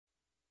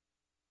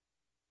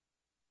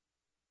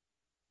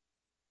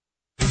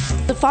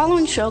The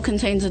following show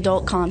contains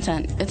adult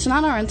content. It's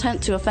not our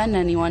intent to offend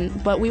anyone,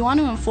 but we want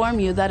to inform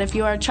you that if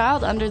you are a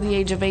child under the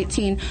age of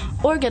 18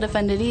 or get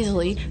offended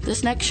easily,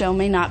 this next show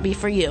may not be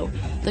for you.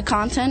 The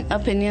content,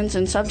 opinions,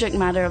 and subject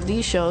matter of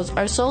these shows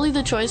are solely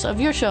the choice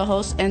of your show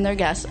hosts and their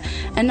guests,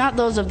 and not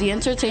those of the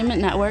Entertainment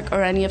Network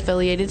or any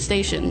affiliated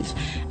stations.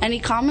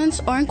 Any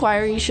comments or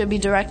inquiries should be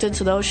directed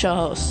to those show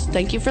hosts.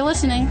 Thank you for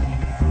listening.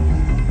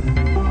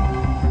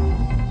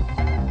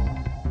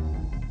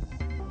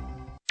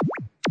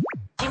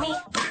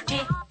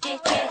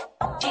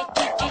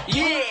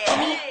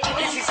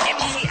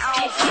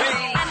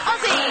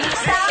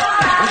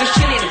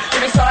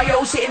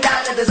 Sitting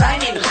down and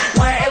designing,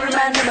 where every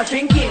man never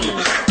thinking,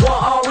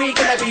 what are we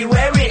gonna be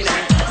wearing?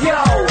 Yo,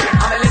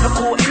 I'm a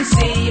Liverpool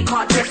MC, you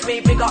can't trust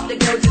me, big up the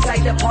girls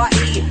inside the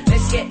party,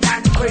 let's get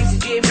down to crazy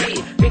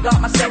Jimmy, big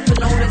up myself and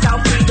known as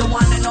Alfie, the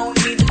one and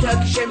only, the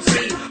Turkish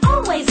MC,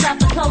 always love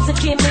the clothes of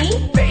Jimmy,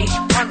 bitch,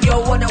 I'm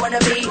your wanna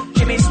be,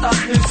 Jimmy Star,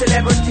 new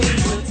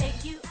celebrity.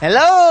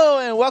 Hello,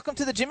 and welcome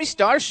to the Jimmy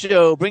Star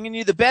Show, bringing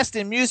you the best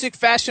in music,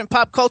 fashion,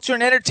 pop culture,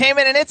 and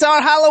entertainment, and it's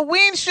our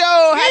Halloween show!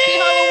 Happy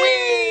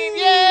Halloween!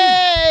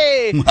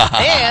 Yay!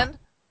 And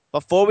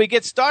before we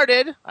get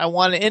started, I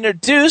want to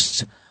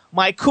introduce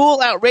my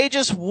cool,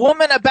 outrageous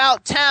woman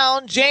about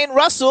town, Jane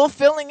Russell,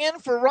 filling in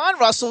for Ron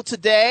Russell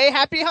today.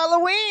 Happy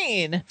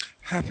Halloween!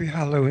 Happy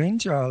Halloween,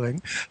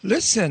 darling.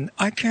 Listen,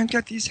 I can't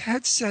get these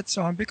headsets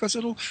on because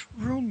it'll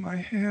ruin my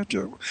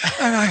hairdo.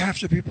 And I have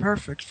to be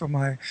perfect for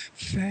my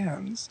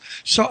fans.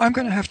 So I'm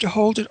going to have to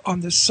hold it on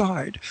the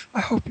side.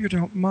 I hope you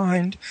don't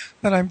mind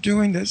that I'm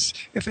doing this.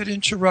 If it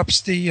interrupts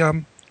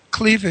the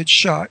cleavage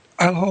shot,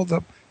 I'll hold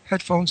the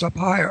headphones up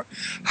higher.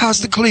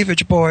 How's the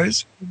cleavage,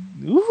 boys?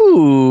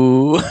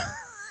 Ooh.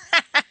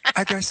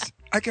 I guess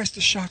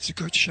the shot's a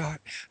good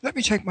shot. Let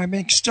me take my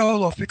mink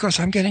stole off because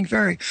I'm getting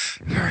very,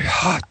 very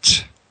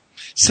hot.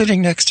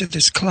 Sitting next to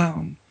this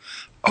clown.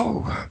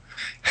 Oh,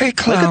 hey,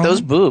 clown. Look at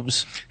those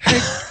boobs.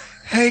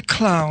 Hey,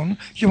 clown,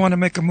 you want to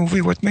make a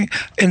movie with me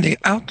in The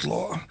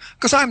Outlaw?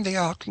 Because I'm the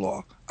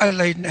outlaw. I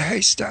laid in a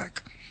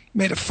haystack.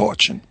 Made a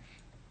fortune.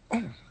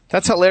 Oh.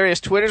 That's hilarious.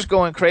 Twitter's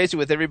going crazy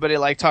with everybody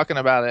talking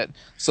about it.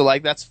 So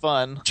that's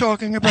fun.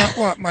 Talking about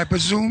what? My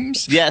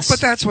bazooms? Yes. But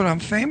that's what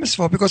I'm famous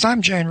for because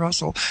I'm Jane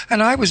Russell.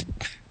 And I was,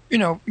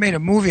 made a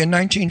movie in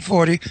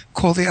 1940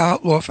 called The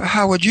Outlaw for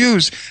Howard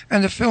Hughes.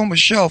 And the film was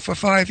shelved for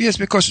 5 years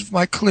because of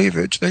my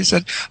cleavage. They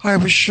said I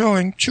was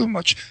showing too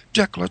much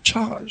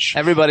décolletage.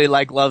 Everybody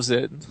loves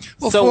it.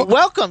 Well,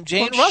 welcome,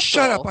 Jane Russell.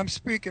 Shut up. I'm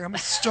speaking. I'm a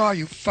star,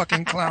 you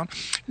fucking clown.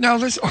 Now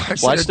listen. Oh, I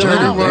said Watch a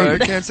dirty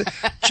word. You can't say.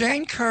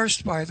 Jane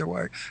cursed, by the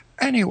way.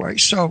 Anyway,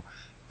 so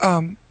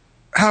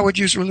Howard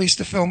Hughes released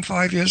the film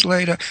 5 years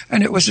later,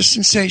 and it was a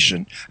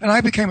sensation. And I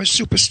became a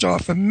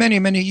superstar for many,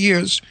 many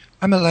years.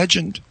 I'm a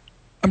legend.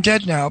 I'm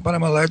dead now, but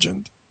I'm a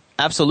legend.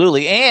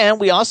 Absolutely. And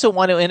we also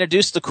want to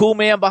introduce the cool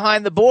man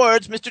behind the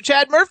boards, Mr.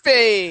 Chad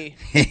Murphy.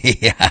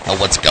 Yeah,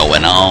 what's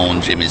going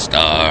on, Jimmy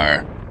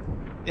Star?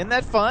 Isn't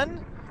that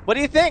fun? What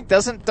do you think?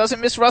 Doesn't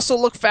Miss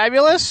Russell look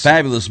fabulous?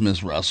 Fabulous,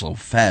 Miss Russell.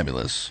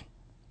 Fabulous.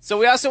 So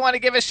we also want to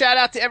give a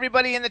shout-out to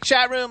everybody in the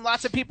chat room.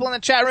 Lots of people in the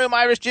chat room.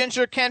 Irish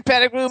Ginger, Ken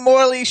Pettigrew,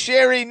 Morley,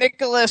 Sherry,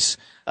 Nicholas.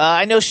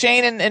 I know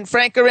Shane and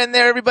Frank are in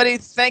there. Everybody,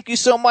 thank you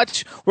so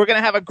much. We're going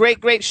to have a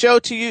great show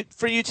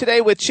for you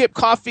today with Chip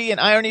Coffey and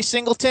IronE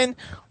Singleton.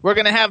 We're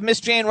going to have Miss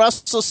Jane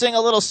Russell sing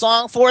a little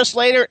song for us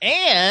later.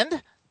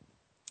 And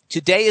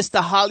today is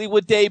the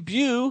Hollywood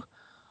debut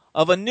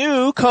of a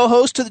new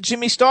co-host to the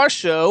Jimmy Star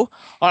Show,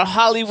 our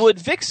Hollywood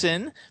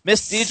vixen,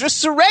 Miss Deidre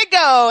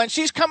Sorego, and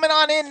she's coming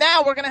on in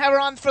now. We're going to have her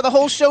on for the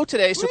whole show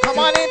today, so come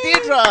on in,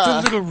 Deidre.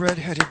 The little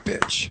red-headed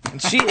bitch.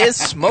 And she is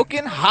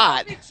smoking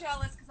hot. I'm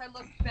jealous because I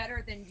look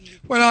better than you.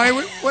 When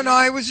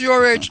I was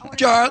your age,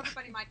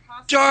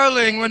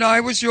 darling, when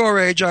I was your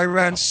age, I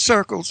ran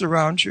circles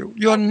around you.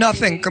 You're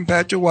nothing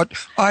compared to what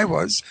I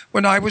was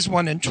when I was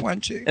 1 in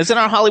 20. Isn't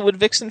our Hollywood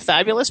vixen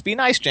fabulous? Be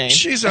nice, Jane.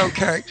 She's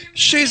okay.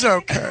 She's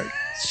okay.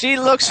 She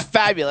looks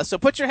fabulous. So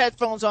put your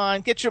headphones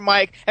on, get your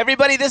mic.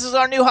 Everybody, this is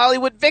our new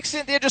Hollywood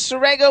vixen, Deidre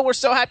Sorego. We're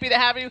so happy to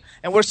have you,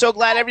 and we're so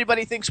glad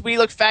everybody thinks we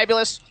look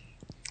fabulous.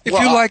 If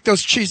you like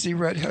those cheesy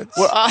redheads.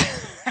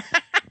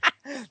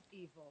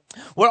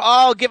 We're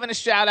all giving a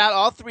shout-out,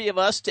 all three of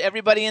us, to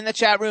everybody in the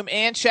chat room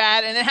and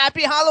chat. And a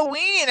happy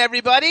Halloween,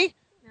 everybody.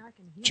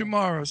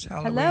 Tomorrow's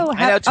Halloween. Hello.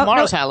 I know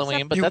tomorrow's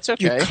Halloween, but that's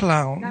okay. You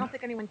clown. I don't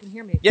think anyone can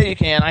hear me. Yeah, you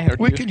can. I heard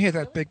you. We can hear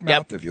that big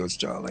mouth of yours,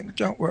 darling.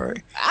 Don't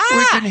worry.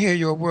 We can hear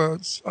your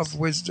words of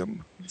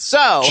wisdom.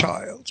 So,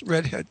 child,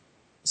 redhead.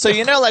 So,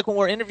 when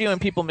we're interviewing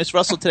people, Miss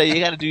Russell, today,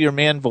 you got to do your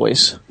man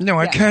voice. No,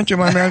 I can't do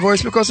my man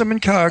voice because I'm in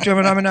character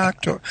and I'm an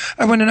actor.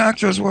 And when an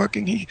actor is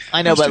working,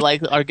 I know, but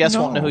our guests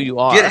won't know who you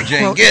are. Get it,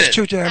 Jane, get it. It's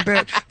too damn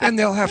bad. Then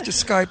they'll have to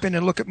Skype in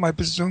and look at my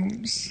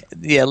bazooms.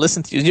 Yeah,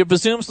 listen to you. Your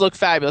bazooms look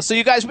fabulous. So,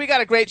 you guys, we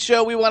got a great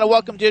show. We want to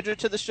welcome Deirdre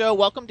to the show.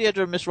 Welcome,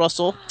 Deirdre, Miss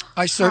Russell.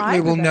 I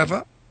certainly will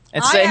never.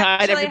 And say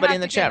hi to everybody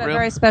in the chat room. A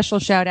very special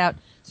shout out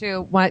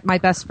to my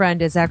best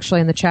friend is actually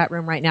in the chat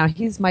room right now.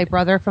 He's my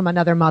brother from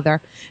another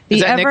mother.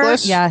 Is that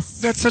Nicholas? Yes.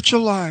 That's such a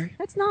lie.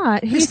 it's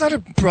not. He's not a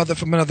brother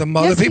from another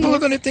mother. Yes, People he are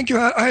going to think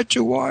I had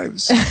 2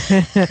 wives.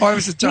 I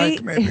was a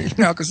dyke, maybe.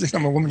 Now, because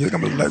I'm a woman, you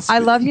think I'm a lesbian. I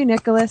love you,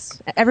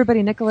 Nicholas.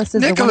 Everybody, Nicholas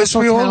is Nicholas, a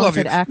wonderful, we all love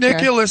you. talented actor.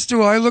 Nicholas,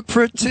 do I look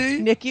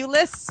pretty?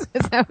 Nicholas?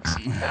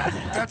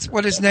 That's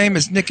what his name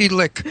is, Nicky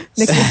Lick.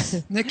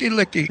 Nicky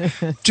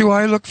Licky. Do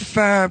I look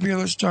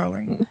fabulous,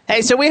 darling?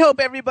 Hey, so we hope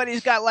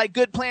everybody's got like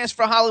good plans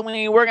for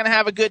Halloween. We're gonna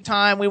have a good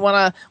time. We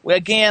want to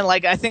again,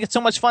 like I think it's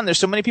so much fun. There's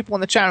so many people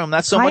in the chat room.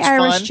 That's so much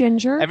Irish fun.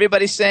 Ginger.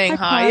 Everybody's saying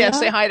hi. Paula. Yeah,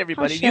 say hi to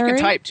everybody. Hi, You can Sherry.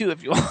 type too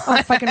if you want. Oh,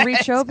 if I can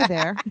reach over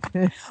there.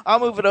 I'll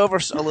move it over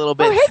a little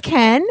bit. Oh, hey,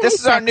 Ken. This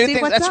Hey, is our new sexy.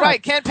 thing. What's That's up?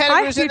 right. Ken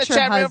Pettigrew's Hi, in the future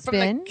chat room from the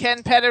husband.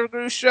 Ken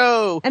Pettigrew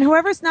Show. And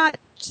whoever's not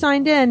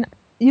signed in,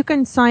 you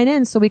can sign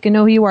in so we can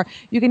know who you are.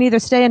 You can either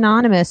stay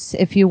anonymous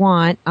if you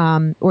want,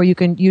 or you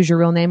can use your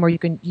real name, or you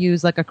can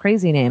use like a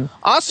crazy name.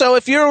 Also,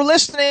 if you're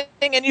listening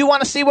and you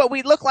want to see what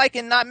we look like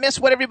and not miss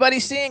what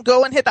everybody's seeing,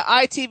 go and hit the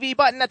ITV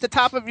button at the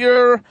top of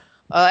your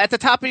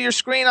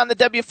screen on the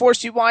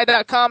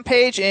W4CY.com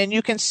page, and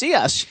you can see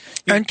us.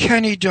 And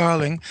Kenny,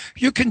 darling,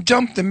 you can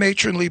dump the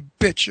matronly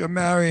bitch you're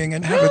marrying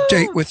and have a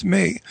date with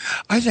me.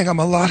 I think I'm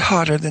a lot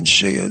hotter than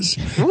she is.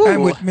 Ooh.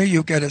 And with me,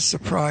 you get a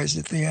surprise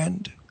at the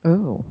end.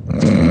 Ooh.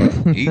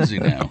 Easy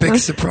now. A big I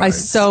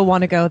surprise. so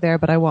want to go there,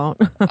 but I won't.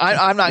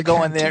 I'm not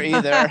going there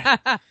either.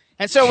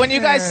 And so when you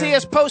guys see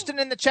us posting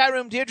in the chat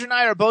room, Deirdre and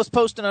I are both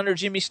posting under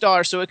Jimmy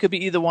Star, so it could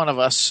be either one of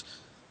us.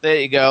 There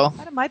you go.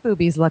 How do my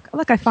boobies look?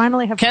 Look, I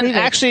finally have Ken,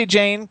 cleavage. actually,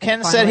 Jane,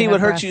 Ken said Finally he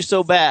would have hurt you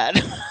so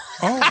bad.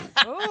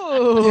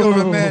 Oh,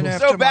 you're a man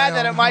after So bad my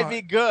that own it might heart.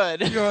 be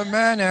good. You're a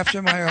man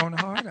after my own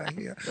heart, I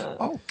hear.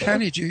 Oh,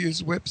 Kenny, do you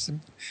use whips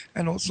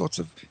and all sorts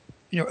of,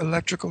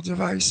 electrical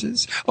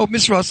devices? Oh,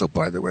 Miss Russell,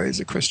 by the way, is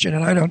a Christian,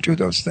 and I don't do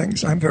those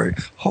things. I'm very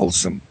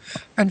wholesome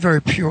and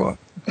very pure.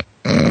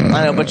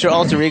 I know, but your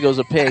alter ego's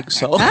a pig,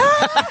 so.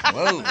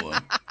 Whoa.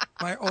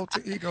 My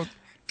alter ego.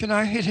 Can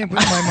I hit him with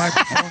my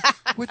microphone?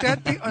 Would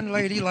that be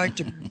unladylike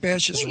to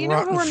bash his You know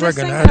rotten who we're friggin'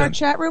 missing head in our in?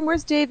 chat room?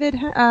 Where's David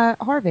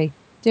Harvey?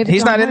 David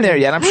He's John not in Harvey. there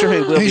yet. I'm sure he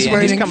will be.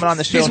 And he's coming on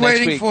the show He's next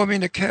waiting week. for me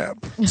in a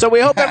cab. So we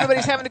hope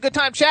everybody's having a good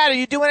time. Chad, are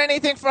you doing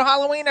anything for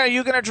Halloween? Are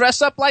you going to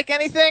dress up like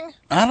anything?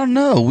 I don't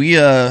know.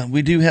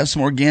 We do have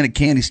some organic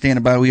candy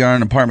standing by. We are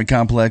an apartment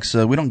complex.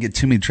 We don't get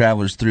too many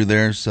travelers through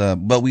there,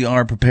 but we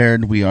are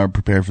prepared. We are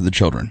prepared for the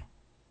children.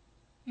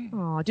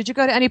 Oh, did you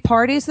go to any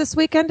parties this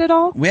weekend at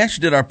all? We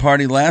actually did our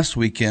party last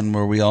weekend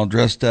where we all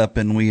dressed up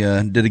and we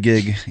did a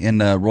gig in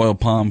Royal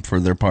Palm for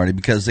their party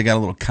because they got a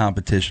little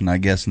competition, I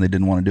guess, and they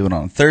didn't want to do it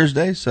on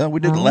Thursday, so we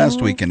did it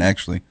last weekend,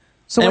 actually.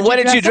 So And what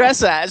did you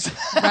dress as?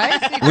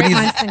 Right? What do you-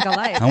 Minds think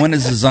alike. I went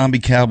as a zombie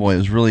cowboy. It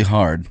was really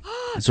hard.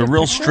 It's a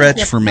real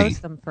stretch for me.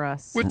 Post them for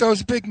us. With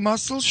those big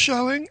muscles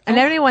showing? And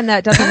anyone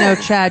that doesn't know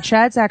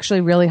Chad's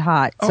actually really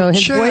hot. So Oh,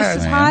 his Chad. voice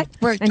is hot,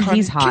 Wait, and honey,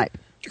 he's hot.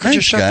 Could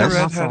you Thanks, shut guys. the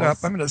redhead up?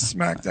 Muscles. I'm going to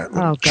smack that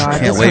little Oh, God.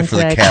 Can't this wait one's for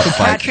the big. cat The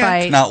fight.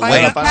 cat fight. Not I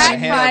wait. have- I can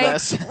handle fight.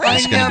 this.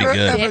 It's going to be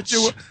good. Ever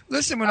do,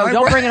 listen, when Oh, I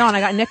don't work, bring it on. I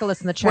got Nicholas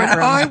in the chat When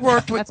room. I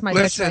worked with- That's my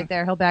listen, bitch right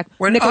there. He'll back.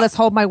 when Nicholas, I-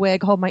 hold my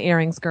wig. Hold my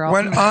earrings, girl.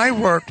 when I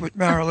worked with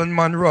Marilyn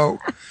Monroe,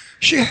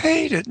 she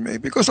hated me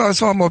because I was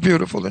far more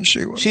beautiful than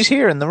she was. She's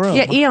here in the room.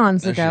 yeah,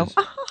 eons There she ago. is.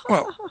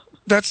 Well,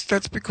 that's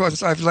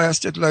because I've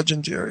lasted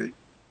legendary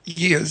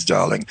years,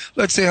 darling.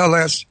 Let's see how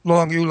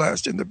long you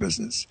last in the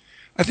business.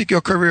 I think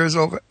your career is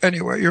over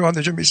anyway. You're on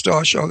the Jimmy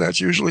Star Show. That's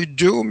usually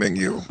dooming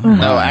you.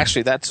 No,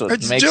 actually, that's what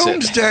It's makes it.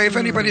 doomsday. If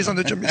anybody's on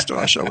the Jimmy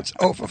Star Show, it's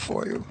over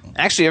for you.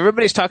 Actually,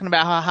 everybody's talking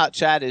about how hot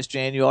Chad is,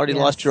 Jane. You already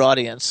Yes. lost your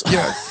audience.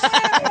 Yes.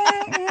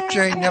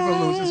 Jane never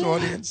loses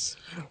audience.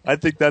 I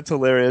think that's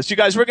hilarious. You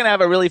guys, we're going to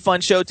have a really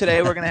fun show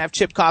today. We're going to have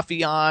Chip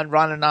Coffey on.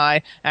 Ron and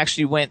I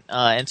actually went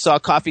and saw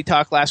Coffee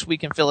Talk last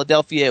week in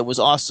Philadelphia. It was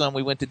awesome.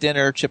 We went to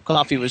dinner. Chip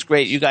Coffey was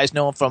great. You guys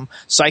know him from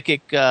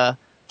Psychic,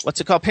 what's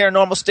it called?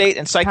 Paranormal State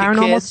and Psychic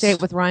Paranormal Kids.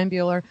 State with Ryan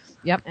Bueller.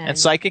 Yep. And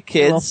Psychic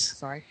Kids. Wolf.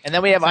 Sorry. And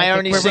then we have Psychic-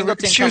 IronE Wait,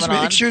 Singleton coming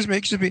on. Excuse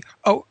me.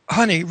 Oh,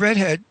 honey,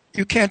 redhead,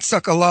 you can't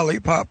suck a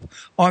lollipop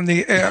on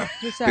the air.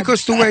 Who said?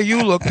 Because the way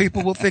you look,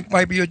 people will think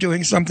maybe you're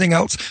doing something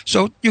else.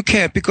 So you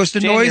can't, because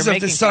the Jane, noise you're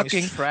of the making things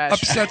sucking trash.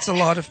 upsets a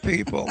lot of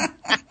people.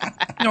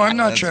 No, I'm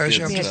not That's trash.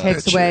 good I'm See, just it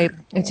takes bitchy. away.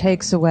 It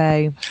takes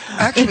away.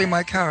 Actually,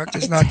 my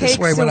character's not this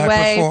way takes when I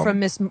away perform.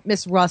 from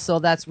Miss Russell.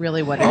 That's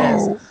really what it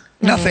is. Oh,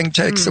 nothing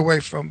takes away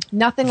from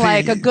Nothing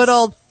like a these. good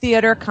old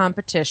theater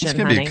competition, It's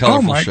gonna be a honey. color-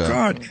 Oh Colorful my show.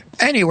 God!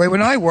 Anyway,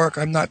 when I work,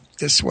 I'm not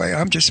this way.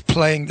 I'm just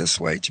playing this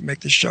way to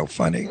make the show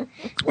funny.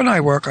 When I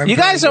work, I'm. You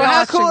guys very- know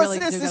how actually cool really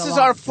is this? do This get is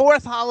along. our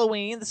 4th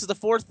Halloween. This is the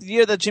 4th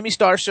year the Jimmy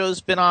Star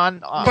Show's been on.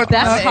 But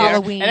That's not-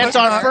 Halloween. And it's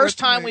but our not first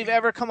with time me. we've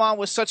ever come on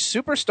with such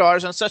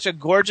superstars and such a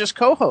gorgeous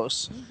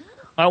co-host.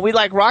 We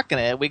like rocking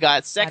it. We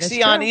got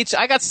sexy true. on each.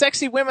 I got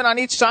sexy women on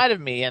each side of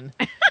me, and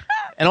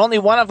only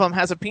one of them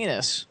has a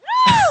penis.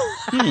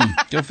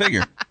 Go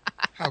figure.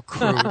 How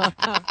crude!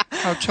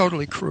 How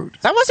totally crude!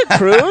 That wasn't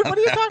crude. What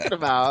are you talking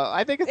about?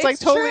 I think it's like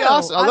totally true.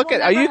 awesome. Oh, I look will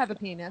at are never you have a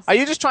penis. are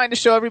you just trying to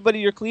show everybody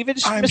your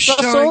cleavage, I'm Miss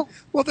showing. Russell?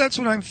 Well, that's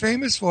what I'm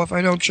famous for. If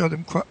I don't show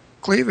them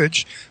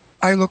cleavage,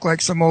 I look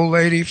like some old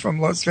lady from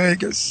Las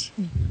Vegas,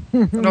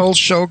 an old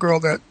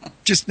showgirl that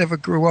just never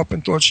grew up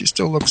and thought she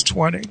still looks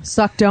 20.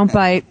 Suck, don't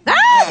bite.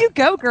 Ah, you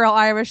go, girl,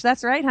 Irish.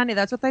 That's right, honey.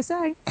 That's what they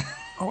say.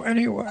 Oh,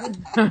 anyway.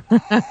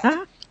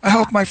 I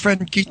hope my friend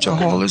Geeta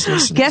Hall is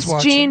listening.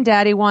 Guess Gene,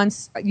 Daddy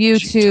wants you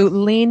to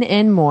lean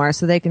in more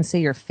so they can see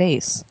your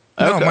face.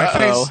 No, my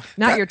face.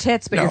 Not your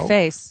tits, but your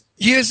face.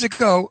 Years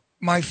ago,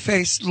 my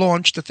face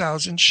launched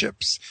 1,000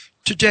 ships.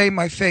 Today,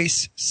 my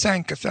face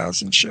sank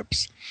 1,000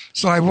 ships.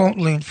 So I won't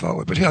lean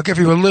forward, but I'll give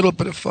you a little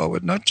bit of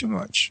forward, not too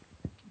much.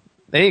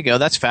 There you go.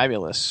 That's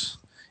fabulous.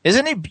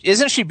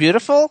 Isn't she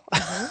beautiful?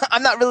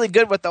 I'm not really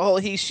good with the whole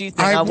he-she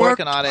thing. I'm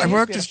working on it. I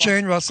worked as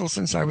Jane Russell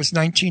since I was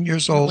 19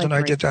 years old, and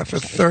I did that for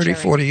 30,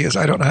 40 years.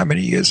 I don't know how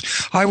many years.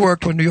 I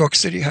worked when New York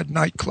City had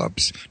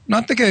nightclubs.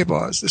 Not the gay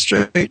bars, the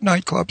straight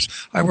nightclubs.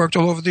 I worked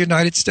all over the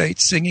United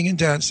States singing and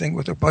dancing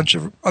with a bunch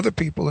of other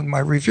people in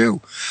my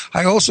review.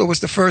 I also was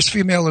the first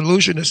female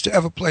illusionist to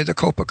ever play the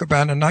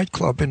Copacabana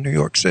nightclub in New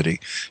York City.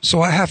 So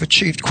I have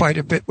achieved quite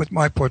a bit with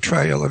my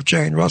portrayal of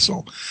Jane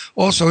Russell.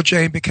 Also,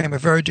 Jane became a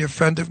very dear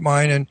friend of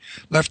mine and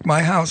left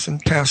my house and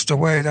passed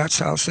away. That's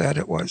how sad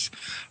it was.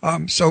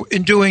 So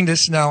in doing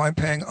this now, I'm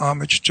paying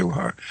homage to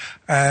her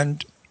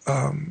and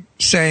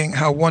saying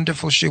how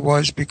wonderful she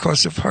was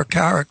because of her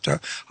character.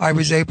 I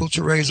was able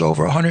to raise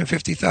over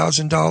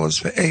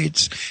 $150,000 for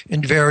AIDS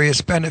in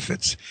various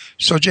benefits.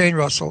 So Jane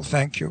Russell,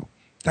 thank you.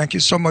 Thank you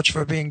so much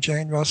for being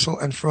Jane Russell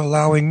and for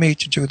allowing me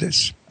to do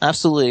this.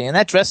 Absolutely. And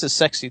that dress is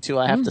sexy, too,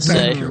 I have to say.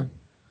 Thank you.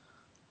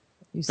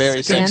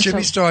 Very sexy.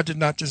 Jimmy Starr did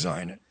not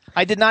design it.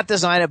 I did not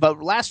design it,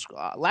 but last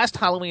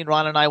Halloween,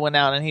 Ron and I went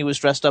out, and he was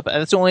dressed up.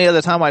 And it's the only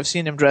other time I've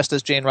seen him dressed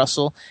as Jane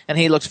Russell, and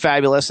he looked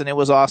fabulous, and it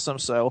was awesome.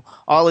 So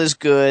all is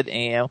good,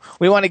 and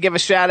we want to give a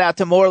shout-out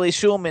to Morley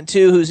Schulman,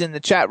 too, who's in the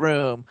chat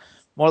room.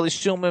 Morley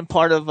Schulman,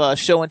 part of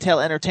Show and Tell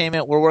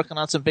Entertainment. We're working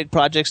on some big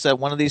projects that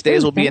one of these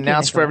days will be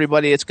announced for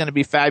everybody. It's going to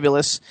be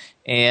fabulous.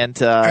 And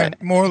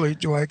Morley,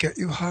 do I get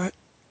you hot?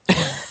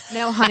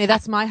 No, honey,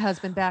 that's my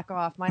husband. Back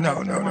off.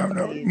 No.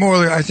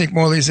 Morley, I think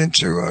Morley's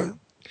into...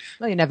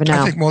 well, you never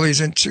know. I think Morley's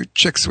into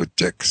chicks with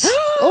dicks.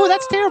 Oh,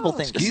 that's a terrible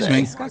thing to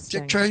say. Excuse me.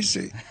 Dick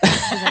Tracy.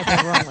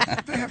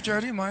 They have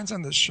dirty minds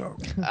on this show.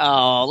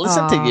 Oh,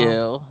 listen to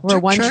you. We're a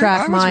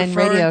one-track mind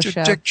radio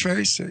show. Dick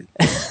Tracy.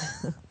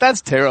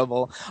 That's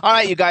terrible. All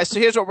right, you guys. So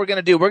here's what we're going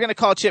to do. We're going to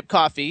call Chip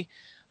Coffey.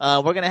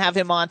 We're going to have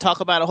him on, talk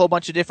about a whole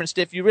bunch of different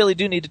stuff. You really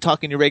do need to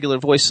talk in your regular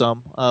voice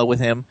some with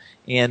him.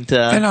 And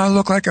I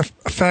look like a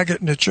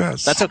faggot in a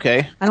dress. That's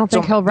okay. I don't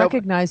think he'll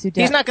recognize you,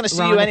 Dad. He's not going to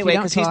see you anyway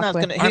because he's not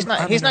going to.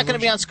 He's not going to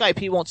be on Skype.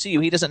 He won't see you.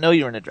 He doesn't know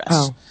you're in a dress.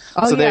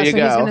 Oh, so there you so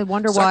go. He's going to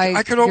wonder why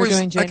I could you're always,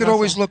 doing Jane I could Russell.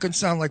 always look and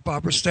sound like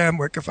Barbara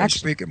Stanwyck if I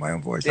speak in my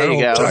own voice. There you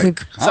go.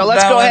 Tyke. So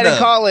let's go ahead and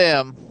call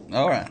him.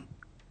 All right.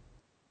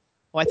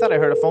 Oh, I thought I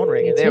heard a phone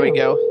ringing. There we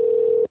go.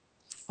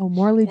 Oh,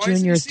 Morley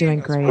Jr. is doing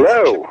great.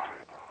 Hello.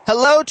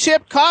 Hello,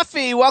 Chip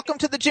Coffey. Welcome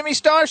to the Jimmy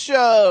Star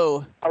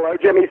Show. Hello,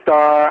 Jimmy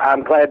Star.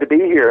 I'm glad to be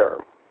here.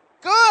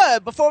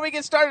 Good. Before we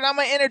get started, I'm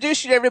going to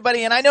introduce you to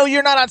everybody. And I know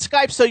you're not on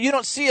Skype, so you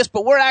don't see us,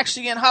 but we're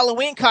actually in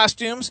Halloween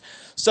costumes.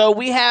 So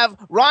we have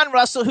Ron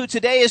Russell, who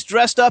today is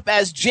dressed up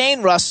as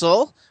Jane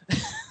Russell.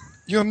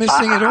 You're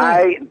missing it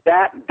all.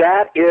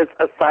 That is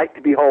a sight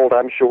to behold,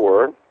 I'm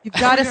sure. You've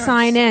got to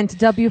sign in to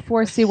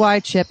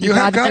W4CY, Chip. You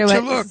have got do to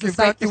it. look. It's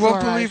You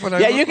won't believe what I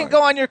Yeah, look you can like.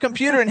 go on your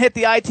computer and hit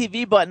the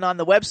ITV button on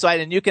the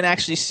website, and you can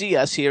actually see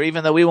us here,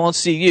 even though we won't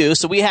see you.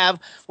 So we have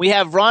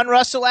Ron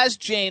Russell as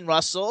Jane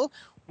Russell.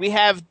 We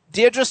have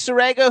Deirdre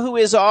Sorega, who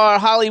is our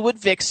Hollywood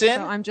vixen.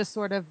 So I'm just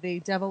sort of the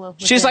devil of.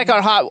 She's like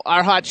our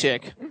hot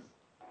chick.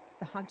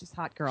 Just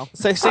hot girl.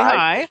 Say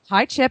hi.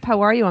 Hi, Chip.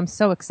 How are you? I'm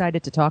so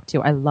excited to talk to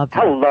you. I love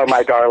you. Hello,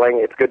 my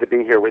darling. It's good to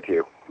be here with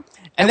you.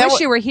 I wish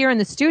you were here in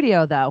the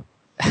studio, though.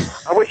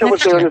 I wish I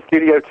was there in the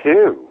studio,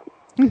 too.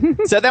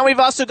 So then we've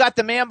also got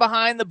the man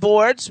behind the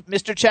boards,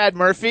 Mr. Chad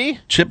Murphy.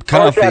 Chip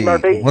Hello, Coffey. Chad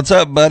Murphy. What's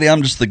up, buddy?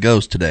 I'm just the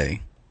ghost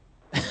today.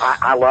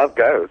 I love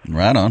ghosts.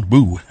 Right on.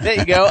 Woo. There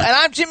you go. And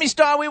I'm Jimmy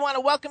Star. We want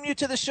to welcome you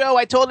to the show.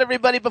 I told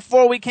everybody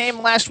before we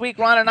came last week,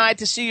 Ron and I,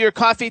 to see your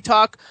Coffee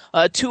Talk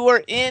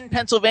tour in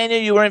Pennsylvania.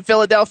 You were in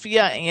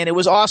Philadelphia, and it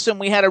was awesome.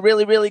 We had a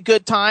really, really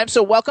good time.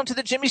 So welcome to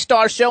the Jimmy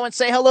Star Show, and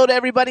say hello to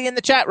everybody in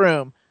the chat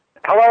room.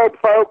 Hello,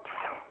 folks.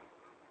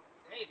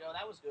 There you go.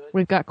 That was good.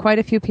 We've got quite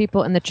a few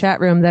people in the chat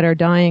room that are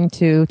dying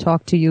to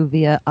talk to you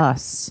via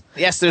us.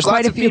 Yes, there's quite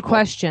lots a of few people.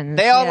 questions.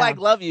 They all Yeah.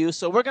 love you.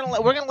 So we're gonna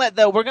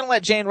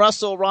let Jane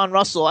Russell, Ron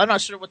Russell. I'm not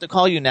sure what to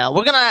call you now.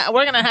 We're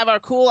gonna have our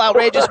cool,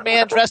 outrageous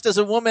man dressed as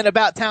a woman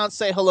about town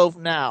say hello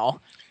now.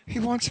 He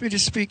wants me to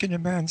speak in a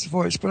man's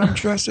voice, but I'm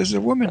dressed as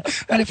a woman.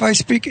 And if I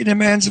speak in a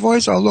man's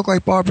voice, I'll look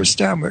like Barbara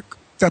Stanwyck,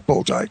 that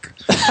bull dyke.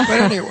 But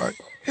anyway,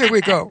 here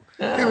we go.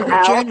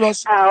 Ouch, Jane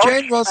Russell. ouch,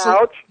 Jane Russell.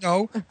 ouch.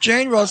 No,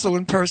 Jane Russell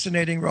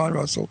impersonating Ron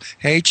Russell.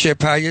 Hey,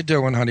 Chip, how you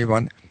doing, honey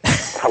bun?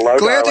 Hello,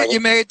 Glad darling. that you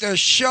made the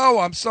show.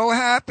 I'm so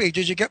happy.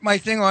 Did you get my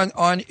thing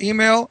on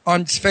email,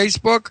 on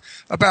Facebook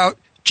about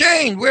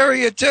Jane, where are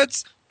your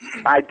tits?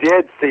 I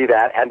did see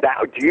that. And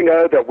do you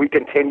know that we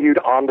continued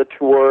on the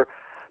tour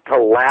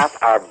to laugh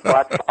our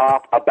butts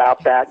off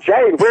about that?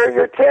 Jane, where are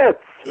your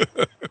tits?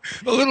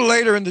 A little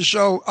later in the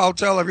show, I'll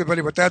tell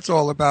everybody what that's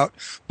all about.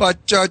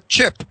 But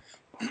Chip,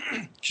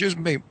 excuse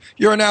me,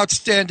 you're an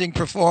outstanding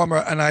performer,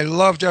 and I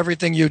loved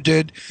everything you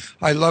did.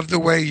 I love the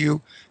way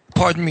you,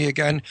 pardon me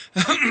again,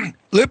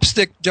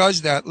 lipstick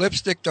does that.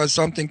 Lipstick does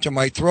something to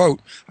my throat.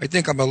 I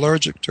think I'm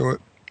allergic to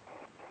it.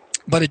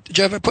 But did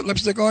you ever put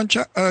lipstick on,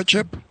 Chip?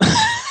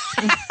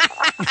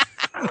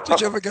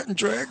 Did you ever get in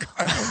drag?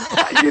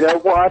 You know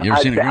what? You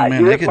ever seen a grown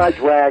man here's naked? my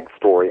drag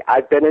story.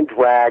 I've been in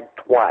drag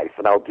twice,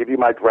 and I'll give you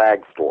my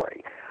drag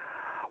story.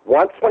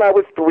 Once when I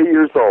was 3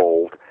 years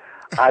old,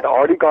 I'd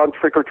already gone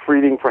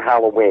trick-or-treating for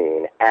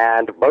Halloween,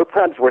 and both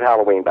times were at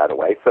Halloween, by the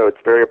way, so it's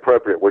very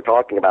appropriate. We're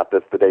talking about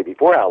this the day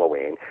before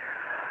Halloween.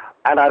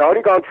 And I'd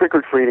already gone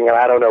trick-or-treating, and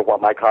I don't know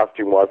what my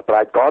costume was, but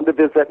I'd gone to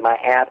visit my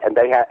aunt,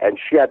 and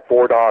she had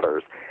 4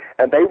 daughters.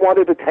 And they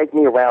wanted to take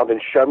me around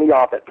and show me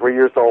off at 3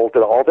 years old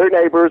to all their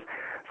neighbors.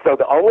 So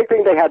the only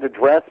thing they had to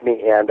dress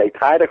me in, they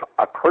tied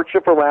a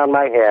kerchief around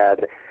my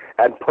head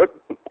and put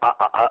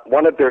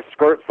one of their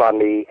skirts on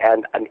me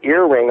and an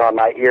earring on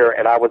my ear,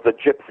 and I was a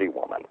gypsy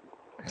woman.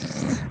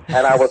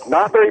 And I was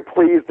not very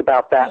pleased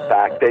about that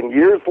fact. And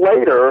years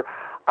later,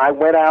 I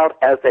went out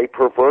as a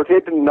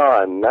perverted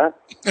nun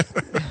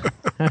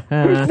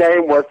whose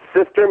name was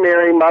Sister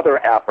Mary Mother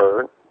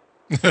Effer.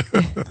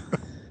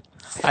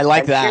 I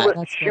like and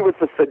that. She was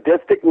a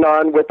sadistic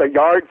nun with a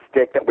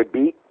yardstick that would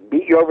beat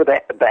you over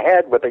the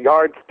head with a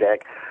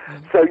yardstick.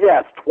 So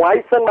yes,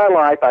 twice in my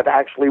life I've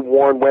actually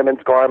worn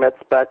women's garments,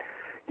 but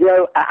you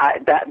know,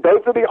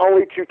 those are the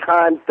only 2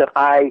 times that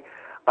I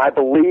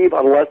believe,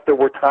 unless there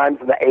were times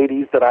in the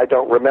 80s that I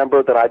don't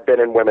remember, that I've been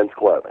in women's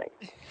clothing.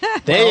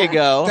 There you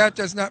go. That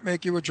does not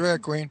make you a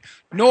drag queen,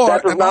 nor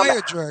am I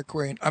a drag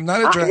queen. I'm not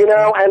a drag you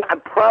know, queen. and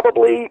I'm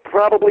probably,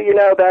 you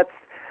know,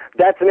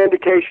 that's an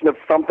indication of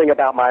something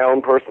about my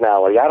own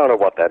personality. I don't know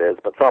what that is,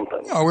 but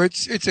something. No,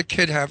 it's a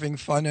kid having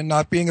fun and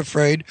not being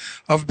afraid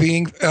of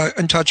being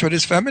in touch with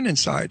his feminine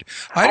side.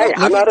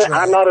 I'm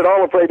not at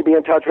all afraid to be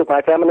in touch with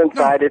my feminine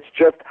side. It's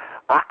just,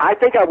 I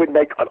think I would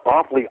make an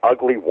awfully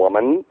ugly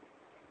woman.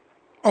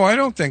 Oh, I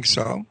don't think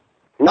so.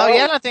 No,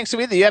 yeah, I don't think so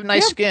either. You have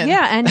nice skin.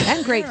 Yeah,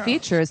 and great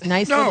features.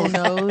 Nice little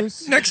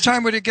nose. Next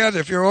time we're together,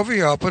 if you're over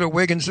here, I'll put a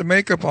wig and some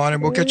makeup on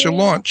and we'll get you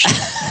launched.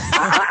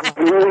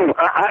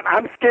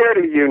 I'm scared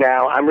of you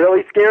now. I'm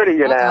really scared of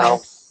you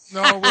now.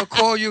 No, we'll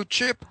call you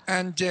Chip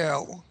and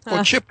Dale.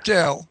 Or Chip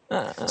Dale.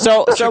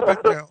 So Chip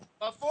and Dale.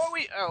 before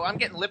we, I'm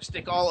getting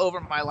lipstick all over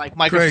my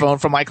microphone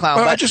from my clown.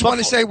 But I just want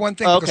to say one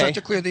thing because I have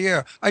to clear the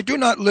air. I do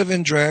not live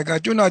in drag. I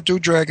do not do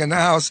drag in the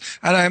house,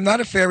 and I am not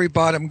a fairy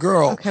bottom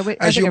girl,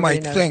 as you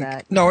might think.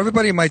 No,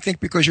 everybody might think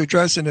because you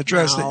dress in a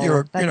dress that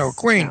you're, a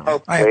queen.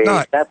 Oh, I am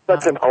not. That's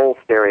such an old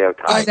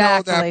stereotype. I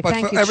know that,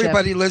 but for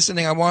everybody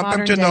listening, I want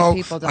them to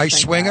know I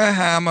swing a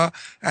hammer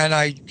and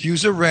I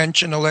use a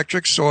wrench and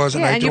electric saws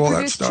and I do all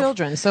that stuff. You produce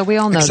children, so we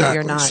all know that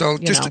you're not. So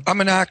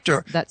I'm an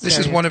actor. This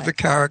is one of the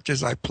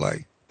characters I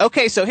play.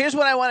 Okay, so here's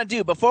what I want to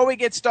do before we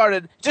get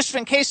started. Just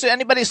in case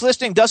anybody's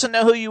listening doesn't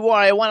know who you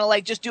are, I want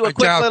to just do a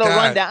quick little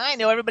rundown. I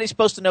know everybody's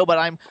supposed to know, but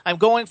I'm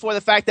going for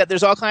the fact that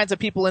there's all kinds of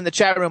people in the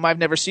chat room I've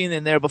never seen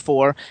in there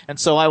before, and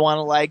so I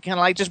want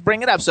to just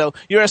bring it up. So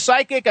you're a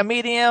psychic, a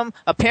medium,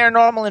 a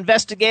paranormal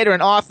investigator,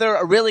 an author,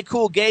 a really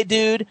cool gay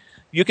dude.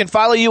 You can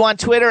follow you on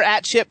Twitter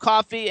at Chip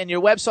Coffey, and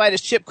your website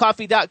is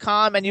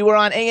chipcoffey.com, and you were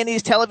on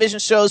A&E's television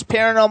shows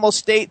Paranormal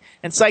State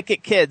and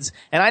Psychic Kids.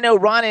 And I know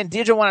Ron and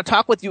Deidre want to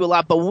talk with you a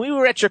lot, but when we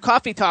were at your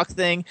coffee talk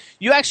thing,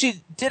 you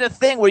actually did a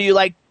thing where you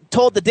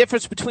told the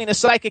difference between a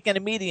psychic and a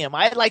medium.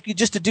 I'd like you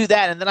just to do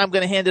that, and then I'm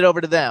going to hand it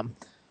over to them.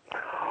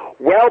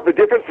 Well, the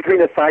difference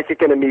between a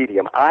psychic and a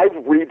medium, I've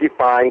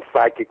redefined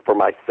psychic for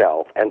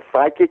myself, and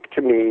psychic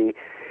to me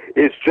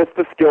is just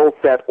the skill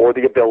set or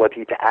the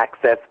ability to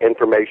access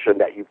information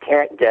that you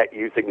can't get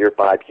using your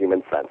 5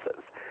 human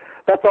senses.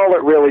 That's all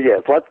it really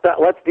is. Let's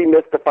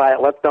demystify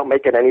it. Let's not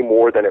make it any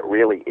more than it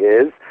really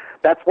is.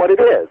 That's what it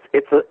is.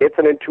 It's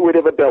an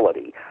intuitive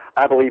ability.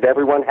 I believe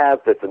everyone has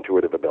this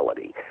intuitive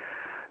ability.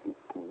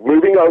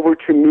 Moving over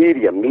to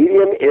medium.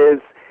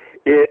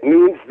 It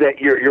means that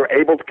you're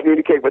able to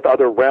communicate with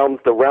other realms.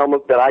 The realm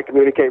that I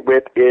communicate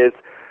with is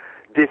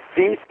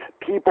deceased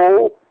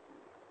people.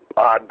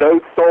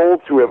 Those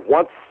souls who have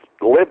once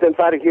lived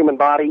inside a human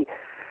body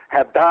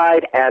have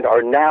died and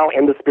are now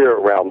in the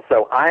spirit realm.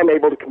 So I'm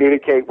able to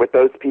communicate with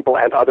those people,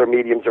 and other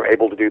mediums are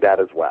able to do that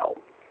as well.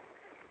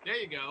 There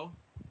you go.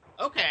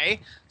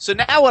 Okay. So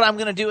now what I'm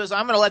going to do is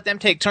I'm going to let them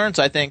take turns,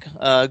 I think.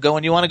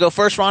 Going. You want to go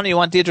first, Ron, or you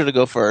want Deidre to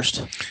go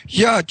first?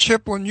 Yeah,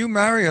 Chip, when you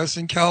marry us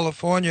in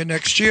California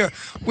next year,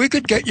 we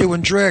could get you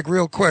in drag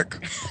real quick.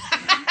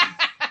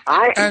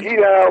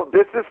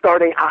 This is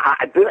starting.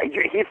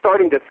 He's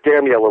starting to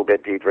scare me a little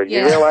bit, Deidre.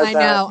 You realize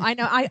that? I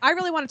know. I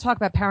really want to talk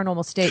about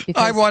Paranormal State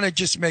because I want to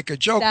just make a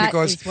joke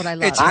because is what I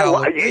love. It's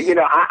Halloween.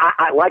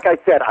 Like I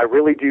said, I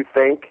really do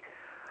think.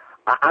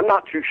 I'm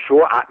not too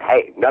sure.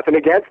 Hey, nothing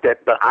against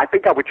it, but I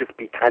think I would just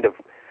be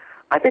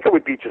I think I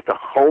would be just a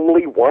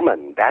homely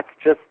woman. That's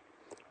just.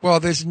 Well,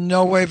 there's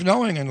no way of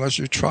knowing unless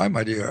you try,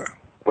 my dear.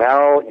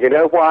 Well, you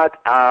know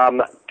what?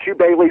 2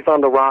 Baileys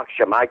on the rocks,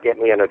 you might get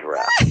me in a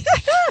dress.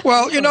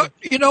 Well, you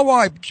know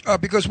why?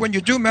 Because when you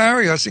do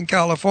marry us in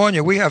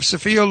California, we have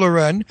Sophia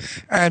Loren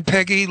and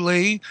Peggy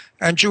Lee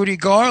and Judy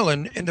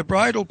Garland in the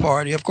bridal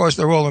party. Of course,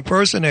 they're all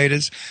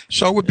impersonators,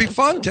 so it would be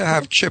fun to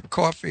have Chip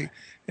Coffey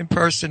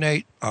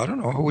impersonate. I don't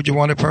know, who would you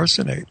want to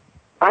impersonate?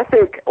 I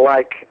think,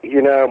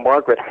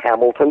 Margaret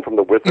Hamilton from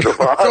The Wizard of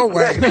Oz. Go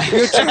away.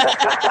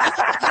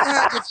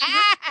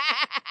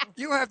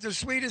 You have the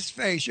sweetest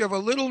face. You have a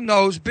little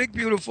nose, big,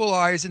 beautiful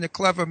eyes, and a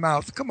clever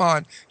mouth. Come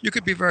on. You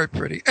could be very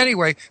pretty.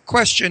 Anyway,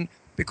 question,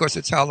 because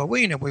it's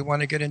Halloween and we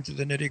want to get into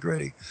the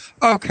nitty-gritty.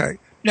 Okay.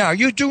 Now,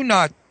 you do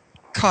not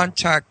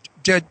contact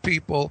dead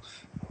people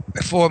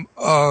for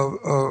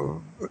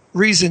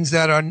reasons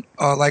that are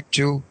let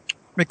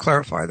me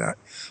clarify that.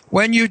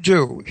 When you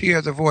do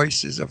hear the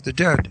voices of the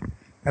dead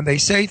and they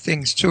say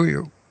things to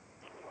you,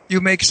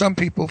 you make some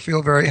people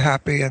feel very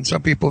happy and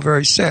some people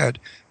very sad.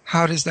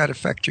 How does that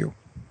affect you?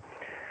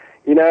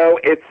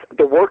 It's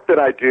the work that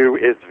I do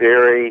is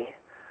very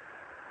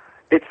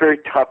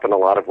tough in a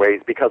lot of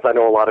ways because I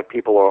know a lot of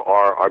people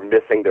are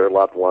missing their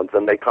loved ones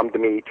and they come to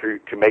me to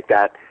make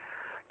that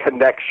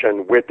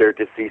connection with their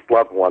deceased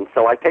loved ones.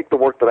 So I take the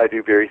work that I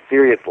do very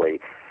seriously.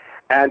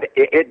 And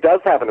it does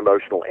have an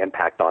emotional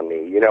impact on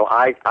me.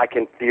 I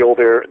can feel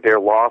their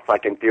loss. I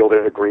can feel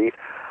their grief.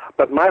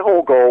 But my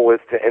whole goal is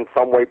to in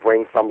some way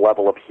bring some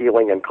level of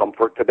healing and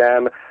comfort to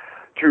them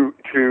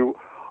to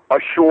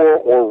assure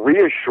or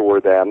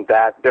reassure them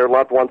that their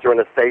loved ones are in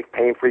a safe,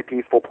 pain-free,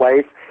 peaceful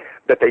place,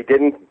 that they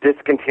didn't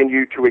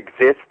discontinue to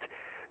exist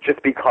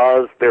just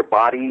because their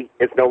body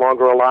is no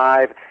longer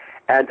alive.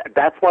 And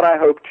that's what I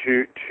hope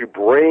to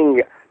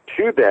bring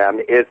to them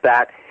is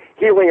that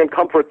healing and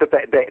comfort that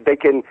they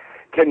can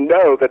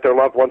know that their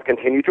loved ones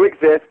continue to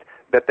exist,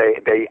 that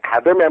they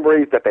have their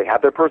memories, that they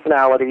have their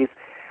personalities,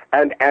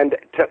 and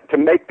to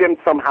make them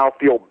somehow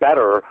feel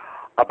better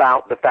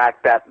about the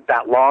fact that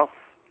that loss,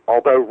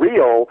 although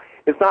real,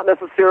 is not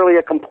necessarily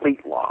a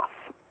complete loss.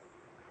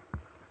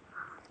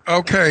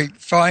 Okay,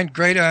 fine,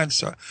 great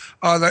answer.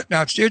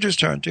 Now it's Deirdre's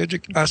turn. Deirdre,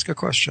 ask a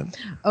question.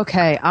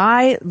 Okay,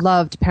 I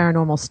loved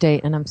Paranormal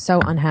State, and I'm so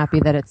unhappy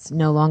that it's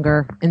no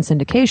longer in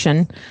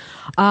syndication.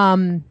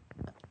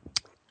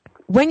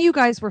 When you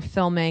guys were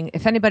filming,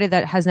 if anybody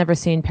that has never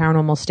seen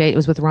Paranormal State, it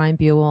was with Ryan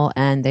Buell,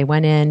 and they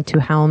went into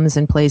homes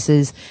and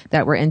places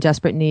that were in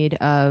desperate need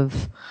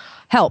of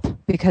help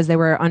because they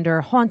were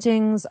under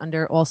hauntings,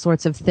 under all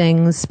sorts of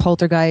things,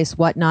 poltergeists,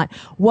 whatnot.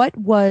 What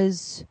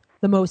was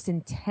the most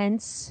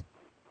intense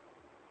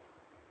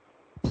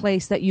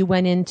place that you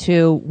went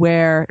into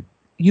where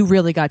you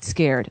really got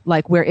scared,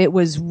 like where it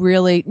was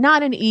really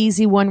not an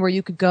easy one where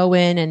you could go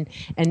in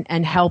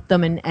and help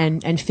them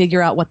and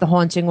figure out what the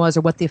haunting was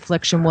or what the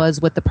affliction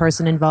was with the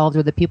person involved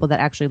or the people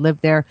that actually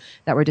lived there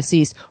that were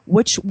deceased?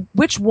 Which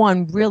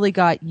one really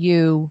got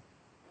you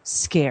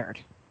scared?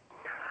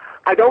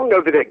 I don't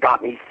know that it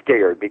got me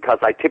scared because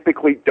I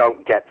typically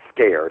don't get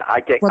scared.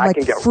 I can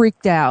get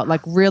freaked out,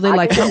 like really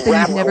like something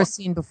you've never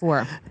seen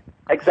before.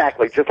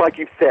 Exactly, just like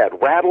you said,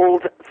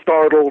 rattled,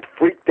 startled,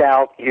 freaked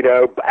out, in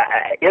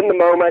the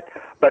moment,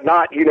 but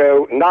not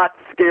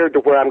scared to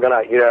where I'm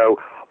going to,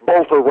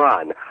 bolt or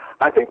run.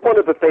 I think one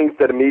of the things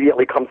that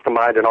immediately comes to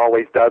mind and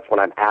always does when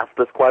I'm asked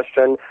this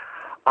question,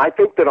 I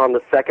think that on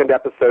the second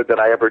episode that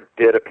I ever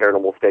did of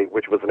Paranormal State,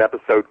 which was an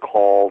episode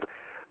called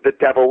The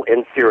Devil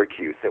in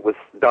Syracuse. It was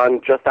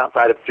done just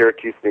outside of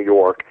Syracuse, New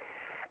York,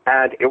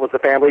 and it was a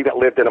family that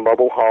lived in a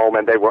mobile home,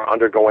 and they were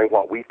undergoing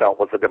what we felt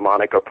was a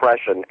demonic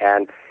oppression,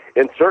 and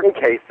in certain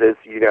cases,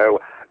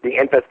 the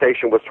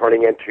infestation was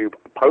turning into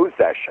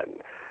possession.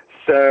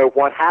 So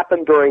what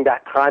happened during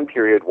that time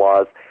period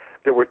was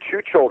there were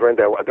 2 children.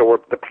 There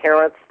were the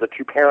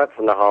two parents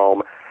in the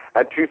home,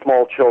 and 2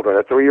 small children,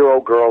 a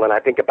 3-year-old girl and I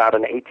think about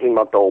an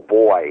 18-month-old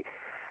boy.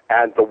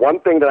 And the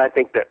one thing that I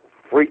think that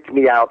freaked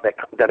me out,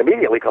 that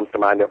immediately comes to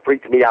mind, that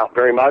freaked me out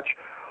very much,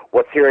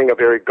 was hearing a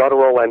very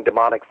guttural and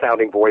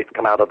demonic-sounding voice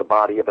come out of the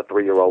body of a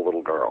 3-year-old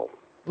little girl.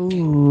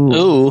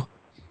 Ooh.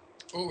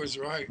 Oh, is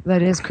right.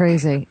 That is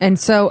crazy. And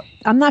so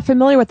I'm not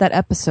familiar with that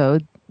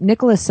episode.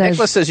 Nicholas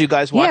says you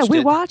guys watched it. Yeah,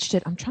 we watched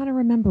it. I'm trying to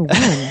remember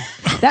when.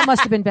 That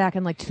must have been back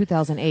in like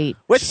 2008.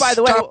 Which, by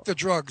the way, Stop the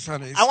drugs,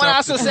 honey. I want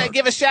to also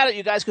give a shout out,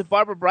 you guys, because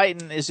Barbara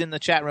Brighton is in the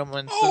chat room.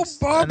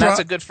 Barbara. And that's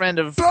a good friend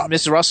of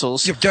Miss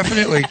Russell's. Yeah,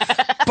 definitely.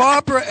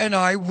 Barbara and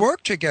I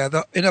worked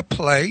together in a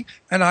play,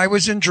 and I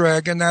was in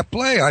drag in that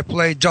play. I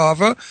played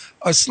Dava,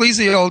 a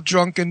sleazy old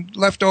drunken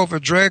leftover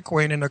drag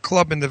queen in a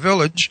club in the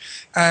village,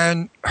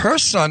 and her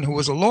son, who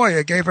was a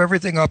lawyer, gave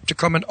everything up to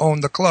come and own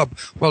the club.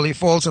 Well, he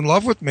falls in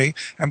love with me,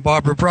 and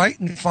Barbara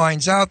Brighton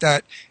finds out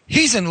that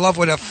he's in love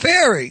with a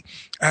fairy.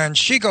 And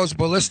she goes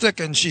ballistic,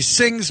 and she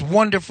sings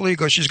wonderfully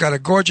because she's got a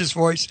gorgeous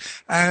voice.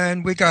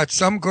 And we got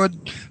some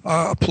good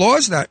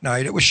applause that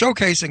night. It was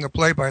showcasing a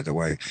play, by the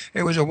way.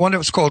 It was it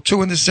was called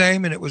Two in the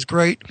Same, and it was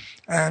great.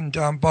 And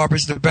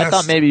Barbara's the best. I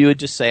thought maybe you would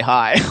just say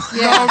hi.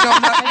 Yeah.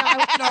 No,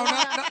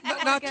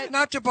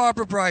 not to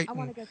Barbara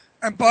Brighton.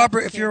 And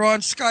Barbara, if you're on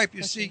Skype,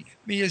 you see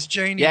me as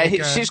Janie. Yeah,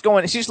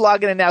 again. she's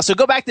logging in now. So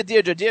go back to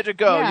Deirdre. Deirdre,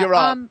 go. Yeah, You're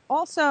on.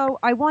 Also,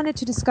 I wanted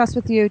to discuss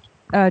with you,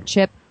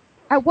 Chip.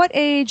 At what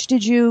age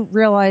did you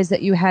realize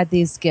that you had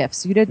these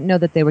gifts? You didn't know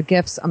that they were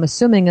gifts, I'm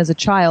assuming, as a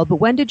child. But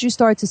when did you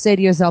start to say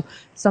to yourself,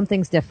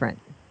 something's different?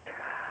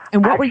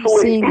 And what were you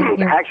seeing?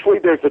 Actually,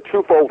 there's a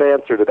twofold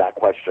answer to that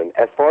question.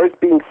 As far as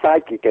being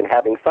psychic and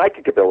having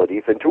psychic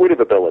abilities, intuitive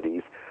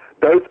abilities,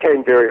 those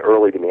came very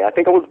early to me. I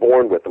think I was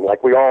born with them,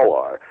 like we all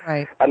are.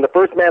 Right. And the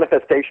first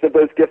manifestation of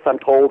those gifts, I'm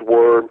told,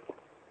 were,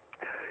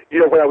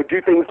 when I would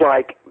do things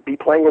like be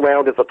playing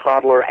around as a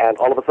toddler and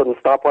all of a sudden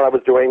stop what I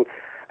was doing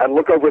and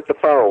look over at the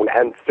phone,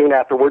 and soon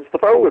afterwards the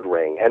phone would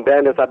ring. And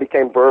then as I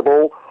became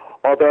verbal,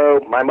 although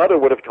my mother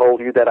would have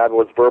told you that I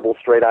was verbal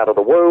straight out of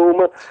the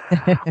womb,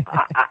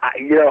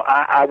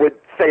 I would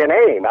say a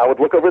name. I would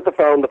look over at the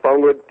phone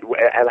would,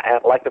 and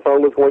like the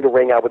phone was going to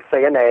ring, I would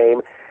say a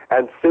name,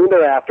 and soon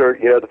thereafter,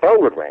 the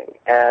phone would ring,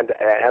 and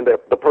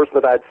the person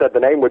that I'd said the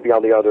name would be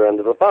on the other end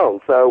of the phone.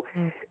 So,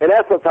 in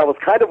essence, I was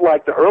kind of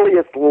like the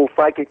earliest little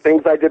psychic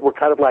things I did were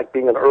kind of like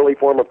being an early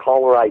form of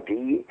caller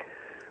ID.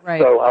 Right.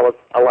 So I was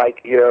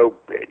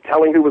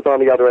telling who was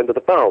on the other end of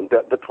the phone.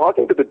 The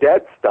talking to the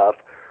dead stuff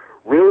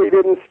really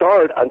didn't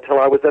start until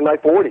I was in my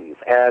 40s.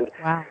 And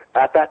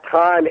at that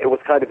time, it was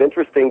kind of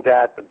interesting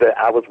that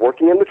I was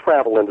working in the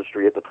travel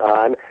industry at the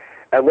time,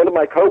 and one of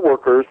my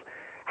coworkers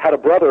had a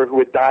brother who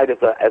had died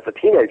as a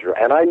teenager.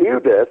 And I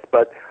knew this,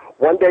 but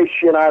one day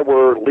she and I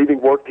were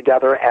leaving work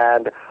together,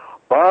 and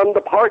on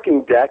the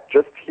parking deck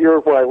just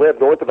here where I live,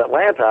 north of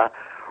Atlanta,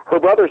 her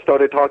brother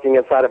started talking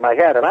inside of my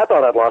head, and I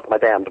thought I'd lost my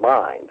damned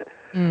mind.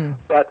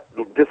 But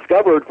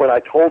discovered when I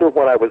told her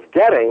what I was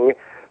getting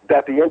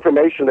that the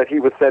information that he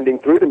was sending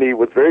through to me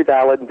was very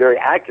valid and very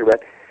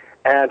accurate.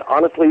 And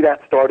honestly,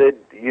 that started,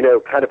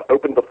 kind of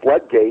opened the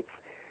floodgates.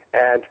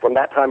 And from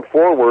that time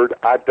forward,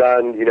 I've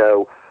done,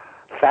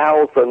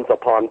 thousands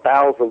upon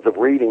thousands of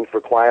readings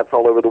for clients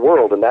all over the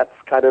world. And that's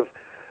kind of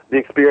the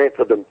experience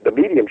of the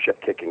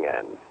mediumship kicking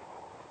in.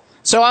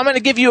 So I'm going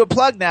to give you a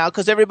plug now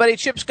because everybody,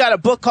 Chip's got a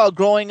book called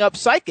Growing Up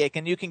Psychic,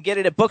 and you can get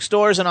it at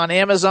bookstores and on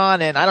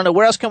Amazon, and I don't know,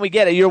 where else can we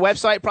get it? Your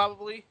website,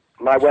 probably?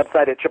 My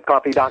website at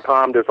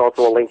chipcoffey.com. There's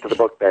also a link to the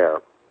book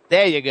there.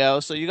 There you go.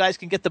 So you guys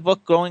can get the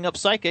book Growing Up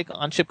Psychic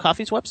on Chip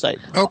Coffey's website.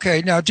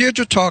 Okay, now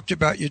Deirdre talked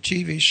about your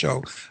TV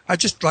show. I'd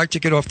just like to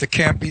get off the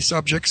campy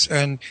subjects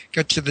and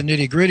get to the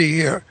nitty-gritty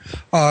here.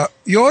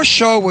 Your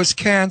show was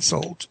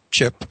canceled,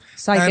 Chip.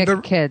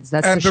 Psychic Kids,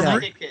 that's the show.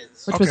 Psychic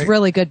Kids. Which was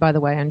really good, by the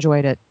way. I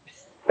enjoyed it.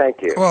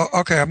 Thank you. Well,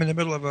 okay, I'm in the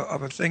middle of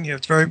a thing here.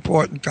 It's very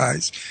important,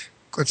 guys.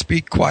 Let's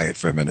be quiet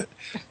for a minute.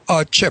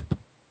 Chip,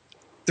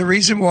 the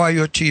reason why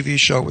your TV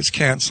show was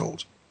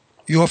canceled,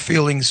 your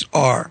feelings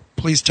are.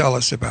 Please tell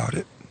us about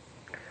it.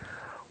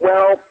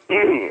 Well,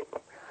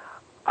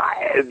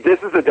 this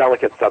is a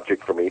delicate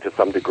subject for me to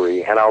some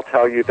degree, and I'll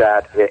tell you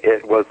that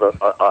it was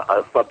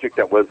a subject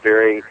that was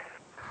very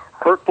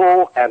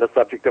hurtful and a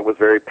subject that was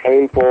very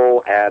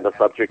painful and a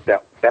subject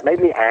that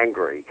made me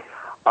angry.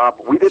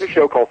 We did a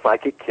show called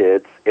Psychic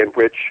Kids in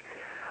which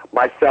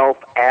myself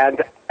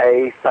and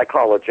a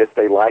psychologist,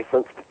 a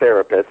licensed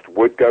therapist,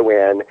 would go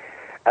in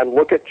and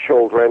look at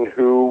children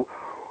who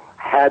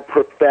had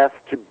professed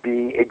to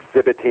be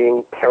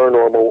exhibiting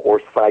paranormal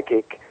or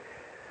psychic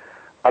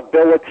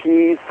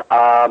abilities,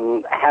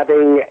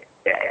 having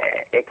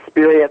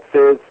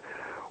experiences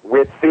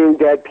with seeing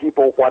dead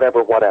people,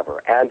 whatever.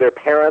 And their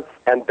parents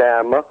and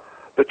them,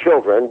 the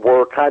children,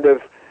 were kind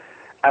of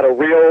at a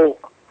real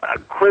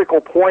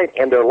critical point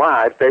in their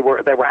lives. They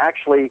were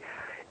actually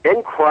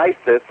in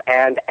crisis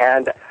and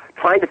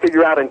trying to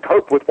figure out and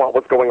cope with what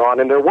was going on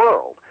in their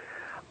world.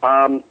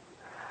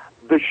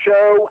 The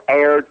show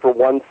aired for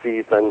one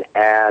season,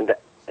 and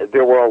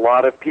there were a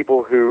lot of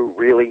people who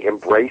really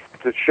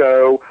embraced the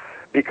show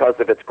because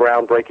of its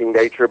groundbreaking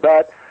nature.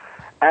 But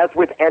as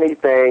with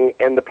anything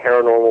in the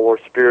paranormal or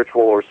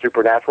spiritual or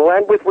supernatural,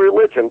 and with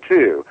religion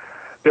too,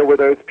 there were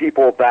those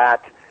people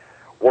that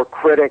were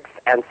critics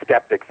and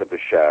skeptics of the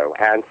show.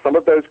 And some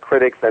of those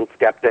critics and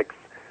skeptics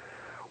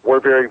were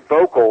very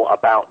vocal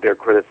about their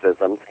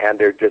criticisms and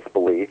their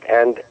disbelief,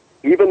 and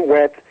even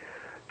went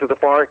to the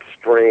far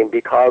extreme,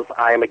 because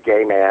I am a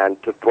gay man,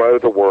 to throw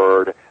the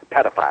word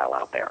pedophile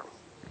out there.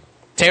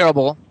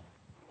 Terrible.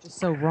 Just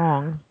so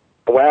wrong.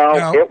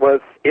 Well,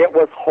 no. It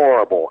was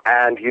horrible.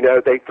 And,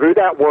 they threw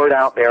that word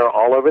out there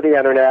all over the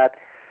Internet,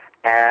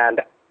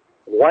 and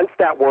once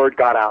that word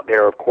got out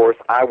there, of course,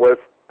 I was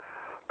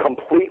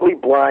completely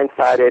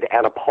blindsided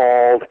and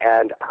appalled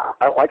and,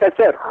 like I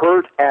said,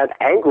 hurt and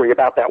angry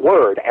about that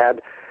word.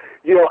 And,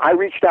 I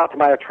reached out to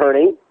my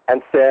attorney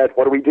and said,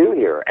 what do we do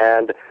here?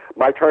 And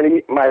my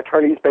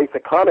attorney's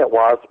basic comment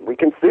was, we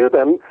can sue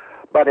them,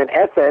 but in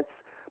essence,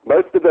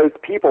 most of those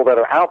people that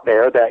are out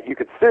there that you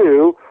could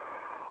sue,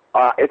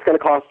 it's going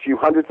to cost you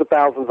hundreds of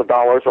thousands of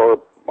dollars,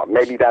 or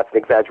maybe that's an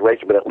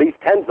exaggeration, but at least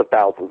tens of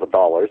thousands of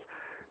dollars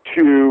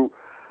to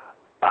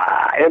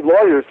in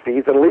lawyers'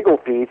 fees and legal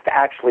fees to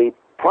actually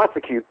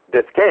prosecute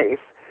this case.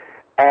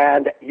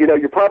 And,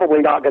 you're probably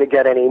not going to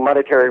get any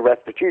monetary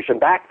restitution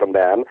back from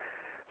them.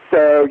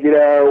 So,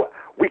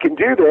 we can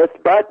do this,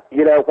 but,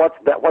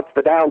 what's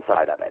the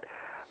downside of it?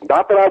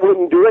 Not that I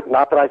wouldn't do it,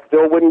 not that I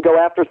still wouldn't go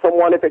after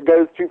someone if it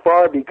goes too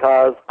far,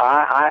 because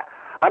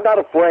I'm not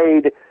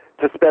afraid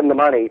to spend the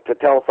money to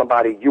tell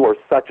somebody you are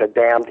such a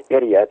damned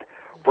idiot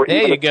for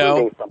even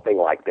assuming something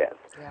like this.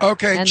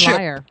 Okay, and Chip,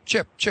 liar.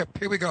 Chip,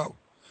 here we go.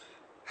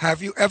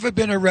 Have you ever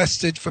been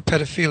arrested for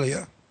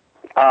pedophilia?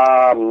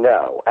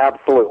 No,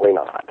 absolutely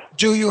not.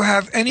 Do you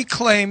have any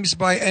claims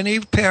by any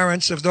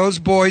parents of those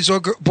boys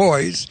or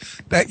boys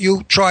that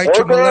you tried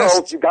to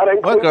molest? You got to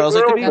include girls?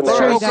 It could be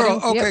girls. That's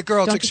true. Okay,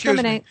 girls, Don't excuse me.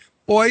 discriminate.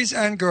 Boys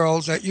and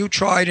girls that you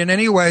tried in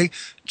any way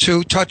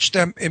to touch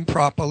them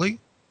improperly?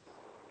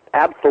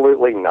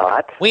 Absolutely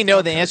not. We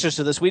know the answers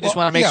to this. We just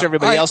want to make sure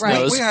everybody else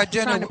knows. We had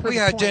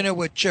dinner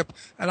with Chip,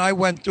 and I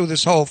went through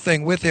this whole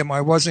thing with him.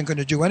 I wasn't going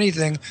to do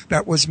anything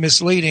that was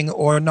misleading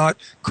or not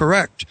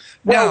correct.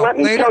 Well, let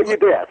me tell you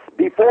this.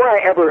 Before I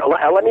ever,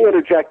 let me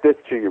interject this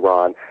to you,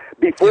 Ron.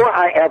 Before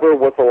I ever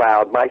was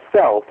allowed,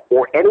 myself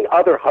or any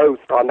other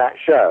host on that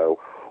show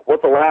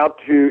was allowed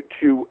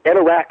to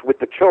interact with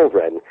the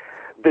children,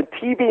 the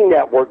TV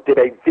network did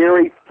a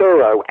very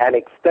thorough and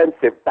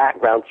extensive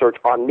background search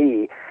on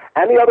me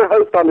and the other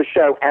host on the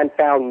show and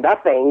found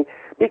nothing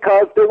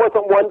because there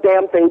wasn't one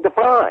damn thing to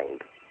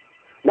find.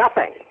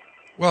 Nothing.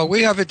 Well,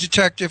 we have a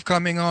detective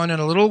coming on in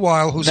a little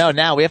while who's... No,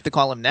 now. We have to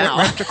call him now.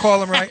 We have to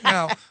call him right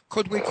now.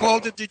 Could we call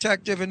the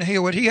detective and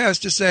hear what he has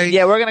to say?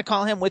 Yeah, we're going to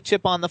call him with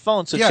Chip on the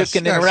phone so Chip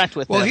can interact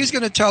with him. Well, he's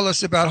going to tell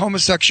us about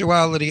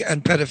homosexuality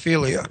and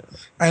pedophilia.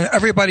 And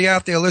everybody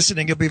out there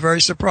listening will be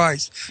very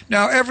surprised.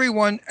 Now,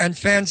 everyone and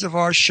fans of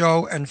our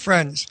show and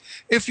friends,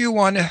 if you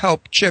want to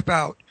help Chip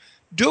out,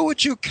 do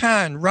what you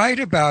can. Write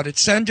about it.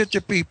 Send it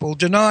to people.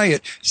 Deny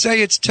it.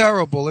 Say it's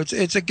terrible.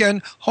 It's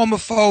again,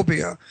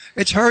 homophobia.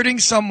 It's hurting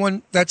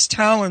someone that's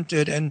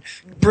talented and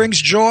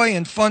brings joy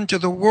and fun to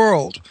the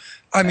world.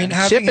 I mean,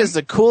 Chip is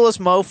the coolest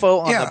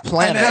mofo on the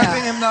planet. And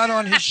having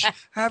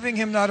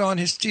him not on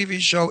his TV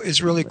show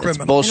is really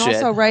criminal. Bullshit. And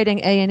also writing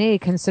A&E,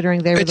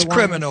 considering they were the ones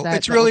criminal. that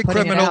It's really were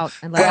putting it criminal. out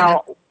and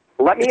Well,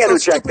 let me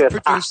interject this.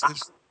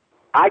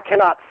 I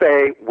cannot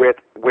say with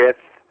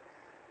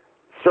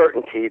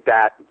certainty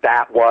that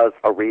was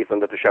a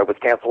reason that the show was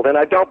canceled, and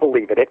I don't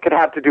believe it. It could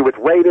have to do with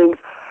ratings,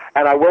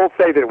 and I will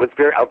say that it was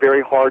a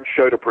very hard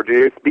show to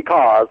produce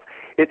because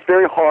it's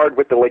very hard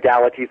with the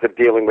legalities of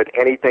dealing with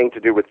anything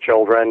to do with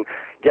children,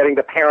 getting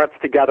the parents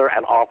together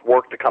and off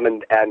work to come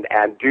and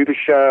do the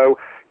show,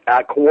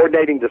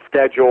 coordinating the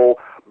schedule,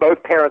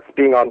 both parents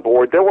being on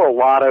board. There were a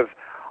lot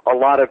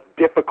of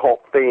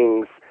difficult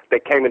things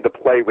that came into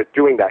play with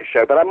doing that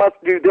show, but I must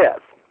say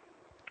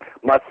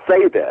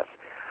this.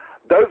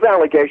 Those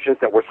allegations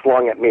that were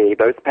slung at me,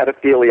 those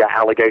pedophilia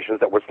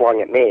allegations that were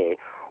slung at me,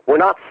 were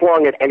not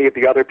slung at any of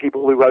the other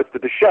people who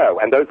hosted the show.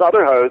 And those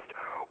other hosts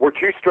were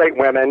three straight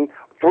women,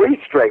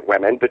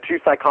 the two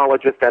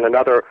psychologists and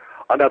another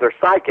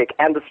psychic,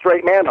 and the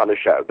straight man on the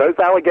show. Those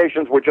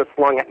allegations were just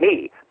slung at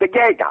me, the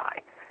gay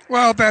guy.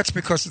 Well, that's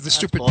because of the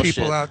stupid bullshit.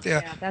 people out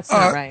there. Yeah, that's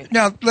not right.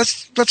 Now,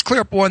 let's clear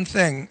up one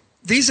thing.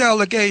 These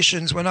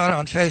allegations were not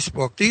on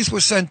Facebook. These were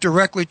sent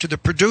directly to the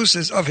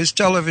producers of his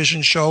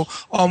television show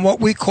on what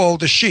we call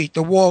the sheet,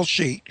 the wall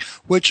sheet,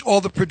 which all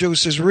the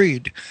producers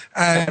read.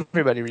 And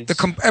everybody reads.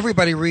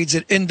 Everybody reads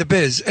it in the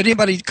biz.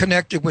 Anybody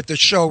connected with the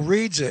show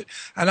reads it.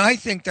 And I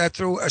think that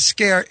threw a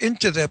scare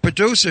into the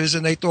producers,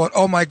 and they thought,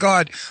 oh, my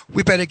God,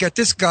 we better get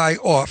this guy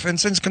off. And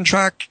since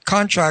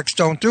contracts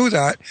don't do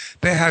that,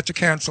 they had to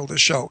cancel the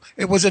show.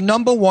 It was a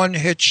 #1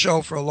 hit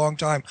show for a long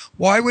time.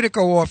 Why would it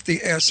go off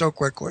the air so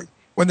quickly?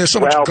 When there's so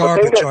much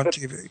garbage on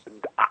TV.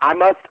 I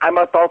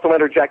must also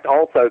interject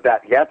also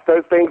that, yes,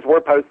 those things were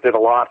posted a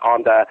lot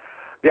on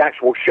the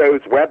actual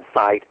show's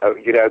website,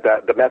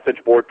 the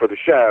message board for the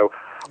show.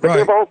 But there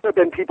have also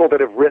been people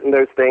that have written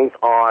those things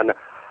on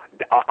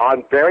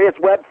various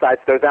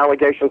websites, those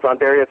allegations on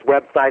various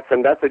websites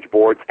and message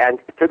boards. And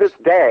to this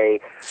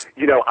day,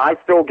 I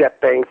still get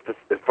things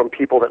from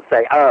people that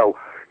say, oh,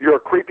 you're a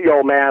creepy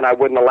old man. I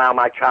wouldn't allow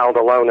my child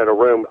alone in a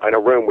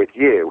room with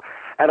you.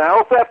 And I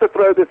also have to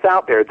throw this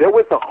out there. There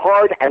was a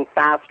hard and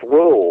fast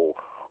rule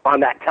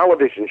on that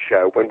television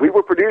show when we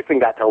were producing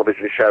that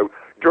television show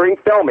during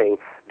filming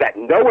that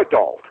no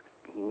adult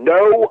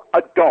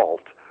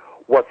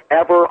was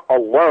ever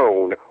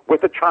alone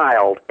with a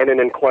child in an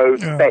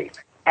enclosed space.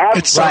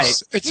 It's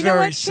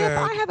very sad. Chip,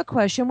 I have a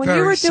question. When very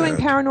you were doing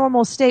sad.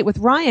 Paranormal State with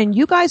Ryan,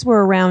 you guys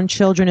were around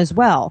children as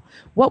well.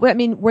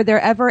 Were there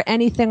ever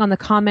anything on the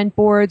comment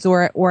boards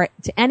or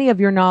to any of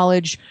your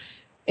knowledge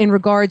in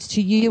regards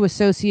to you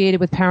associated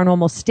with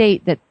Paranormal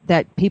State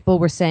that people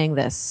were saying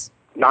this?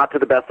 Not to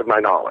the best of my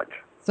knowledge.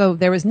 So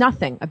there was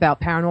nothing about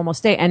Paranormal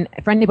State. And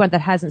for anyone that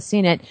hasn't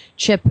seen it,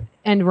 Chip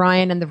and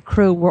Ryan and the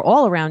crew were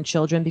all around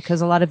children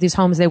because a lot of these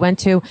homes they went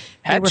to,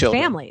 they were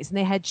families and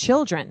they had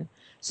children.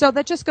 So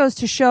that just goes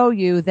to show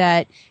you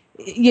that,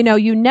 you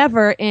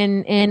never,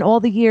 in all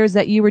the years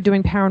that you were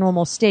doing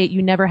Paranormal State,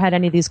 you never had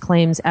any of these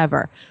claims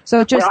ever.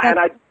 So just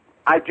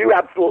I do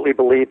absolutely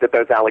believe that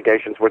those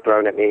allegations were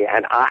thrown at me,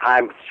 and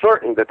I'm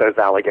certain that those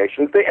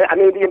allegations, the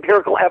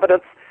empirical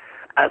evidence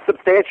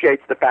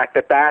substantiates the fact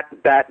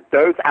that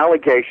those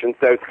allegations,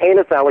 those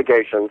heinous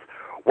allegations,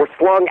 were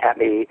slung at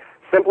me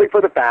simply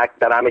for the fact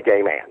that I'm a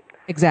gay man.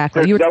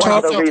 Exactly. There's no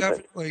other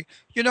reason. Definitely.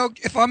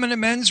 If I'm in a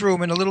men's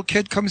room and a little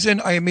kid comes in,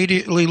 I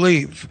immediately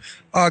leave.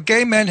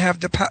 Gay men have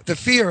the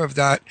fear of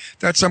that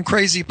some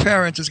crazy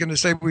parent is going to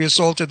say we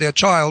assaulted their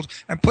child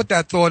and put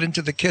that thought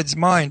into the kid's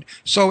mind.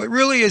 So it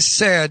really is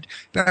sad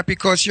that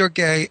because you're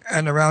gay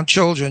and around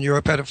children, you're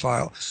a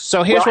pedophile.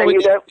 So here's what we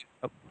do.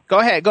 Go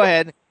ahead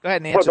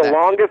and answer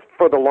that.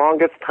 For the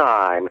longest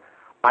time,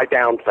 I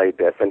downplayed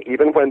this, and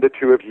even when the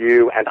two of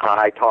you and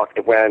I talked,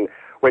 when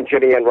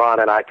Jimmy and Ron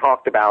and I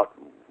talked about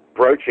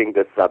broaching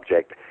this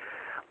subject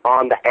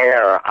on the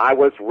air,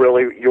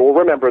 you'll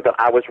remember that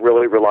I was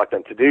really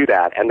reluctant to do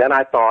that. And then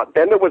I thought,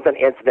 then there was an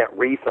incident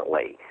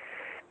recently.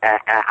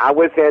 I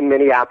was in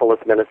Minneapolis,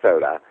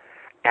 Minnesota,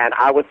 and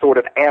I was sort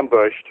of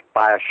ambushed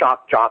by a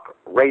shock jock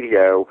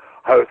radio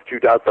host who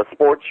does a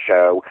sports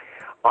show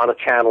on a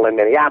channel in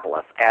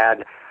Minneapolis.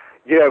 And,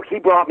 he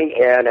brought me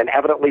in, and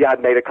evidently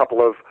I'd made a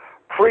couple of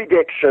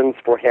predictions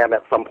for him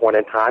at some point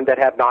in time that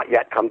have not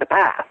yet come to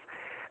pass.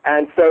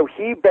 And so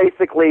he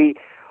basically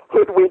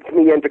hoodwinked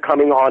me into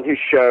coming on his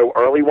show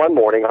early one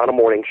morning on a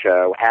morning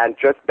show and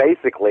just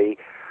basically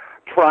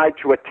tried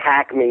to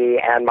attack me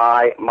and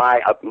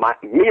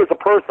me as a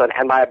person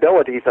and my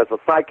abilities as a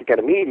psychic and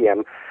a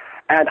medium.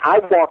 And I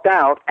walked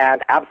out,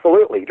 and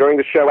absolutely, during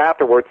the show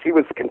afterwards, he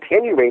was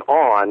continuing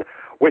on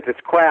with his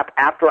crap.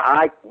 After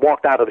I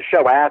walked out of the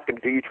show, I asked him,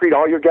 do you treat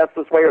all your guests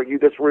this way? Are you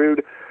this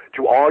rude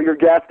to all your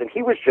guests? And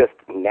he was just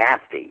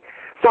nasty.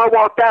 So I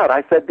walked out.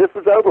 I said, this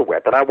is over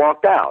with, and I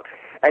walked out.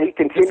 And he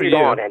continued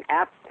on,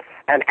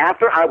 and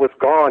after I was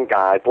gone,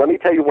 guys, let me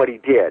tell you what he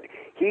did.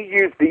 He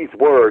used these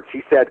words.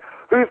 He said,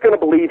 who's going to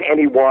believe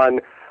anyone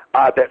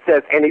that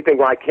says anything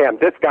like him?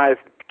 This guy's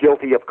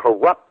guilty of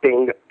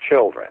corrupting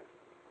children.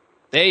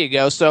 There you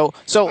go. So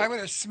I would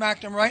have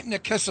smacked him right in the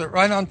kisser,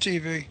 right on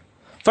TV.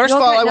 First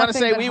of all, I want to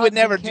say we would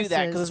never do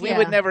that because we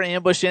would never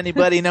ambush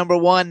anybody, number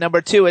one.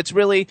 Number two, it's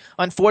really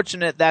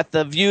unfortunate that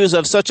the views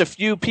of such a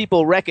few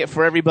people wreck it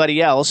for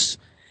everybody else.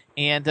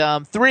 And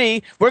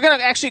three, we're going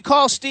to actually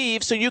call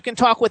Steve so you can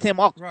talk with him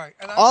right.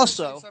 And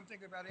also. Say something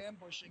about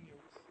ambushing you.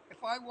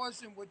 If I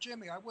wasn't with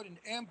Jimmy, I wouldn't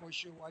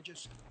ambush you. I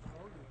just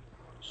throw you.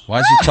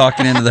 Why is he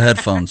talking into the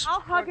headphones? I'll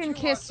hug and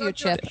kiss you,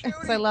 Chip.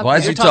 I love Why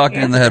is he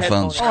talking in the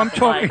headphones? Oh, I'm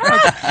talking.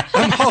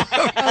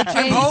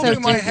 I'm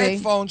holding my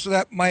headphones so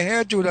that my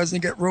hairdo doesn't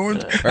get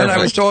ruined. Perfect. And I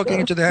was talking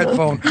into the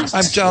headphone.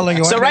 I'm telling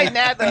you. So right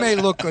now, I may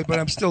look good, but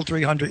I'm still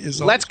 300 years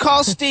old. Let's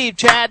call Steve.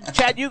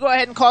 Chad, you go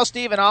ahead and call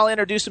Steve, and I'll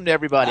introduce him to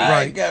everybody.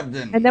 Right.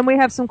 And then we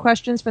have some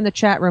questions from the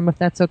chat room, if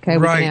that's okay.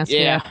 We can ask you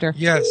after.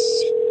 Yes.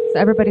 So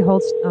everybody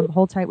hold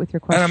tight with your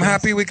questions. And I'm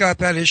happy we got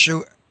that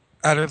issue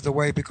out of the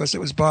way because it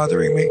was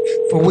bothering me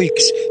for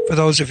weeks. For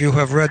those of you who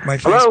have read my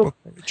Facebook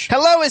page.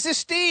 Hello, is this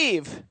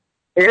Steve?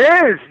 It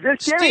is.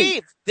 This is Jimmy.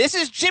 Steve, this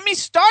is Jimmy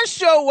Star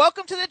Show.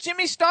 Welcome to the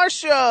Jimmy Star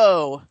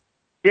Show.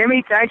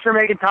 Jimmy, thanks for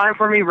making time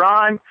for me.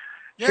 Ron,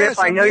 yes,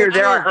 Chip, I know you're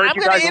there. I heard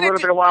you guys a little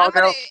bit a while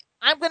ago.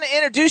 I'm going to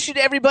introduce you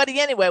to everybody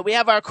anyway. We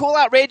have our cool,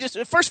 outrageous...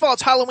 First of all,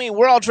 it's Halloween.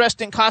 We're all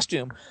dressed in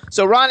costume.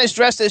 So Ron is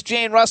dressed as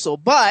Jane Russell.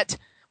 But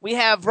we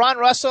have Ron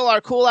Russell, our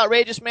cool,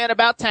 outrageous man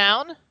about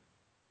town.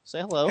 Say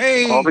hello.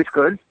 Hey, always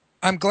good.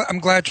 I'm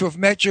glad to have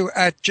met you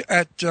at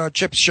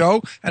Chip's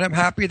show, and I'm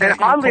happy that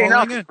you're oddly calling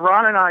enough, in.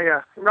 Ron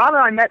and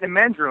I met in the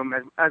men's room,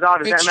 as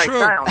odd as It's that true.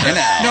 might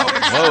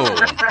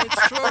sound.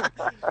 It's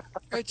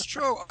true. It's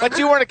true. But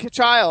you weren't a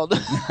child.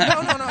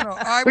 No.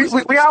 We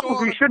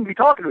shouldn't be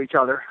talking to each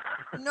other.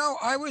 No,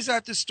 I was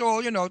at the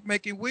stall,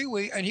 making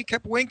wee-wee, and he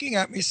kept winking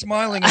at me,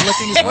 smiling and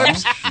licking his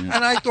lips,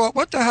 and I thought,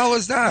 what the hell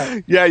is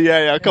that?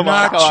 Yeah. Come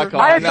on.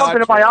 I had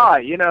something in my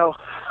eye,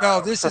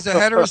 No, this is a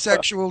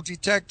heterosexual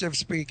detective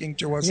speaking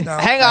to us now.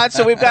 Hang on,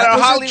 so we've got our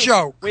Hollywood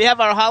joke. We have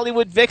our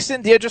Hollywood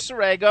vixen, Deirdre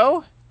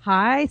Sorego.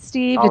 Hi,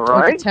 Steve. All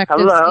right. Detective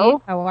Hello.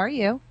 Steve. How are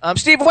you?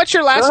 Steve, what's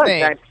your last Good,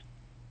 name? thanks.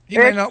 He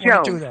may not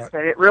want to do that.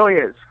 And it really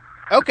is.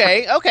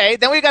 Okay.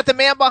 Then we got the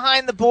man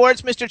behind the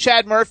boards, Mr.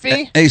 Chad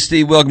Murphy. Hey,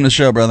 Steve, welcome to the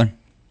show, brother.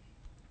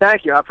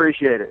 Thank you. I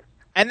appreciate it.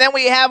 And then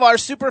we have our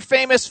super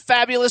famous,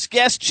 fabulous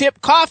guest,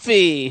 Chip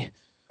Coffey.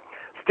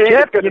 Steve,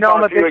 Chip, good to I'm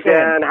a talk to you big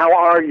fan. again. How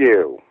are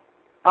you?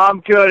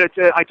 I'm good.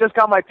 I just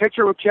got my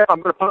picture with Chip.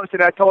 I'm going to post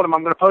it. I told him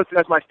I'm going to post it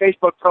as my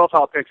Facebook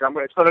profile picture. I'm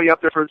going to put it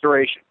up there for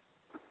duration.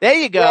 There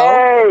you go.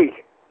 Yay!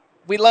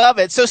 We love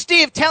it. So,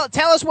 Steve, tell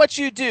us what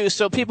you do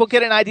so people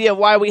get an idea of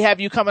why we have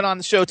you coming on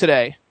the show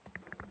today.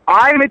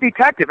 I'm a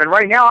detective, and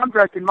right now I'm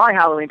dressed in my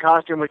Halloween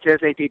costume, which is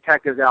a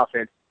detective's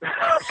outfit.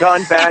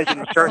 Gun, badge,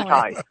 and shirt and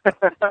tie.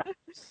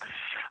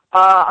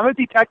 I'm a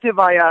detective.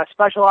 I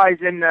specialize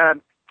in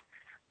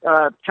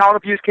child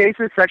abuse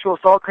cases, sexual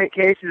assault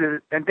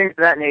cases, and things of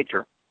that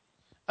nature.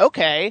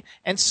 Okay,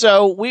 and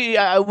so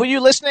were you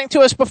listening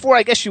to us before?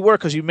 I guess you were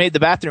because you made the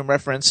bathroom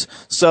reference.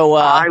 So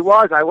I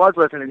was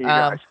listening to you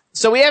guys.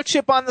 So we have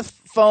Chip on the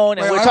phone,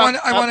 and Wait, we're talking.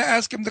 I want to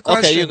ask him the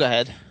question. Okay, you go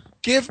ahead.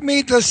 Give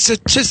me the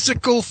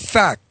statistical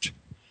fact.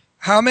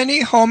 How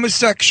many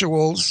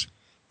homosexuals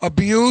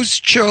abuse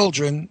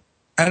children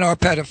and are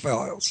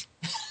pedophiles?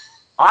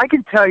 I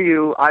can tell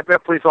you, I've been a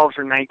police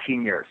officer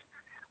 19 years.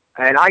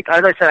 And as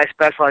I said, I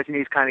specialize in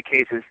these kind of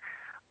cases.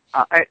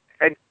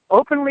 An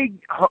openly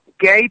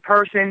gay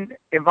person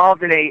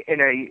involved in a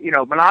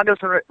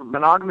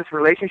monogamous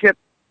relationship,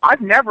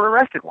 I've never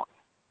arrested one.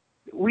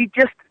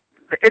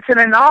 It's an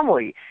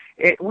anomaly.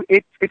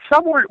 If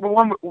someone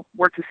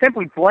were to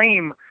simply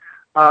blame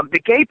the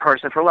gay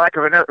person for lack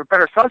of a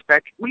better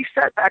suspect, we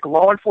set back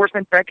law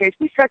enforcement decades.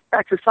 We set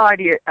back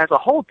society as a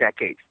whole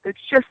decades. It's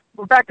just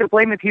we're back to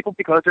blaming people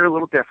because they're a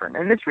little different,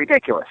 and it's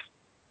ridiculous.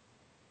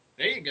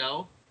 There you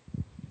go.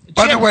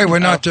 By the way, we're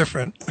not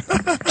different.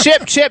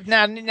 Chip.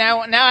 Now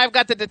I've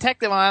got the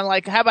detective on.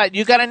 Like, how about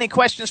you? Got any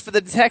questions for the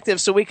detective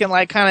so we can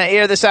like kind of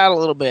air this out a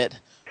little bit?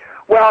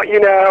 Well, you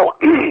know,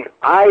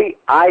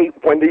 I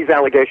when these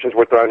allegations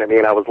were thrown at me,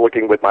 and I was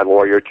looking with my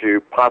lawyer to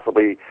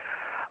possibly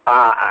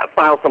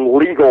file some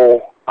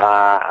legal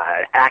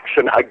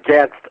action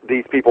against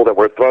these people that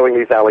were throwing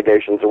these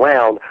allegations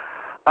around,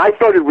 I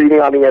started reading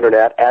on the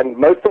internet, and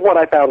most of what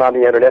I found on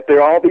the internet,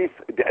 there are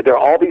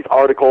all these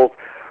articles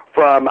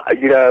from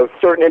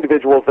certain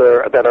individuals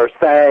that are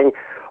saying,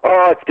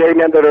 oh, it's gay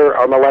men that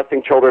are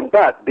molesting children,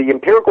 but the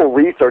empirical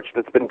research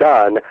that's been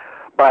done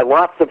by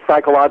lots of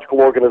psychological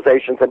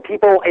organizations and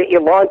people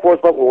in law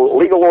enforcement,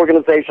 legal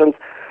organizations,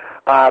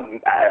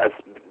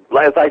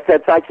 as I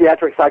said,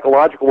 psychiatric,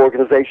 psychological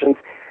organizations,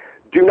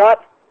 do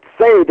not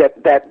say that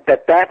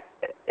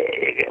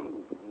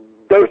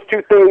those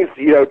two things,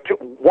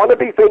 one of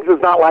these things is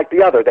not like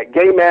the other, that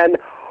gay men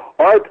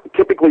are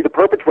typically the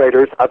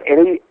perpetrators of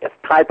any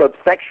type of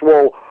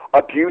sexual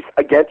abuse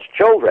against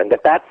children,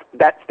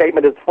 that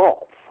statement is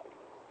false.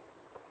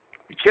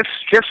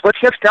 What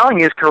Chip's telling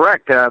you is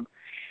correct.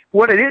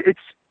 What it is,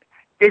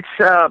 it's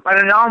an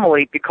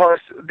anomaly because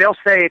they'll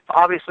say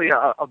obviously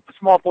a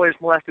small boy is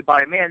molested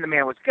by a man, the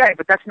man was gay,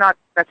 but that's not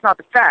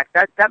the fact.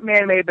 That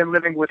man may have been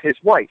living with his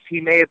wife.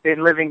 He may have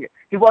been living.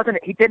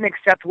 He didn't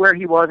accept where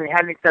he was, and he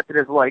hadn't accepted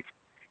his life.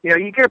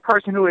 You get a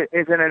person who is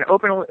in an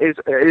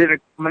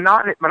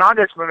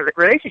monogamous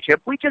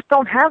relationship. We just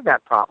don't have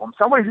that problem.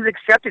 Someone who's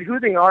accepted who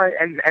they are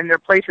and their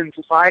place in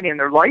society and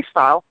their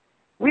lifestyle.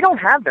 We don't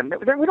have them.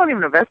 We don't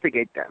even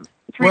investigate them.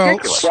 It's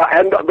ridiculous. Well,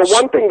 and the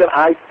one thing that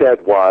I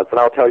said was, and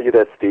I'll tell you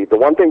this, Steve, the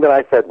one thing that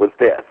I said was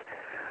this.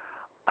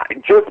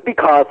 Just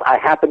because I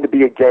happen to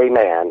be a gay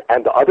man,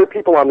 and the other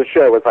people on the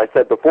show, as I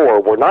said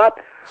before, we're not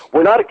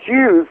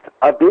accused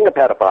of being a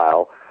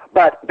pedophile,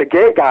 but the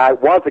gay guy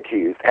was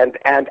accused. And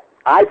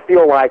I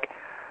feel like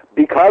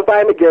because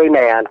I'm a gay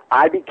man,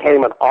 I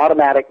became an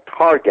automatic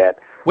target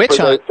for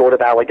those sort of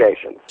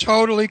allegations.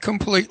 Totally,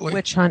 completely.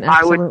 Witch hunt,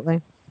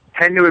 absolutely.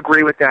 Tend to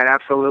agree with that,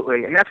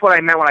 absolutely. And that's what I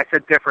meant when I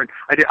said different.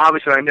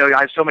 Obviously, I know I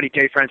have so many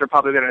gay friends who are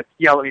probably going to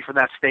yell at me for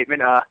that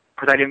statement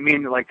because I didn't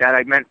mean it like that.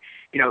 I meant,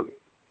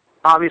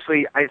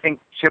 obviously, I think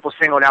Chip was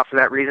singled out for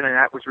that reason, and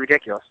that was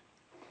ridiculous.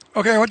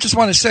 Okay, I just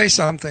want to say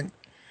something.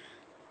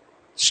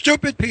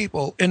 Stupid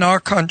people in our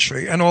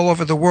country and all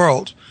over the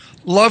world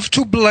love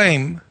to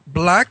blame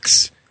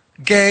blacks,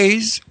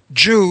 gays,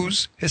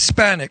 Jews,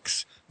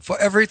 Hispanics for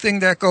everything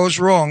that goes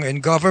wrong in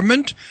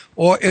government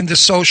or in the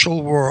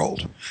social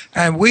world.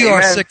 And we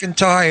are sick and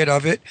tired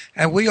of it,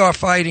 and we are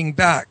fighting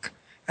back.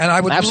 And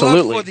I would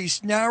love for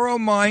these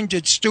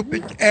narrow-minded,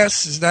 stupid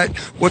asses that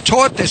were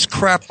taught this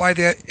crap by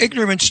their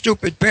ignorant,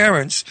 stupid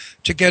parents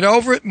to get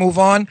over it, move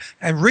on,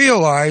 and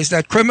realize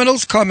that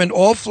criminals come in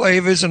all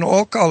flavors and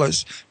all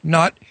colors,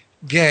 not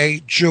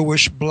gay,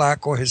 Jewish,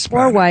 black, or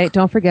Hispanic. Or white.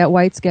 Don't forget,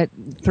 whites get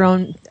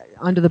thrown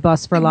under the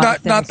bus for a lot of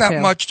things, not that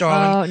too. much,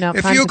 darling. Oh, no,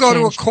 if you go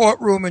to a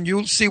courtroom and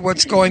you'll see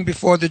what's going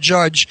before the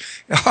judge,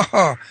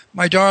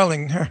 my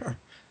darling,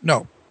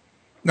 no.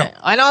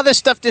 I know this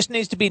stuff just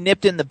needs to be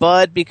nipped in the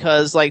bud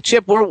because, like,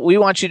 Chip, we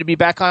want you to be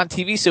back on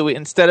TV, so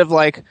instead of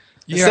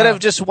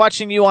just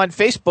watching you on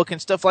Facebook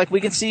and stuff, like,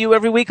 we can see you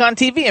every week on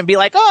TV and be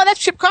like, oh, that's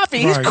Chip Coffey.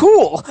 He's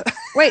cool.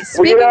 Wait,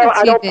 speaking of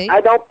TV.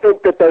 I don't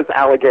think that those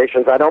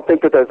allegations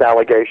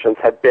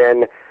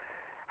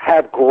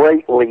have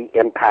greatly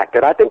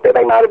impacted. I think that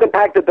they might have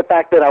impacted the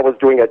fact that I was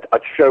doing a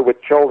show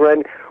with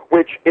children,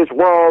 which is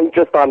wrong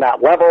just on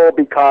that level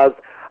because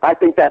I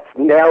think that's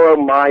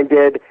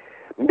narrow-minded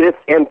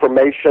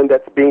misinformation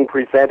that's being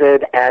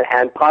presented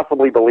and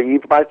possibly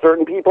believed by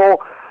certain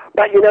people.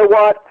 But you know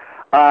what?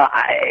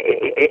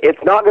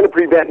 It's not going to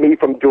prevent me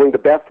from doing the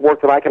best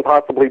work that I can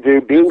possibly do,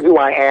 being who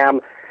I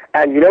am.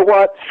 And you know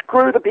what?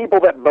 Screw the people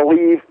that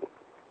believe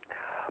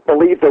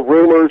the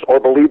rumors or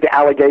believe the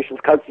allegations,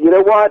 because you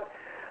know what?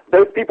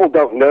 Those people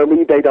don't know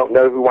me. They don't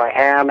know who I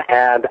am,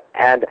 and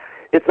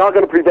it's not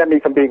going to prevent me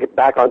from being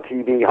back on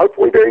TV,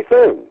 hopefully very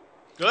soon.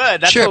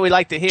 Good. That's what we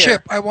like to hear.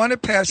 Chip, I want to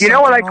pass. You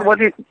know what?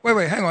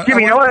 Wait, hang on.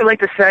 Jimmy, you know what I'd like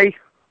to say?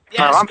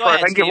 Yes, I'm go sorry. ahead,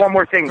 If I can Steve. get one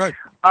more thing.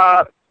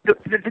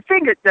 The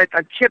thing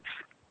that Chip's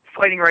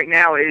fighting right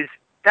now is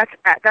that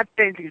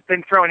thing has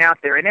been thrown out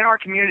there, and in our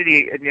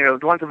community, the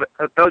ones of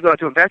those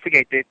who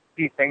investigate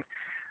these things,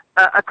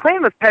 a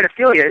claim of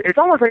pedophilia is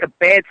almost like a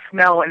bad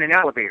smell in an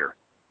elevator.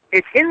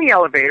 It's in the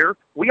elevator.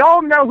 We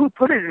all know who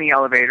put it in the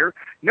elevator.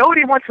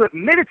 Nobody wants to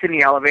admit it's in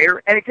the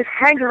elevator, and it just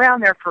hangs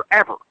around there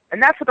forever.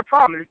 And that's what the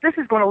problem is. This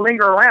is going to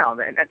linger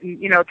around, and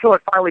until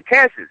it finally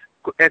passes.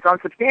 It's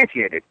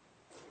unsubstantiated.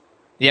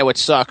 Yeah, which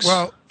sucks.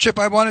 Well, Chip,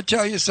 I want to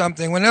tell you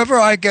something. Whenever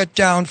I get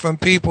down from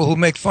people who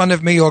make fun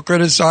of me or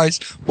criticize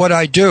what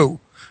I do,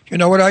 you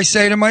know what I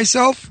say to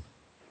myself?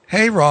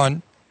 Hey,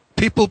 Ron,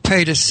 people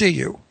pay to see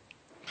you.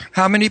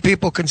 How many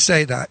people can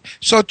say that?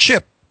 So,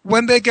 Chip,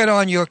 when they get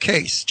on your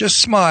case, just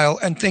smile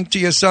and think to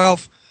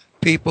yourself,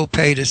 people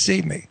pay to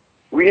see me.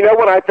 Well, you know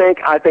what I think?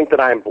 I think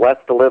that I'm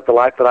blessed to live the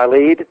life that I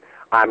lead.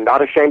 I'm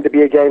not ashamed to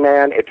be a gay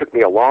man. It took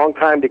me a long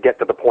time to get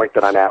to the point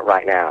that I'm at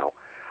right now.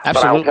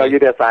 Absolutely. But I'll tell you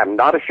this, I'm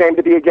not ashamed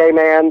to be a gay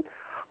man.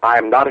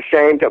 I'm not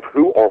ashamed of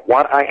who or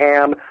what I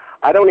am.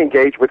 I don't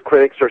engage with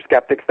critics or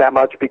skeptics that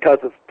much because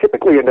it's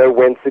typically a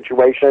no-win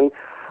situation.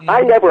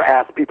 I never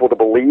ask people to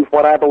believe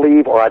what I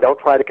believe, or I don't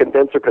try to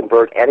convince or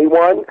convert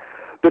anyone.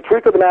 The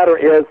truth of the matter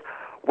is,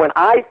 when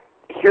I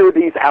hear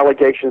these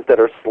allegations that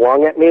are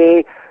slung at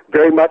me,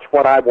 very much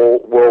what I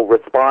will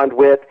respond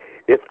with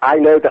is I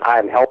know that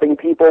I'm helping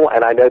people,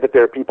 and I know that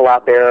there are people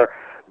out there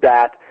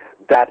that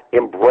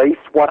embrace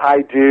what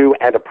I do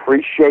and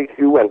appreciate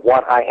who and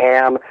what I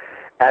am.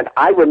 And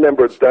I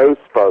remember those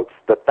folks,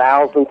 the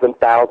thousands and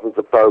thousands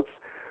of folks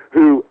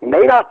who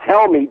may not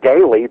tell me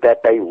daily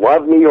that they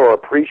love me or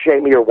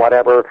appreciate me or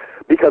whatever,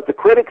 because the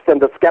critics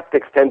and the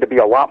skeptics tend to be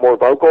a lot more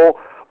vocal,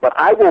 but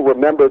I will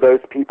remember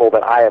those people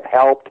that I have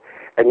helped.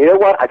 And you know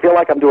what? I feel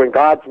like I'm doing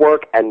God's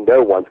work, and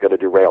no one's going to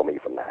derail me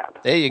from that.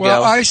 There you go.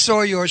 Well, I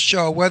saw your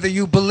show, whether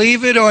you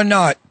believe it or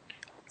not.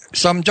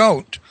 Some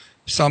don't.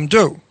 Some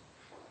do.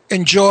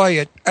 Enjoy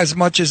it as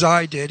much as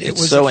I did. It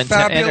was so a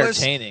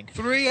fabulous entertaining.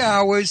 3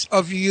 hours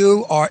of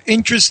you are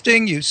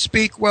interesting. You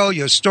speak well.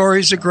 Your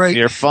stories are great.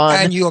 You're fun.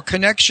 And your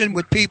connection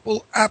with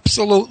people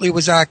absolutely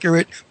was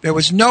accurate. There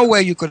was no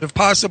way you could have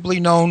possibly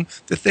known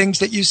the things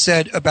that you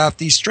said about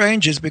these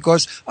strangers,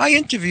 because I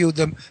interviewed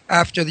them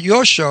after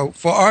your show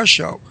for our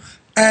show.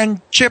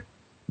 And Chip,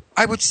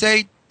 I would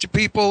say to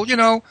people,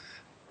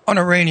 on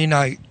a rainy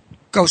night,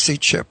 go see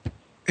Chip.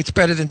 It's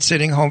better than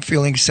sitting home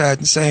feeling sad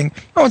and saying,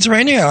 "Oh, it's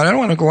raining out. I don't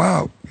want to go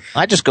out."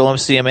 I just go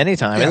and see him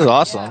anytime. Yeah. It was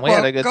awesome. We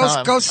had a good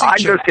time. Go see I'd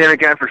Chip. go see him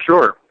again for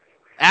sure.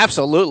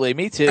 Absolutely.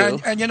 Me too.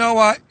 And you know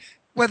what?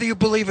 Whether you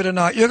believe it or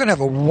not, you're going to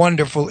have a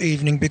wonderful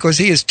evening, because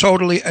he is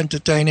totally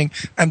entertaining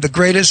and the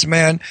greatest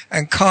man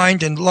and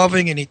kind and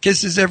loving, and he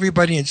kisses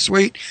everybody and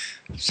sweet.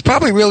 He's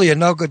probably really a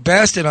no-good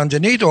bastard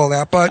underneath all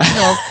that, but,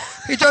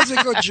 he does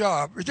a good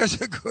job. He does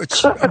a good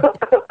job.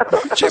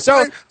 Chip,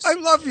 I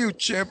love you,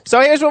 Chip. So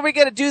here's what we're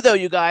going to do, though,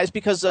 you guys,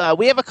 because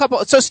we have a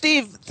couple. So,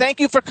 Steve, thank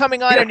you for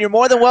coming on, and you're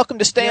more than welcome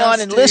to stay on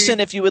and Steve. listen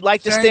if you would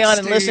like to stay on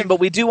and listen. But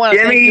we do want to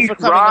thank Jimmy, you for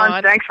coming Ron,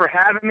 on. thanks for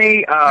having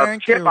me.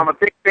 Thank Chip, you. I'm a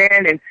big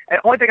fan. And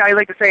one thing I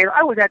like to say is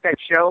I was at that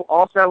show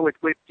also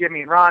with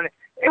Jimmy and Ron.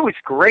 It was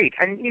great.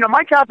 And,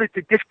 my job is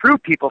to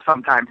disprove people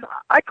sometimes.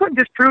 I couldn't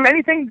disprove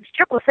anything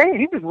Chip was saying.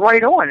 He was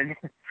right on. And,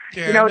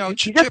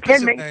 Chip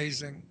is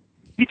amazing.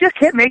 You just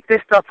can't make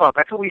this stuff up.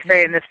 That's what we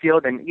say in this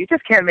field, and you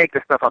just can't make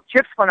this stuff up.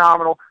 Chip's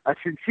phenomenal,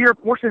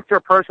 more sincere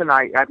person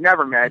I've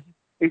never met.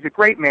 He's a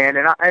great man,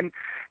 and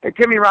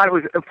Jimmy Ron, it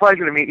was a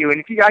pleasure to meet you.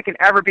 And if I can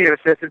ever be of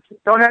assistance,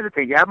 don't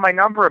hesitate. You have my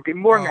number. I'd be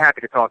more than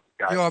happy to talk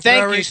to you guys.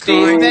 Thank you,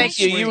 Steve. Kind, Thank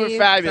you. sweet. You were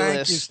fabulous.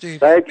 Thank you, Steve.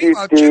 Thank you,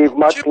 Steve.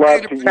 Much Chip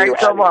love made to you.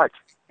 Thanks so much.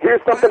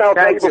 Here's something I'll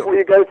tell you before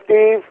you go,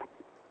 Steve.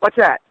 What's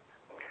that?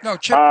 No,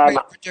 Chip made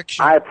a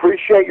prediction. I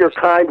appreciate your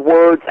kind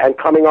words and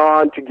coming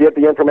on to give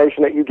the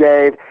information that you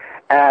gave.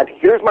 And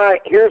here's my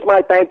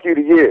thank you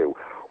to you.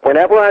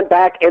 Whenever I'm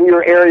back in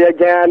your area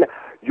again,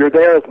 you're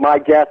there as my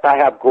guest. I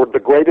have the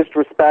greatest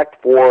respect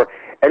for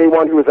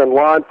anyone who is in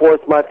law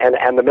enforcement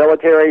and the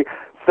military.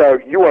 So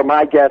you are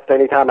my guest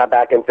anytime I'm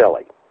back in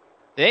Philly.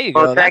 There you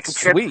go. Well, That's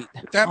thank you, sweet.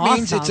 That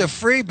means it's a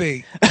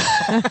freebie.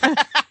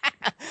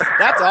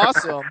 That's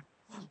awesome.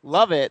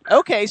 Love it.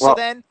 Okay, so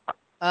then,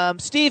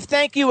 Steve,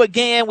 thank you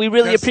again. We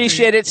really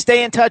appreciate it.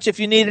 Stay in touch if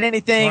you need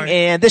anything. Right.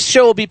 And this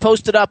show will be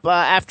posted up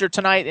after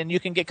tonight, and you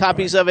can get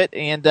copies of it.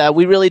 And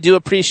we really do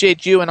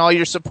appreciate you and all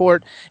your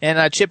support.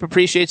 And Chip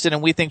appreciates it,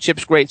 and we think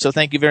Chip's great. So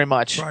thank you very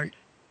much. Right.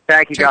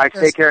 Thank you, guys.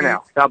 Take care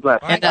now. God bless.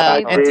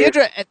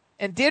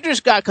 And Deirdre's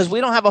got, because we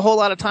don't have a whole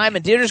lot of time,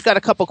 and Deirdre's got a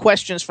couple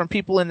questions from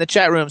people in the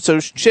chat room. So,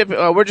 Chip,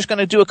 we're just going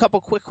to do a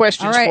couple quick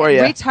questions for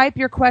you. Retype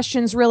your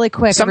questions really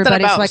quick, Something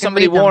everybody, about so I can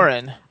somebody read them.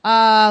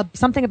 Warren.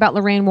 Something about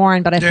Lorraine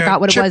Warren, but I forgot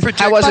what it was.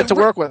 How was it to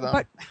work with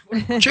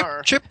him?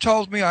 Chip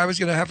told me I was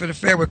going to have an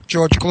affair with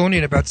George Clooney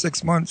in about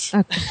 6 months.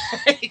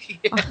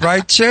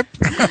 Right, Chip?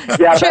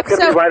 Yeah, that's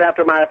going to be right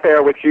after my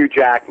affair with Hugh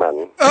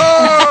Jackman.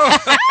 Oh!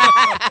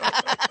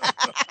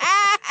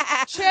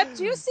 Chip,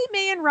 do you see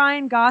me and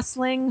Ryan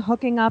Gosling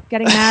hooking up,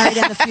 getting married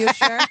in the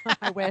future?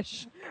 I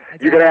wish.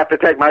 You're going to have to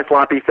take my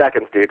sloppy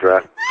seconds,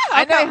 Deidre.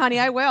 Okay, honey,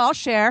 I will. I'll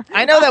share.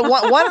 I know that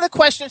one of the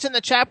questions in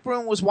the chat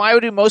room was, why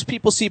do most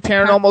people see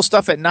paranormal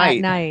stuff at night?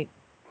 At night.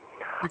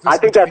 I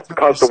think that's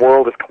because the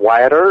world is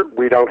quieter.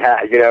 We don't have,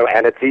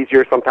 and it's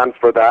easier sometimes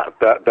for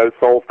those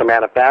souls to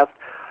manifest.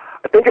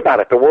 Think about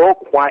it. The world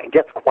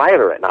gets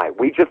quieter at night.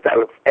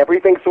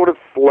 Everything sort of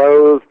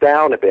slows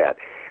down a bit.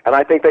 And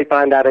I think they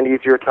find that an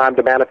easier time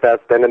to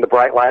manifest than in the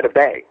bright light of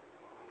day.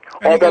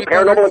 Although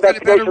paranormal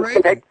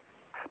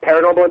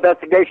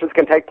investigations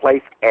can take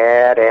place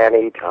at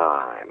any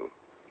time.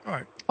 All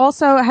right.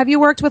 Also, have you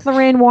worked with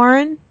Lorraine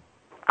Warren?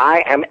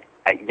 I am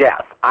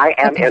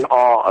in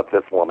awe of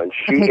this woman.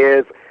 She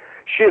is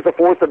a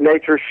force of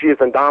nature. She is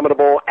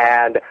indomitable,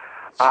 and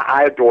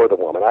I adore the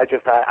woman. I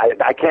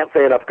can't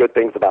say enough good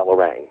things about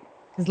Lorraine.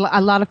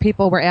 A lot of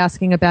people were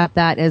asking about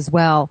that as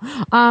well.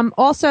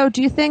 Also,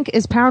 do you think,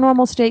 is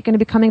Paranormal State going to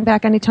be coming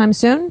back anytime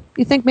soon?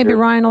 You think maybe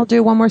Ryan will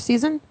do one more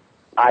season?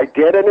 I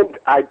did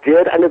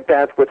an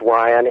event with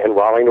Ryan in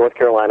Raleigh, North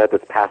Carolina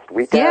this past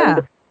weekend. Yeah,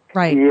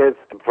 right. He is,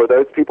 for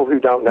those people who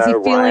don't know, is he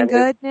feeling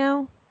good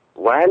now?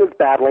 Ryan is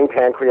battling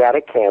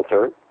pancreatic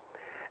cancer,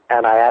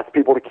 and I ask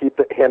people to keep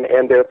him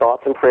in their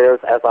thoughts and prayers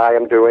as I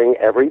am doing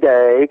every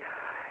day.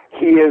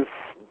 He is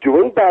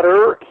doing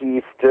better.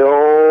 He's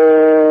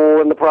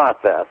still in the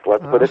process,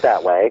 let's put it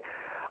that way.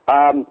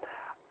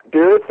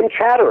 There is some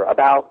chatter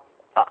about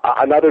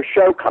another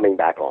show coming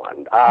back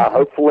on,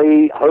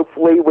 hopefully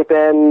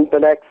within the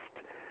next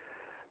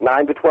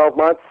 9 to 12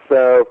 months,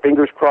 so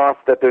fingers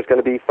crossed that there's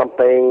going to be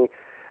something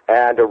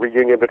and a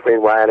reunion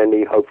between Ryan and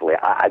me, hopefully.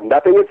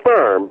 Nothing is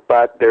firm,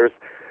 but there's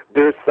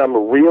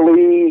some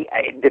really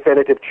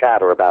definitive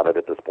chatter about it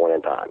at this point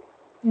in time.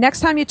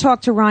 Next time you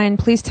talk to Ryan,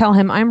 please tell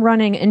him I'm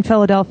running in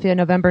Philadelphia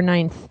November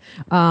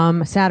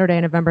 9th, Saturday,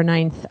 November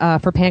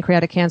 9th, for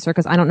pancreatic cancer,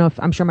 because I don't know if,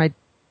 I'm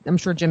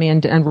sure Jimmy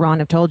and Ron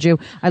have told you,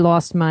 I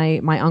lost my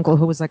uncle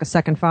who was like a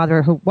second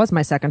father, who was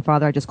my second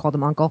father. I just called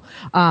him uncle.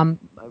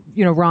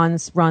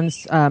 Ron's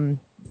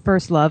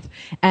first love,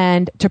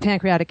 and to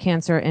pancreatic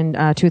cancer in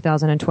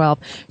 2012.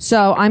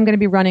 So I'm going to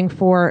be running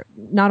for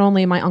not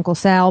only my Uncle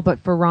Sal, but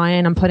for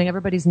Ryan. I'm putting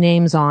everybody's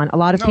names on. A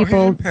lot of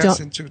people he didn't pass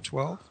in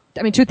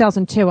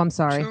 2002, I'm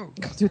sorry.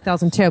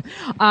 2002.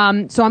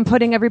 So I'm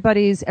putting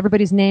everybody's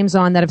names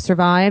on that have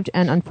survived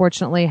and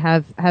unfortunately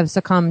have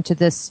succumbed to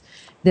this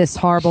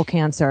horrible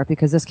cancer,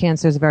 because this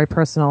cancer is a very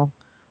personal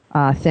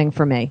thing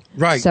for me.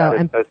 Right.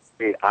 So,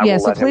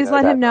 so please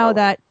let him know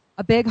that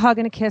a big hug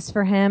and a kiss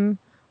for him.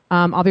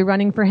 I'll be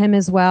running for him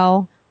as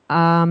well.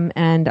 I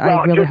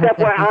really just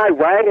FYI,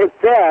 Ryan has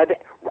said,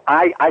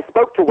 I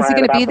spoke to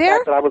Ryan about the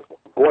fact that I was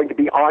going to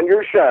be on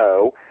your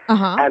show,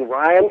 and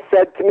Ryan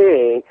said to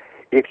me,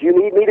 if you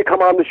need me to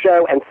come on the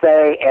show and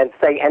say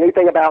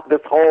anything about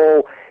this the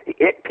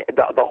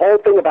whole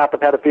thing about the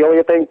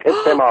pedophilia thing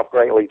pissed him off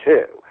greatly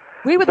too.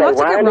 We would love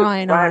to get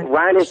Ryan on.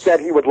 Ryan has said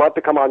he would love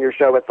to come on your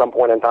show at some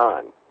point in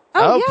time.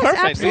 Oh, yes,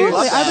 perfect.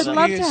 absolutely. I would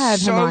love to have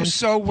him on.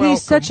 So welcome.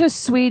 He's such a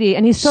sweetie,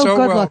 and he's so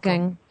good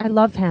looking. I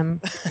love him.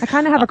 I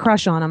kind of have a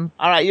crush on him.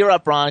 All right, you're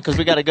up, Ron, because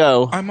we got to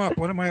go. I'm up.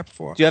 What am I up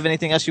for? Do you have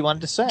anything else you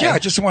wanted to say? Yeah, I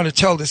just want to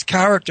tell this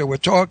character we're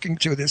talking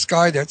to, this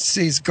guy that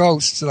sees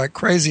ghosts, like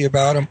crazy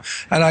about him,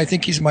 and I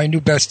think he's my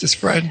new bestest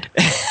friend.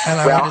 And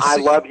I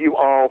love you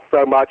all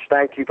so much.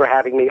 Thank you for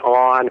having me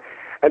on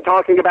and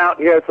talking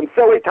about some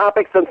silly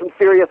topics and some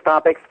serious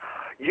topics.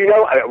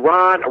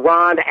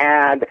 Ron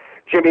and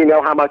Jimmy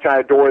know how much I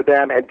adore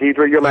them, and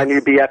Deidre, you're my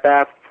new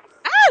BFF.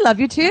 I love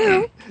you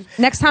too.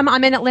 Next time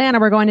I'm in Atlanta,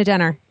 we're going to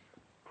dinner.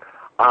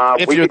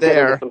 If you're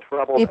there.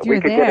 If you're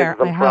there,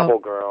 I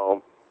hope.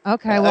 Girl.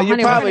 Okay, well,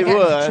 honey, you probably we're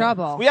going to get would. in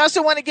trouble. We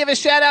also want to give a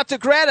shout out to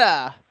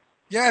Greta.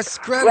 Yes,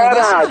 Greta.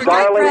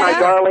 My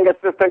darling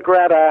assistant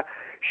Greta.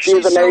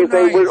 She's amazing.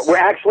 So nice. We're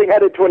actually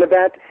headed to an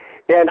event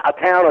in a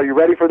town. Are you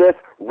ready for this?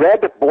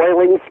 Red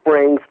Boiling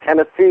Springs,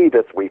 Tennessee,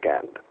 this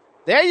weekend.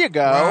 There you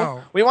go.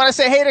 Wow. We want to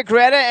say hey to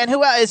Greta, and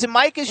who else? Is it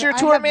Mike is your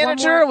tour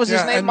manager? Or was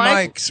his name and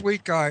Mike?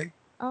 Sweet guy.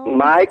 Oh,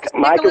 Mike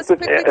is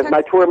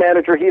my tour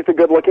manager. He's a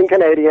good-looking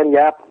Canadian,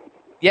 yep.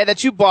 Yeah,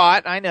 that you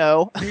bought, I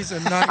know. He's a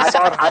nice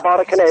I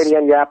bought a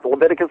Canadian, yep.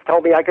 Leviticus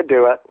told me I could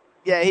do it.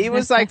 Yeah, he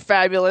was like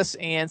fabulous,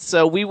 and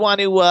so we want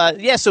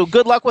to, so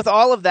good luck with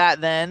all of that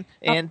then,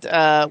 and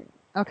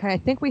okay, I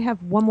think we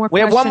have one more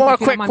we question. have one more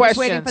quick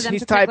question.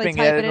 He's typing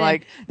it, and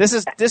like, this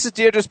is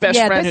Deirdre's best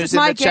friend who's in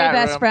the chat room. This is my gay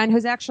best friend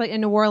who's actually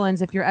in New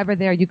Orleans. If you're ever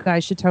there, you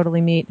guys should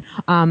totally meet,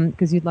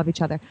 because you'd love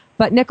each other.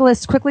 But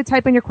Nicholas, quickly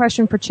type in your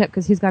question for Chip,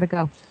 because he's got to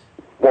go.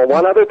 Well,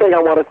 one other thing I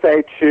want to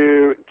say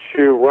to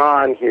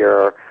Ron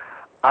here.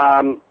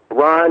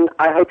 Ron,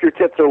 I hope your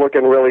tits are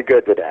looking really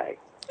good today.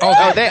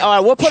 Oh, they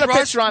are. We'll put a Trust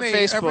picture on me,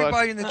 Facebook.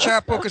 Everybody in the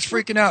chat book is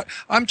freaking out.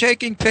 I'm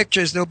taking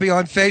pictures. They'll be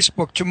on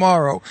Facebook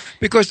tomorrow.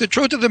 Because the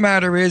truth of the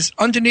matter is,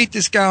 underneath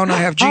this gown, I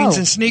have jeans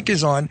and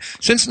sneakers on.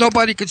 Since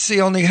nobody could see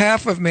only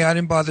half of me, I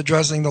didn't bother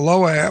dressing the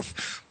lower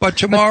half. But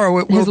tomorrow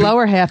it will his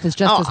lower half is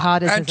just as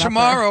hot as his upper. And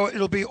tomorrow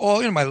it'll be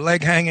all, my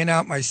leg hanging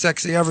out, my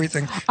sexy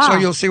everything. So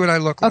you'll see what I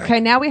look like. Okay,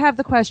 now we have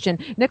the question.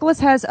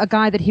 Nicholas has a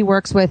guy that he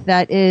works with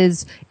that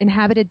is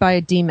inhabited by a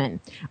demon.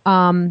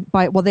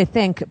 They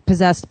think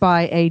possessed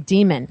by a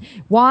demon.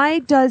 Why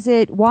is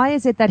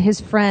it that his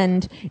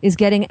friend is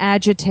getting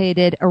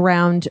agitated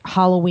around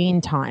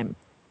Halloween time?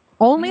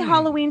 Only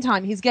Halloween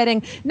time. He's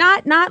getting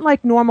not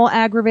like normal,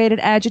 aggravated,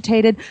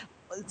 agitated.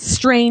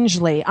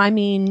 Strangely, I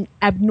mean,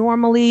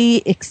 abnormally,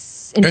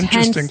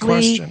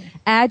 intensely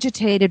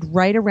agitated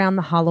right around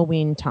the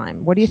Halloween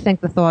time. What do you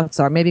think the thoughts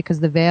are? Maybe because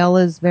the veil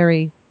is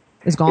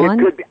gone?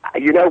 It could be.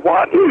 You know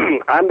what?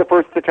 I'm the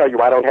first to tell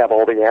you I don't have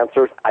all the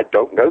answers. I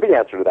don't know the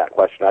answer to that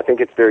question. I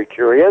think it's very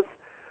curious.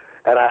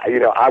 And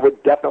I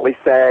would definitely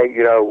say,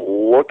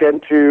 look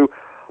into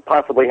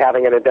possibly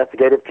having an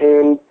investigative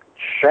team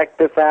check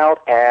this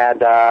out.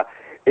 And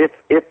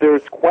if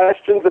there's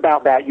questions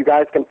about that, you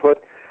guys can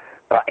put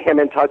him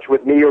in touch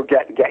with me or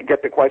get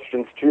the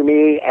questions to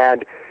me.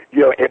 And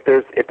if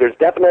there's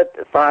definite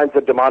signs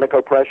of demonic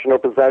oppression or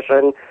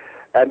possession,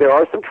 and there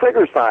are some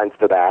trigger signs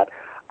to that,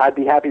 I'd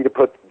be happy to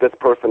put this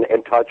person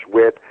in touch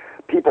with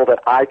people that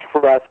I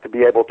trust to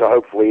be able to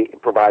hopefully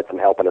provide some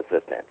help and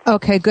assistance.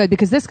 Okay, good,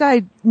 because this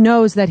guy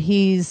knows that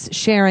he's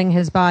sharing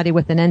his body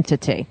with an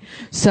entity.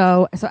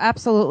 So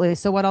absolutely.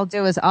 So what I'll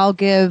do is I'll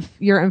give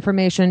your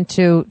information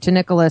to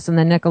Nicholas, and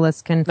then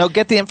Nicholas can... No,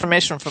 get the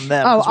information from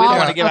them. We don't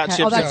want to give out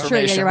Chip's information.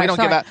 True. Yeah, right. We don't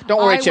give out...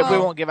 Don't worry, Chip, we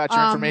won't give out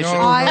your information.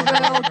 I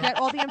will get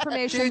all the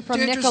information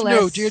from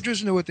Nicholas.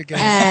 Deirdre's new at the game.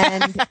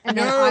 And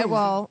then I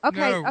will...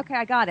 Okay,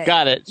 I got it.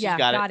 Got it. Yeah,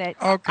 got it.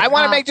 Okay. I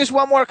want to make just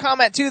one more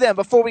comment, too, then,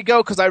 before we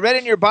go, because I read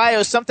in your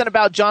bio something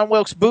about John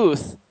Wilkes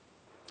Booth.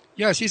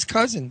 Yes, he's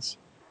cousins.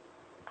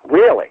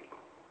 Really?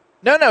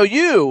 No,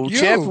 you,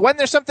 Chip. Wasn't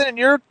there something in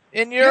your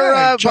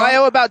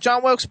bio about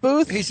John Wilkes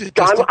Booth?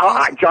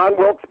 John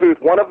Wilkes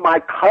Booth, one of my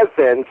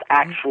cousins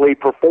actually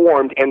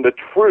performed in the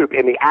troupe,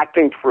 in the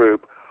acting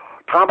troupe.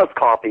 Thomas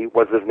Coffey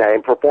was his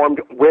name,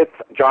 performed with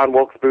John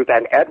Wilkes Booth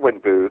and Edwin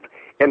Booth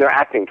in their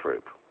acting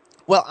troupe.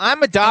 Well,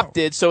 I'm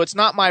adopted, so it's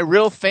not my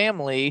real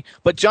family,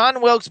 but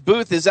John Wilkes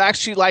Booth is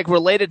actually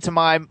related to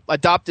my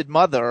adopted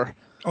mother.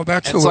 Oh,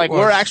 that's who it's it was.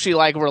 We're actually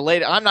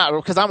related. I'm not,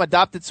 because I'm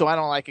adopted, so I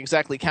don't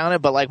exactly count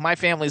it, but my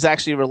family's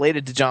actually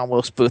related to John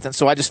Wilkes Booth, and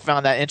so I just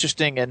found that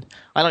interesting, and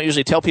I don't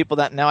usually tell people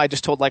that. Now I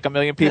just told a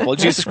million people.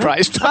 Jesus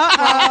Christ.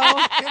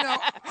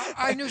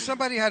 I knew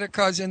somebody had a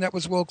cousin that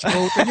was Wilkes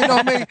Booth, and you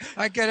know me,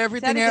 I get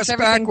everything asked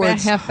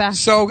backwards.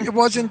 So it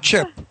wasn't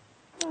Chip.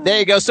 There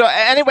you go. So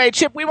anyway,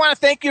 Chip, we want to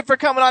thank you for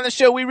coming on the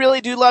show. We really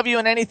do love you,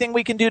 and anything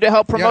we can do to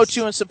help promote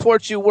you and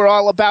support you, we're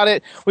all about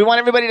it. We want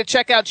everybody to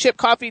check out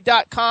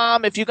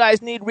chipcoffey.com. If you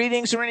guys need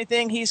readings or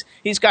anything, he's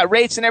got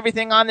rates and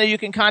everything on there. You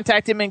can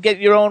contact him and get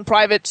your own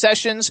private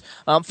sessions.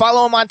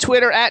 Follow him on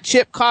Twitter at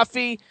Chip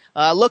Coffey.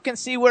 Look and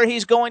see where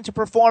he's going to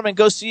perform and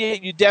go see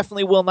it. You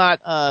definitely will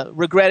not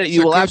regret it.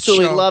 You will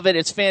absolutely love it.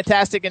 It's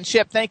fantastic. And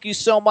Chip, thank you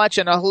so much.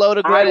 And a hello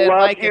to Greta and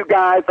Mike. I love you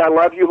guys. I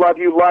love you, love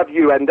you, love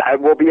you. And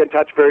we'll be in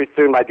touch very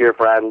soon, my dear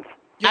friends.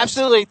 Yes.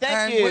 Absolutely.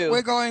 Thank you.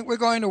 We're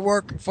going to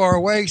work far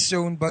away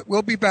soon, but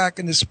we'll be back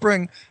in the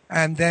spring,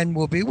 and then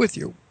we'll be with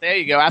you. There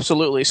you go.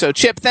 Absolutely. So,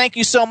 Chip, thank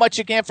you so much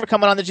again for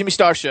coming on the Jimmy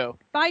Star Show.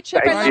 Bye,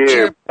 Chip. Thank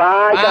you.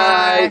 Bye,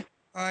 guys.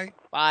 Bye.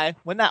 Bye.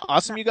 Wasn't that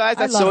awesome, you guys?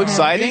 That's so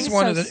exciting.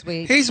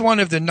 He's one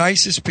of the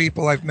nicest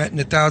people I've met in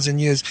 1,000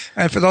 years.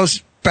 And for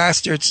those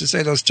bastards to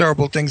say those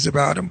terrible things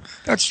about him,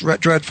 that's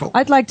dreadful.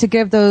 I'd like to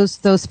give those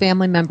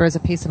family members a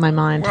piece of my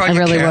mind. Well, I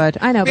really would.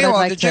 I know, but I'd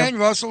like the Jane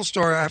Russell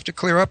story, I have to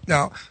clear up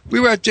now. We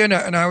were at dinner,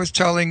 and I was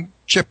telling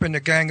Chip and a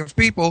gang of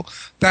people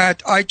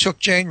that I took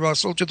Jane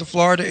Russell to the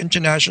Florida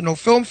International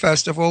Film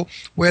Festival,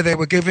 where they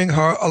were giving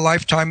her a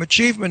Lifetime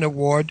Achievement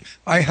Award.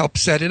 I helped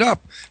set it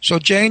up. So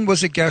Jane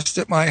was a guest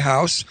at my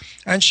house,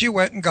 and she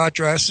went and got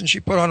dressed, and she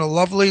put on a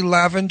lovely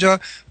lavender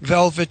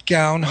velvet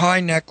gown, high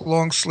neck,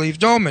 long sleeve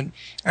dolman.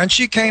 And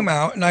she came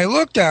out, and I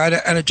looked at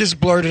it, and it just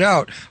blurted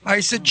out.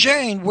 I said,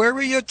 "Jane, where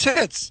are your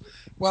tits?"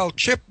 Well,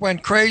 Chip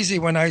went crazy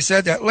when I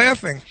said that,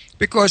 laughing,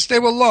 because they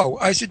were low.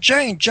 I said,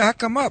 "Jane, jack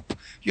them up.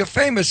 You're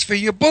famous for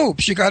your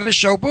boobs. You got to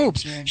show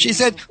boobs." She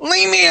said,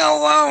 "Leave me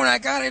alone. I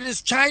got it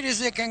as tight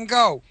as it can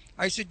go."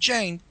 I said,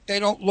 "Jane, they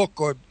don't look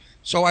good."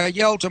 So I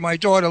yelled to my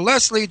daughter,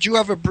 "Leslie, do you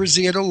have a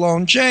brassiere to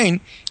loan Jane?"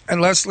 And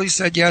Leslie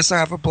said, "Yes, I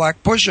have a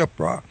black push-up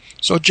bra."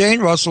 So Jane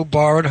Russell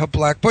borrowed her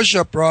black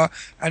push-up bra,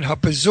 and her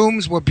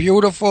bazooms were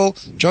beautiful,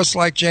 just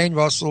like Jane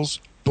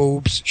Russell's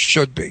boobs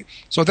should be.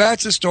 So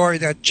that's a story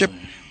that Chip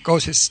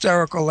goes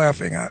hysterical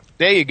laughing at.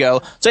 There you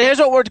go. So here's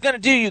what we're going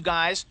to do, you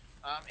guys.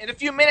 In a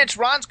few minutes,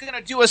 Ron's going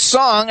to do a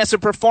song as a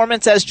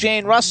performance as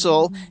Jane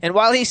Russell. And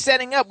while he's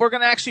setting up, we're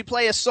going to actually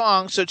play a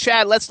song. So,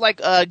 Chad, let's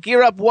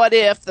gear up What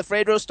If, the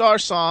Fredo Starr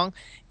song.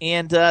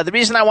 And the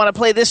reason I want to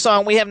play this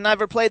song, we have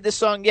never played this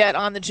song yet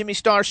on the Jimmy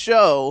Star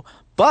Show.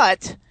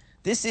 But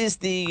this is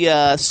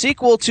the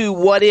sequel to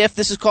What If.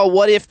 This is called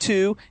What If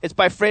 2. It's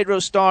by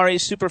Fredo Starr.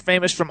 He's super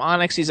famous from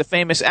Onyx. He's a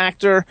famous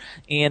actor,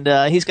 and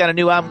he's got a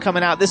new album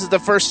coming out. This is the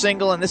first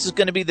single, and this is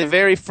going to be the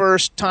very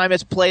first time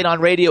it's played on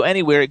radio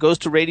anywhere. It goes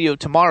to radio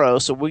tomorrow,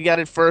 so we got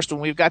it first,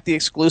 and we've got the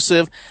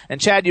exclusive. And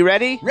Chad, you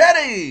ready?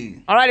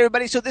 Ready! All right,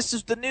 everybody, so this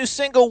is the new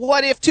single,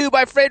 What If 2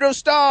 by Fredo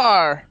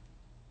Starr.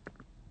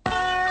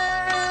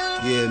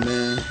 Yeah,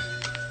 man.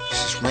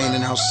 It's just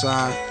raining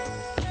outside.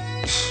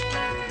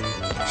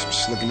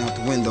 Just looking out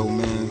the window,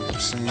 man. You know what I'm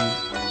saying?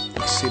 I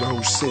can see the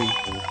whole city.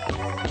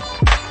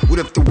 What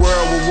if the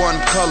world were one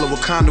color?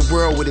 What kind of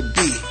world would it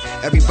be?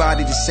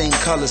 Everybody the same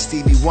color,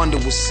 Stevie Wonder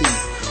would see.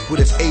 What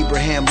if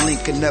Abraham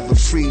Lincoln never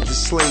freed the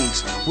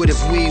slaves? What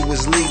if weed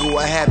was legal?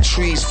 I had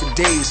trees for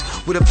days.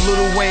 What if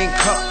Lil Wayne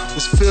cup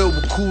was filled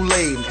with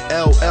Kool-Aid?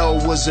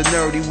 LL was a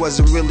nerd, he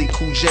wasn't really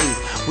Cool J.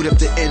 What if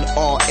the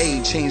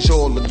NRA changed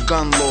all the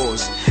gun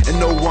laws and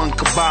no one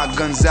could buy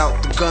guns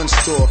out the gun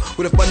store?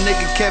 What if my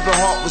nigga Kevin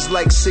Hart was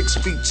like 6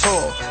 feet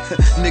tall?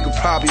 Nigga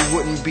probably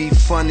wouldn't be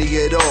funny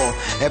at all.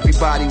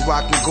 Everybody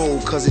rocking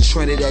gold cause it's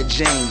Trinidad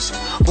James.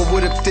 But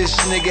what if this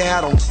nigga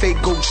had on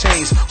fake gold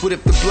chains? What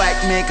if the black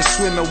man could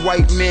swim and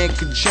white man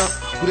could jump?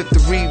 What if the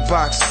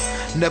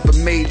Reeboks never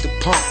made the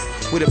pump?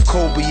 What if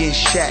Kobe and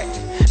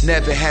Shaq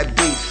never had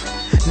beef?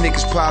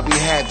 Niggas probably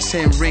had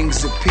 10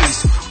 rings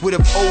apiece. What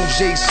if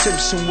O.J.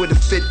 Simpson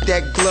would've fit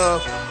that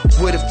glove?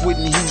 What if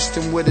Whitney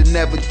Houston would've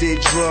never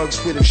did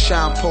drugs? What if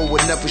Sean Paul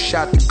would never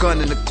shot the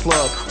gun in the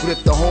club? What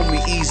if the homie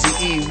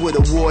Eazy-E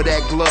would've wore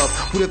that glove?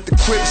 What if the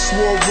Crips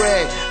wore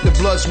red, the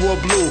Bloods wore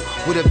blue?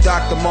 What if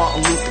Dr.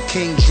 Martin Luther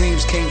King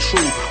dreams came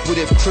true? What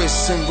if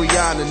Chris and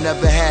Rihanna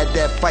never had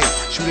that fight?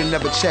 She would've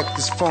never checked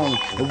his phone,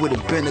 it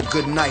would've been a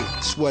good night.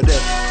 It's what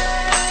if.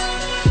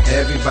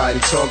 Everybody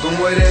talking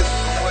what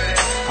if.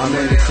 I'm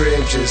in the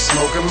crib just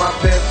smoking my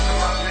pip.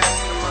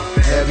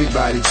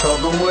 Everybody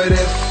talking what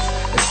if.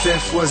 If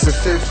fifth was the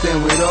fifth,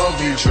 then we'd all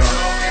be drunk.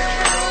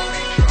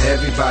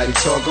 Everybody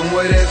talking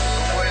what if.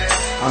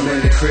 I'm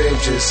in the crib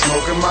just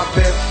smoking my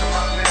pip.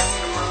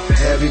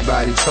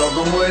 Everybody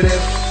talking what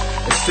if.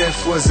 If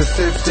fifth was the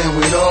fifth, then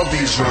we'd all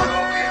be drunk.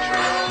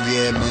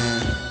 Yeah,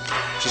 man.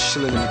 Just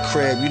chilling in the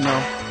crib, you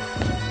know.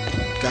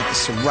 Got the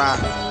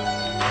Ciroc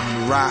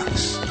on the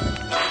rocks.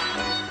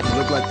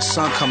 Look like the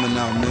sun coming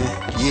out,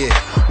 man. Yeah.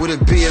 Would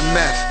it be a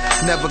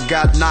meth? Never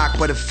got knocked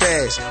by the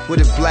feds.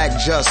 What if Black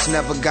Just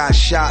never got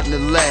shot in the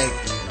leg?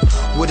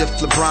 What if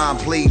LeBron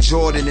played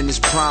Jordan in his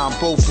prime?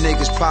 Both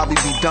niggas probably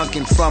be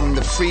dunking from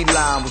the free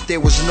line. But there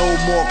was no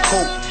more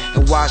coke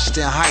in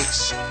Washington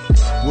Heights.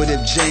 What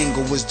if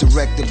Django was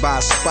directed by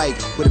Spike?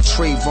 What if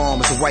Trayvon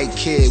was a white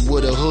kid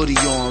with a hoodie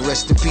on?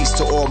 Rest in peace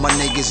to all my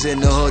niggas in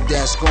the hood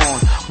that's gone.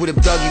 What if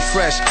Dougie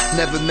Fresh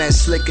never met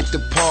Slick at the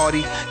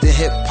party? Then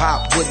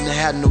hip-hop wouldn't have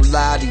had no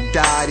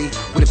la-di-da-di.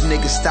 What if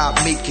niggas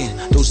stopped making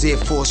those Air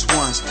Force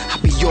Ones?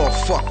 I'd be all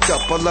fucked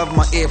up, I love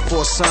my Air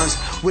Force Sons.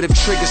 What if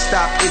Trigger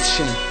stopped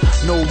itching?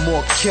 No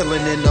more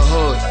killing in the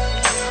hood.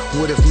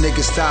 What if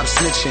niggas stop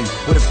snitching?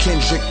 What if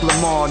Kendrick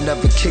Lamar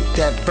never kicked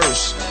that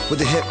verse? Would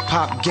the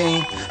hip-hop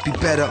game be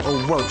better or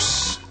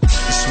worse?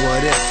 It's what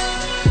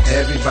if.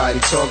 Everybody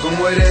talking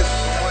what if.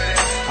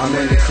 I'm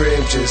in the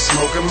crib just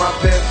smoking my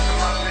pip.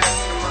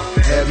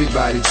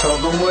 Everybody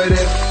talking what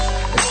if.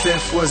 If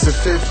fifth was the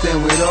fifth,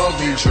 then we'd all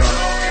be drunk.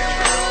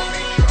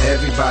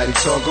 Everybody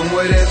talking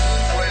what if.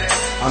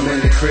 I'm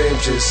in the crib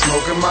just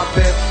smoking my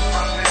pip.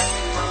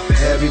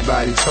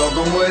 Everybody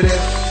talking what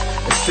if.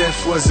 If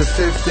fifth was the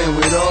fifth, then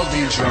we'd all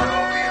be drunk.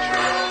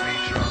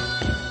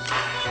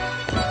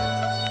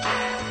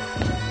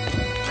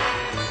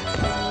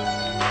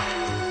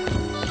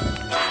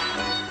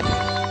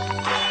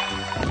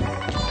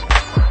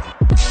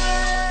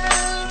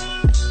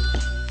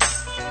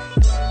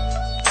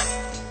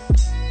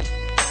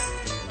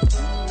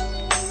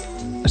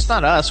 It's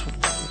not us.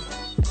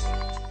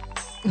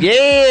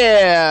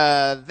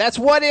 Yeah, that's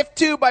What If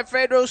 2 by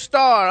Fredro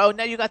Starr. Oh,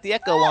 now you got the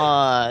echo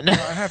on. I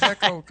have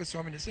echo because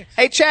I'm going to sing.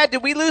 Hey, Chad,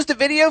 did we lose the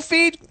video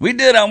feed? We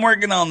did. I'm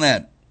working on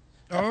that.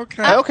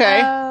 Okay.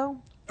 Okay.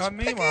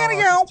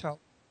 Meanwhile,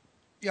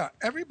 yeah,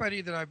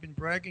 everybody that I've been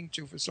bragging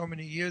to for so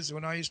many years,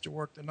 when I used to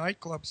work the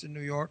nightclubs in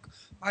New York,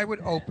 I would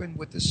open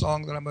with the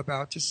song that I'm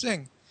about to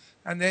sing.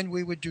 And then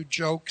we would do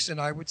jokes, and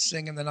I would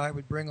sing, and then I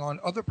would bring on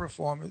other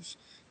performers,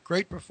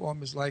 great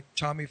performers like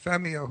Tommy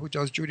Femio, who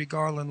does Judy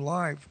Garland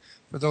live.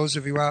 For those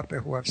of you out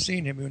there who have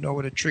seen him, you know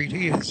what a treat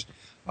he is.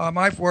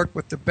 I've worked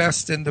with the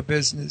best in the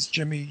business,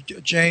 Jimmy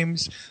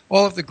James,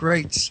 all of the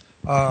greats.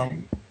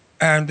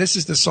 And this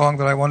is the song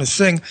that I want to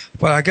sing.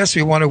 But I guess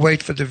we want to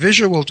wait for the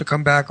visual to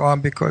come back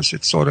on because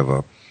it's sort of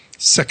a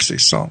sexy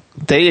song.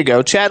 There you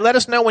go. Chad, let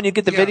us know when you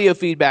get the video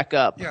feed back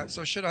up. Yeah,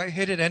 so should I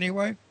hit it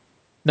anyway?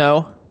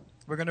 No.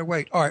 We're going to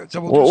wait. All right. So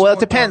well, it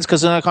depends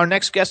because our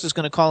next guest is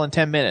going to call in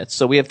 10 minutes.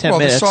 So we have 10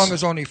 minutes. The song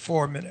is only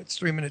 4 minutes,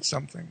 3 minutes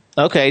something.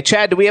 Okay.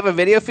 Chad, do we have a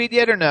video feed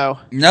yet or no?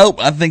 Nope.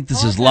 I think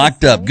this is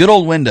locked up. Good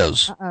old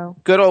Windows. Uh-oh.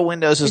 Good old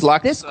Windows is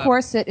locked up. This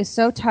corset is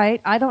so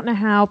tight. I don't know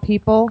how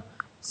people...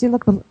 See,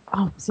 look.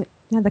 Oh, see,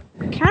 yeah, the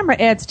camera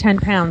adds 10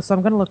 pounds, so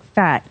I'm going to look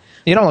fat.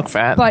 You don't look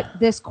fat. But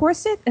this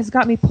corset has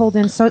got me pulled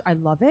in, so I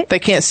love it. They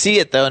can't see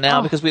it, though,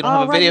 now because we don't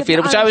have a video feed,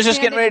 which I was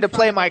just getting ready to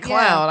play my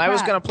clown. I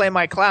was going to play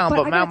my clown,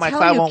 but now my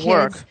clown won't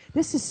work.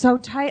 This is so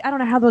tight. I don't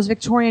know how those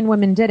Victorian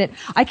women did it.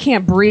 I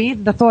can't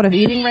breathe. The thought of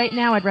eating right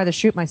now, I'd rather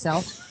shoot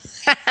myself.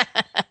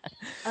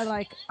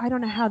 I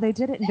don't know how they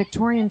did it in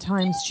Victorian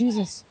times.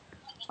 Jesus.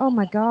 Oh,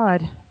 my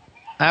God.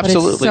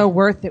 Absolutely. But it's so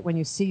worth it when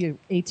you see your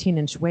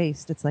 18-inch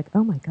waist. It's like,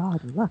 oh my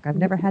God, look, I've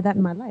never had that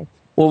in my life.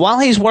 Well, while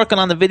he's working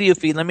on the video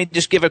feed, let me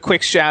just give a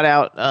quick shout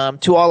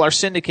out to all our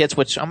syndicates,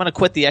 which I'm going to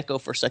quit the echo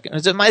for a second.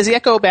 Is the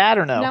echo bad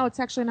or no? No, it's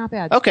actually not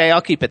bad. Okay,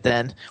 I'll keep it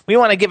then. We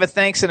want to give a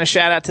thanks and a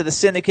shout out to the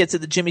syndicates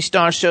of the Jimmy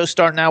Star Show,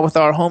 starting out with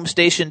our home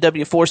station,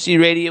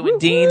 W4CY Radio in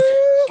Dean,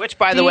 which,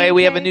 by the way,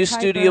 we have a new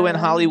studio in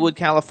Hollywood,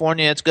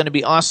 California. It's going to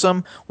be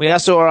awesome. We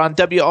also are on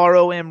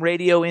WROM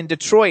Radio in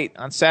Detroit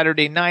on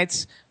Saturday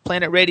nights,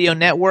 Planet Radio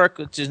Network,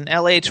 which is in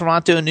LA,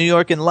 Toronto, New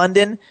York, and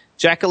London,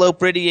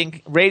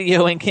 Jackalope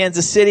Radio in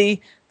Kansas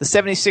City, the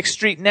 76th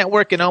Street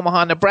Network in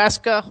Omaha,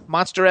 Nebraska,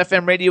 Monster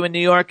FM Radio in New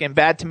York, and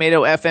Bad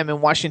Tomato FM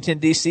in Washington,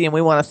 D.C. And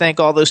we want to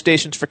thank all those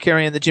stations for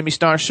carrying the Jimmy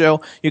Star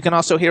Show. You can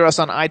also hear us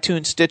on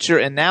iTunes, Stitcher,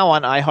 and now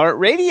on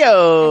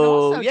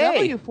iHeartRadio. And also,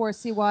 Yay!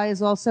 W4CY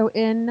is also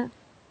in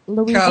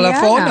Louisiana.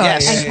 California.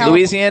 Yes,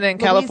 Louisiana and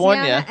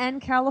California. Louisiana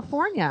and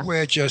California.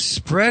 We're just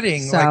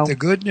spreading like the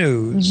good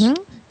news.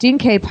 Mm-hmm. Dean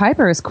K.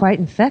 Piper is quite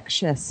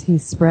infectious.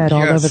 He's spread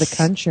all over the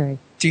country.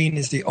 Dean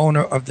is the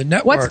owner of the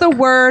network. What's the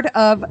word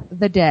of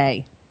the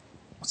day?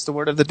 What's the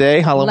word of the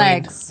day? Halloween.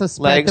 Legs. So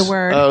spread the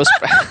word. Oh,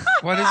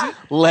 what is it?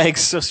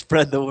 Legs. So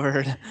spread the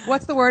word.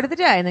 What's the word of the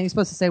day? And then you're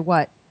supposed to say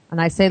what? And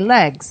I say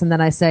legs. And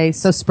then I say,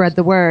 so spread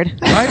the word.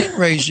 I didn't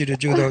raise you to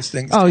do those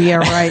things. Oh, yeah,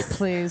 right.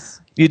 Please.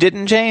 You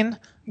didn't, Jane?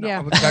 No, yeah.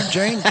 In fact,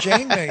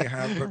 Jane may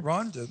have, but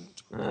Ron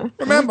didn't.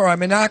 Remember,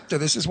 I'm an actor.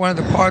 This is one of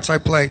the parts I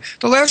play.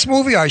 The last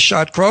movie I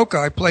shot, Croker,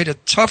 I played a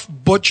tough,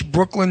 butch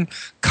Brooklyn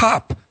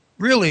cop.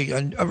 Really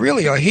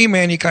a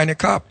He-Man-y kind of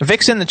cop.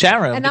 Vic's in the chat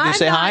room. And Did you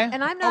say hi?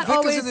 And I'm not Vic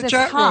always is in the this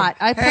chat room. hot.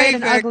 I played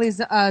an Vic. ugly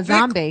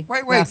zombie.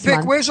 Wait,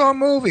 Vic, where's our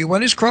movie?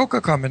 When is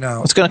Croker coming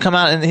out? It's going to come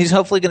out, and he's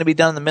hopefully going to be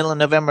done in the middle of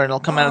November, and it'll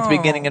come out at the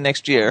beginning of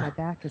next year. My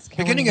back is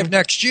killing Beginning me. of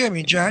next year? I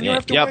mean, January? You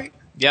have to wait?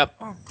 Yep.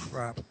 Oh,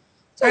 crap.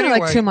 It's only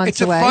like 2 months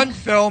it's away. a fun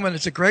film, and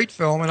it's a great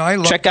film, and I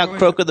love Check out doing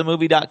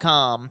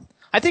crokerthemovie.com.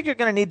 I think you're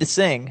going to need to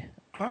sing.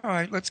 All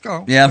right, let's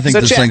go. Yeah, I think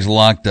this thing's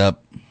locked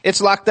up.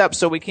 It's locked up,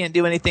 so we can't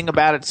do anything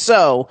about it.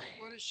 So,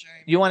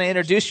 you want to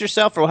introduce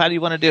yourself, or how do you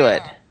want to do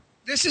it?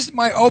 This is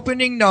my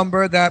opening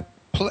number that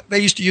they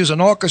used to use an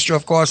orchestra,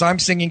 of course. I'm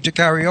singing to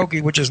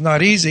karaoke, which is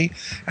not easy,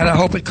 and I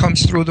hope it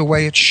comes through the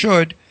way it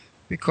should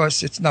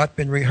because it's not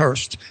been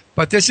rehearsed.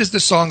 But this is the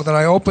song that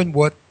I opened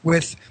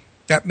with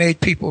that made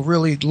people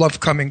really love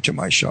coming to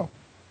my show.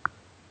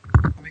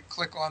 Let me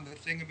click on the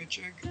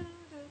thingamajig.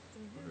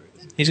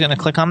 He's going to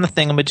click on the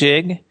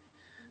thingamajig.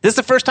 This is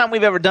the first time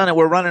we've ever done it.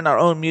 We're running our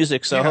own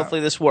music, so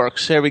hopefully this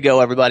works. Here we go,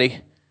 everybody.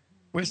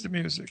 Where's the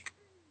music?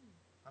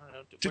 I don't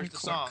know. Where's the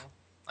song?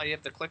 Oh, you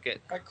have to click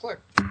it. I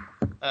clicked.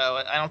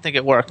 Oh, I don't think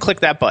it worked. Click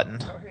that button.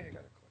 Oh, here you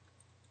got to click.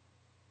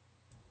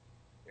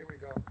 Here we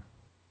go.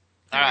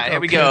 All right, here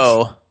we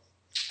go.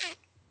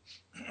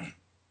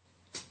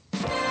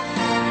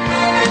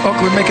 Oh,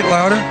 can we make it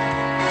louder?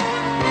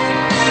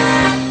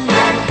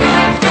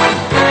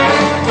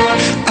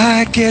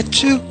 I get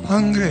too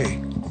hungry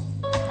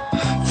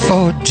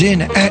for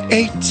dinner at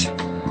 8.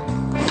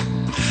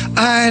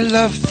 I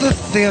love the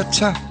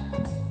theater.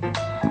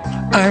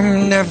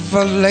 I'm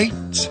never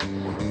late.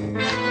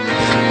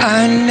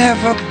 I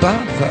never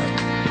bother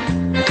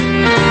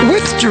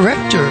with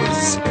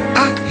directors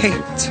I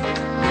hate.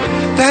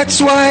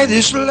 That's why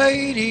this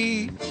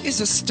lady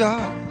is a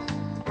star.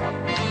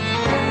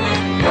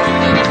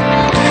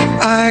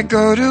 I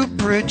go to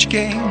bridge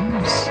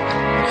games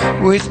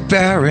with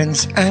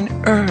barons and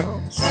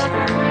earls.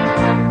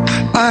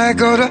 I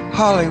go to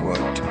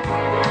Hollywood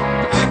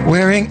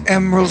wearing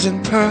emeralds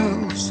and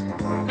pearls.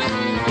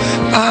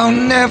 I'll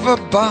never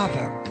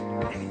bother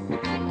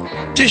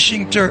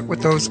dishing dirt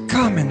with those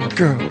common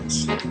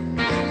girls.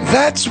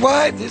 That's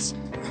why this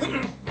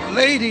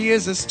lady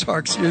is a star.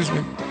 Excuse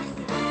me.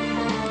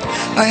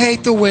 I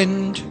hate the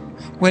wind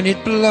when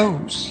it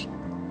blows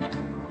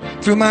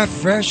through my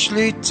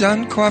freshly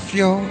done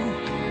coiffure.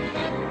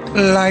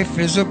 Life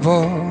is a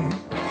bore.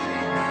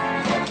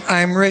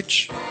 I'm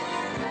rich,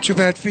 too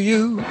bad for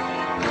you.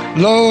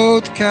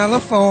 Load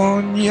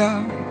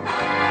California,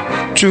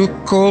 too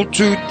cold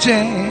to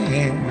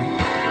tan.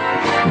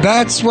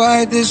 That's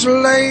why this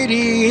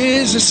lady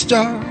is a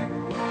star.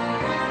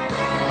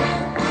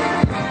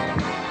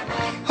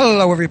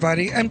 Hello,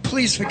 everybody, and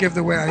please forgive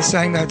the way I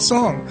sang that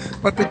song.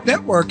 But the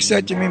network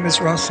said to me,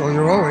 Miss Russell,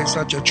 you're always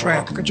such a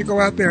tramp. Could you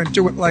go out there and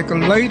do it like a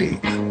lady?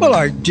 Well,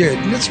 I did,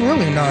 and it's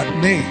really not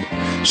me.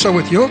 So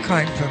with your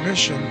kind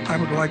permission, I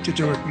would like to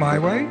do it my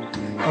way.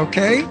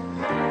 Okay?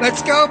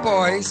 Let's go,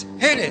 boys.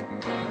 Hit it.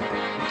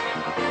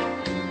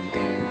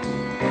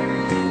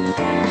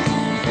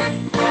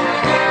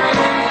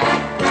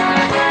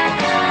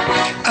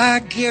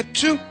 I get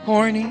too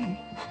horny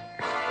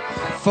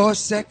for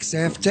sex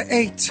after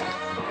 8.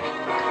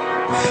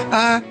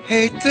 I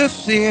hate the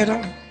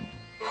theater,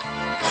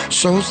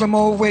 so's I'm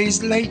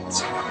always late.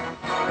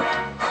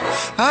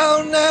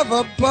 I'll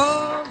never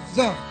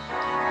bother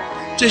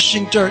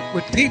dishing dirt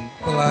with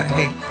people I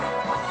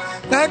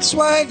hate. That's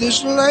why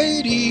this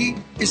lady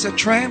is a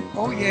tramp.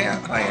 Oh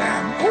yeah, I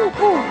am. Ooh,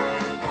 ooh.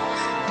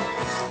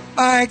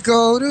 I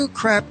go to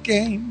crap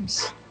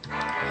games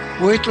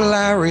with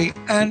Larry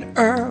and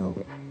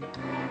Earl.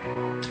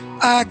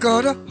 I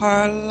go to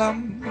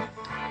Harlem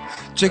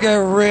to get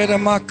rid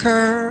of my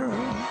curl.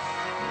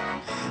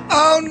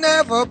 I'll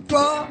never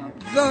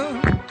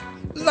bother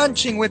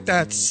lunching with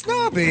that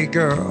snobby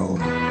girl.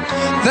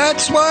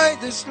 That's why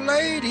this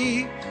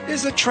lady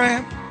is a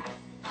tramp.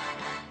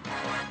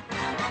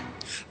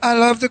 I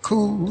love the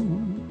cool,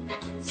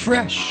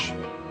 fresh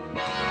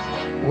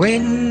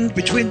wind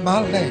between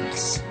my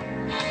legs.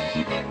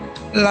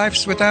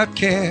 Life's without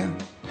care.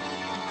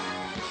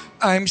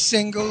 I'm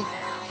single,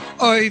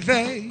 oy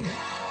vey.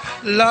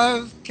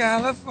 Love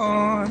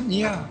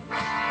California.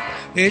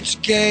 It's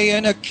gay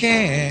in a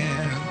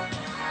can.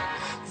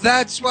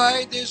 That's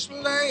why this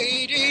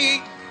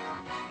lady,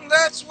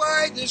 that's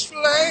why this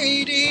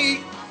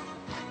lady,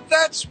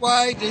 that's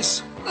why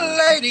this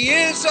lady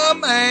is a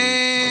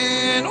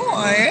man. Oh,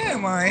 I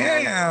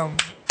am.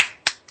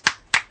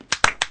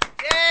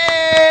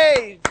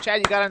 Yay! Chad,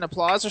 you got an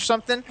applause or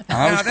something?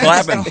 I was That's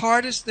clapping. the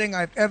hardest thing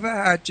I've ever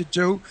had to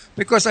do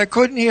because I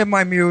couldn't hear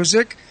my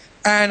music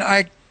and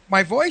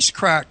my voice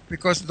cracked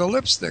because of the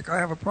lipstick. I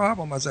have a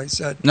problem, as I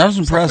said. That was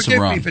impressive,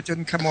 Forgive Ron. me if it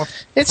didn't come off.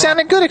 It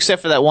sounded good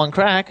except for that one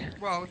crack.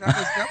 Well,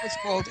 that was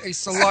called a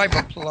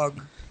saliva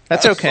plug.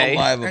 That's okay.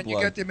 And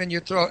you get them in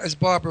your throat, as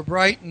Barbara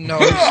Brighton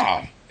knows.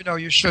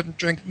 You shouldn't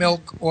drink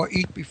milk or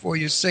eat before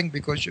you sing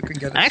because you can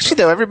get it. Actually,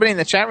 though, everybody in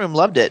the chat room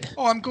loved it.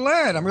 Oh, I'm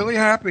glad. I'm really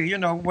happy.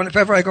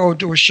 Whenever I go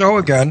do a show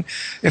again,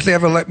 if they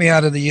ever let me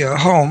out of the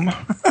home,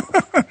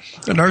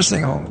 the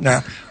nursing home,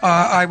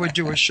 I would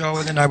do a show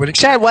and then I would.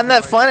 Chad, wasn't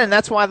that fun? And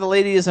that's why the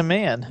lady is a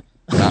man.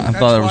 I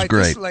thought it was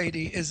great. This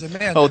lady is a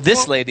man. Oh,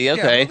 this lady,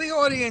 okay. Yeah, the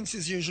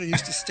audiences usually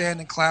used to stand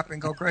and clap and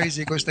go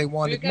crazy because they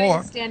wanted You're more.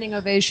 getting a standing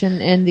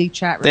ovation in the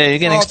chat room. There, you're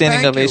getting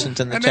standing thank you.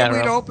 ovations in the and chat then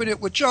we'd room. open it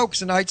with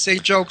jokes, and I'd say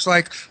jokes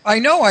like, I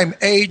know I'm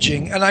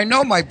aging, and I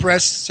know my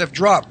breasts have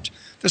dropped.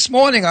 This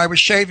morning I was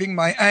shaving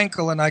my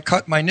ankle, and I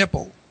cut my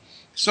nipple.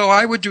 So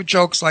I would do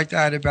jokes like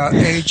that about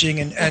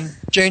aging and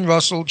Jane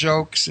Russell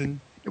jokes,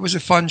 and it was a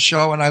fun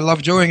show, and I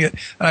loved doing it.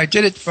 And I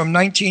did it from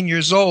 19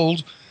 years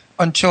old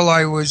until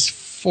I was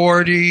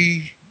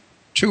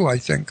 42, I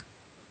think.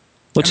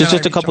 Which is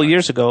just a couple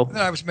years ago.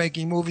 Then I was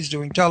making movies,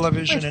 doing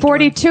television. Wait, and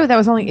 42? That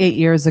was only 8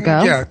 years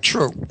ago. Yeah,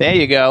 true. There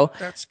you go.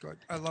 That's good.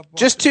 I love both.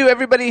 Just to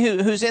everybody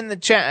who's in the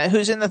chat,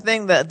 who's in the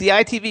thing, the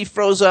ITV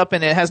froze up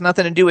and it has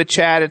nothing to do with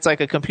chat. It's like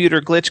a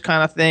computer glitch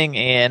kind of thing,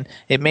 and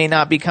it may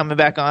not be coming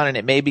back on, and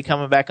it may be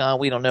coming back on.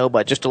 We don't know,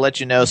 but just to let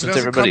you know, since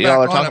everybody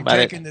all are talking about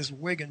it. This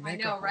wig and I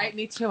makeup know, right?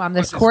 Me too. I'm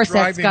This this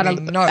corset's driving got to.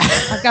 me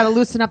nuts. I've got to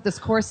loosen up this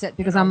corset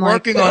because I'm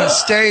working on a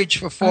stage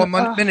for 4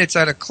 minutes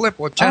at a clip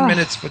or 10 Oh.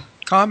 minutes for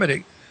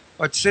comedy,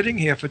 but sitting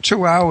here for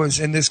 2 hours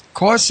in this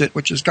corset,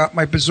 which has got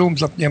my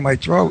bazooms up near my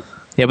throat.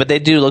 Yeah, but they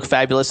do look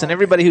fabulous, and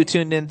everybody who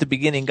tuned in at the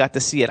beginning got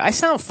to see it. I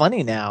sound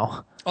funny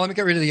now. Oh, let me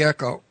get rid of the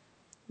echo.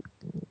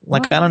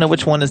 Like, I don't know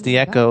which one is the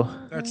echo.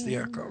 That's the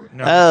echo.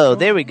 No. Oh,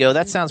 there we go.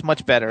 That sounds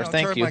much better. I'll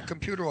Thank turn you. my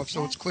computer off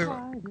so it's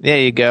clearer. There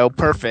you go.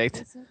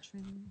 Perfect.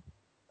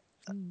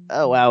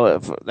 Oh, wow.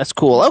 That's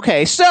cool.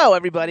 Okay, so,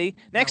 everybody,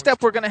 next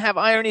up we're going to have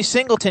IronE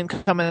Singleton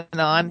coming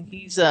on.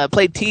 He's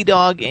played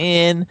T-Dog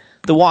in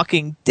The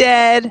Walking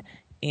Dead,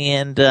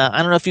 and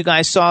I don't know if you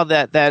guys saw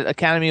that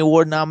Academy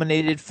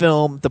Award-nominated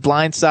film, The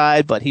Blind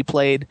Side, but he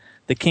played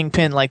the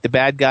Kingpin, like the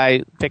bad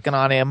guy picking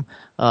on him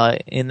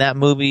in that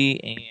movie,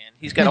 and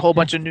he's got a whole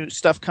bunch of new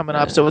stuff coming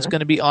up, so it's going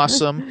to be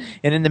awesome.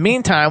 And in the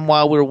meantime,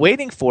 while we're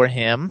waiting for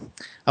him,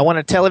 I want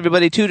to tell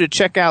everybody, too, to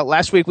check out,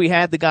 last week we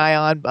had the guy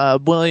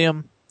on,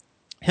 William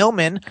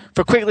Hillman,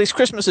 for Quigley's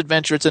Christmas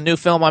Adventure. It's a new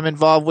film I'm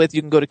involved with.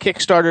 You can go to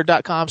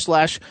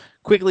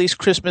Kickstarter.com/Quigley's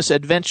Christmas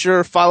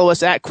Adventure. Follow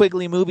us at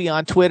Quigley Movie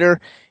on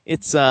Twitter.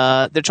 It's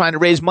they're trying to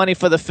raise money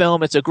for the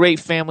film. It's a great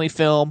family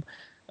film.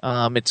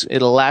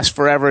 It'll last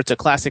forever. It's a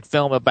classic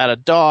film about a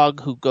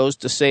dog who goes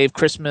to save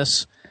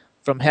Christmas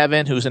from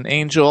heaven, who's an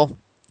angel,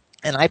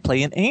 and I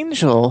play an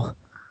angel.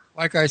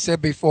 Like I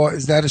said before,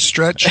 is that a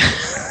stretch?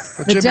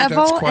 For The Jimmy, that's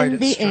devil quite and a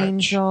the stretch.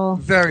 angel.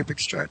 Very big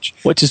stretch.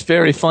 Which is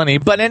very funny.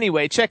 But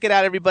anyway, check it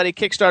out, everybody.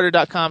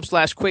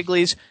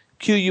 Kickstarter.com/Quigley's,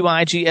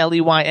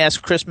 Quigley's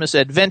Christmas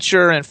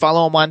Adventure, and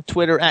follow him on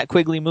Twitter at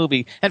Quigley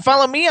Movie. And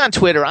follow me on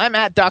Twitter. I'm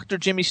at Dr.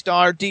 Jimmy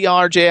Star,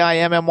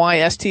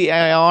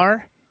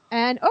 DrJimmyStar.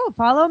 And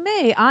follow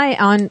me.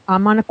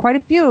 I'm on quite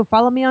a few.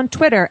 Follow me on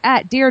Twitter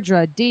at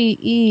Deirdre,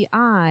 DEIDRA,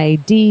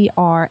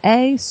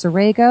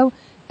 Sarego,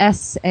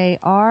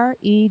 SAREGO.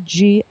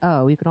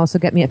 You can also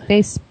get me at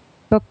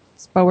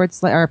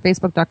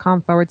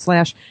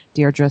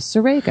Facebook.com/Deirdre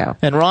Sarego.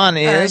 And Ron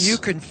And is... you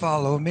can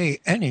follow me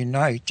any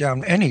night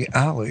down any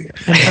alley.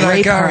 And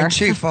I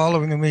guarantee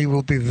following me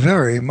will be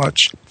very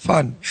much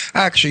fun.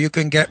 Actually, you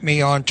can get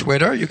me on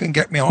Twitter. You can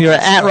get me on... You're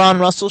at Ron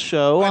Russell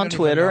Show I on don't even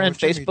Twitter, know and what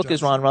Jimmy Facebook is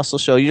does. Ron Russell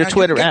Show. Your And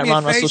Twitter you can at get me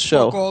Ron Russell Facebook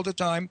Show. all the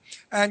time.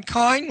 And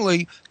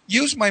kindly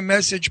use my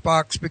message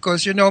box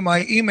because,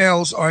 my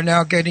emails are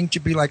now getting to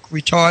be like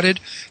retarded.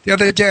 The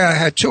other day I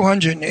had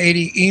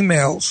 280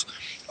 emails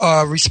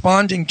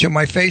responding to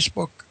my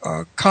Facebook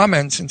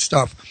comments and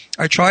stuff.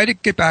 I try to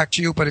get back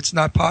to you, but it's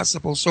not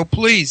possible. So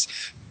please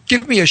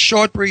give me a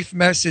short, brief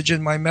message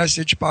in my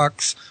message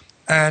box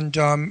and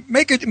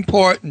make it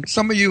important.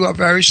 Some of you are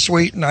very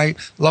sweet, and I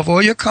love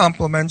all your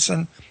compliments,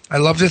 and I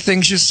love the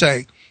things you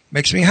say.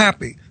 Makes me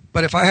happy.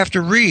 But if I have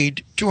to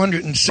read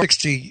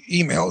 260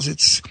 emails,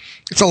 it's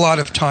a lot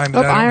of time.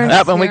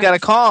 And we got a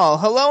call.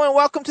 Hello and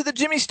welcome to the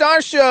Jimmy Star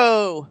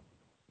Show.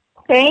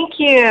 Thank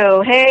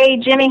you. Hey,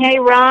 Jimmy. Hey,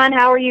 Ron.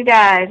 How are you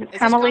guys? It's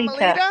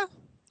Carmelita.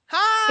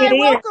 Hi,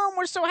 welcome.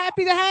 We're so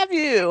happy to have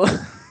you.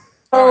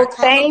 Oh,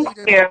 thank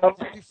you.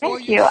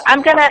 Thank you.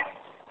 I'm going to...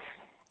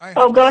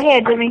 Oh, go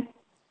ahead, Jimmy.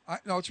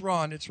 No, it's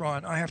Ron. It's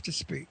Ron. I have to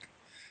speak.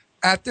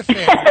 At the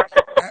fair.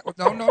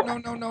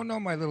 No,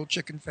 my little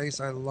chicken face.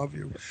 I love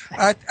you.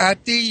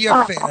 At the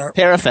fair.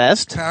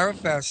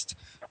 Parafest.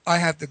 I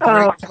had the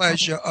great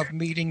pleasure of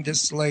meeting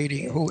this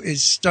lady who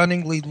is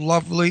stunningly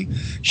lovely.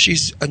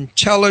 She's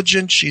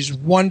intelligent. She's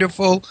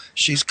wonderful.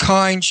 She's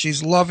kind.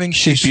 She's loving.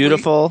 She's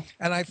beautiful. Sweet,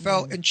 and I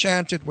felt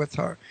enchanted with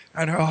her.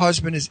 And her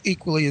husband is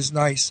equally as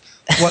nice.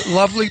 What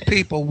lovely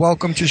people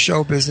welcome to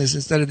show business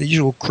instead of the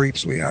usual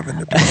creeps we have in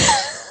the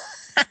business.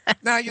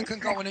 Now you can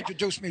go and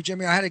introduce me,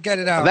 Jimmy. I had to get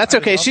it out. That's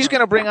okay. She's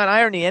going to bring on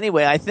IronE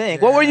anyway, I think.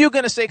 Yeah. What were you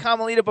going to say,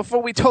 Carmelita,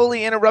 before we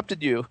totally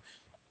interrupted you?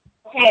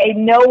 Hey,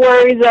 no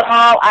worries at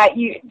all.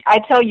 I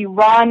tell you,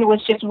 Ron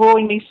was just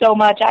wooing me so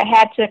much. I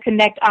had to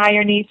connect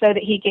IronE so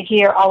that he could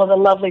hear all of the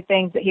lovely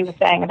things that he was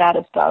saying about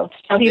us both.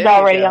 So he's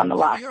already on the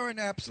line. You're an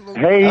absolute...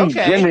 Hey,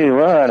 Jimmy,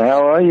 Ron,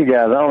 how are you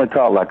guys? I only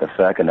caught like a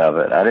second of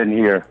it. I didn't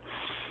hear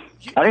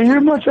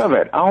much of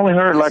it. I only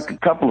heard like a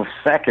couple of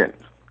seconds.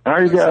 How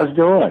are you guys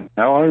doing?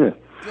 How are you?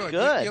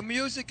 Good. Your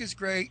music is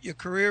great. Your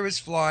career is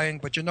flying.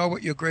 But you know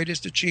what your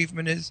greatest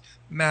achievement is?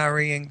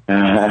 Marrying. Go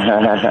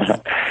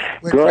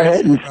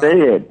ahead and say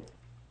it.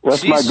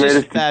 What's my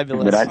greatest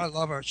fabulous. I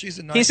love her. She's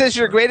a nice He says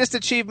your greatest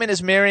achievement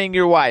is marrying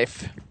your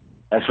wife.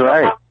 That's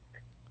right.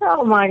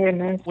 Oh, my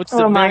goodness. Which is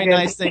a very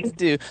nice thing to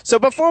do. So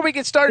before we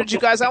get started, you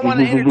guys, I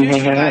want to introduce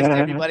you guys to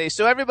everybody.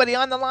 So everybody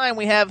on the line,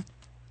 we have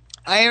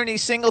IronE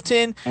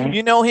Singleton.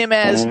 You know him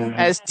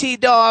as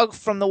T-Dog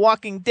from The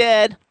Walking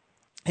Dead.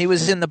 He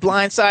was in The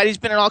Blind Side. He's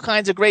been in all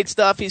kinds of great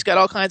stuff. He's got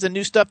all kinds of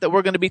new stuff that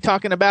we're going to be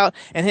talking about.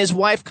 And his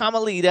wife,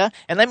 Carmelita.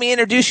 And let me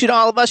introduce you to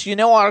all of us. You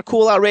know our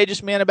cool,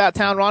 outrageous man about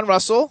town, Ron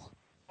Russell.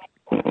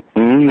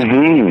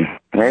 Mm-hmm.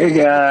 Hey,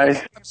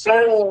 guys.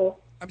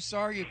 I'm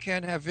sorry you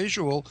can't have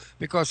visual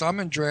because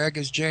I'm in drag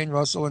as Jane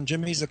Russell and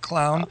Jimmy's a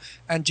clown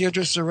and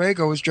Deirdre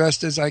Sorego is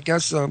dressed as, I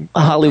guess, a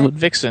Hollywood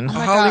vixen. A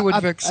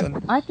Hollywood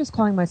vixen. I'm just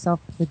calling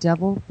myself the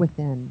devil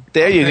within.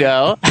 There you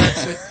go.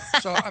 That's it.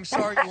 So I'm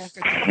sorry you won't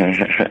get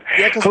that.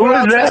 Yeah, because we're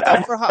all dressed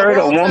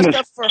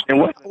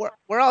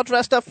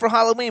up for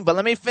Halloween. But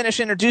let me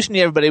finish introducing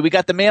you, everybody. We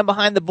got the man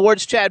behind the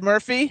boards, Chad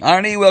Murphy.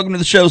 IronE, welcome to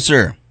the show,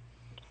 sir.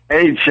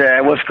 Hey,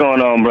 Chad. What's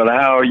going on, brother?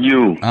 How are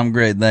you? I'm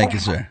great. Thank you,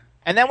 sir.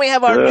 And then we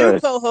have our new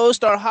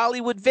co-host, our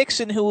Hollywood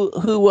vixen,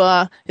 who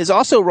is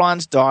also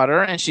Ron's daughter,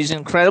 and she's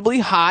incredibly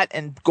hot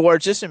and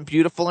gorgeous and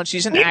beautiful, and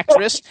she's an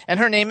actress, and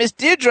her name is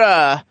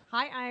Deirdre.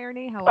 Hi,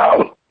 IronE. How are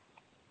you?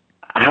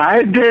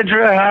 Hi,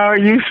 Deirdre. How are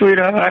you,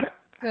 sweetheart?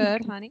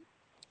 Good, honey.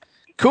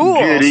 Cool.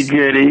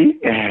 Goody.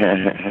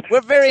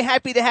 We're very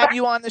happy to have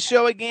you on the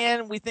show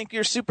again. We think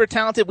you're super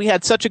talented. We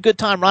had such a good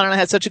time. Ron and I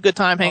had such a good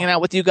time hanging out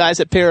with you guys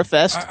at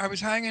Parafest. I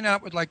was hanging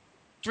out with like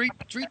three.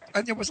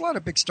 There was a lot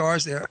of big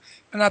stars there.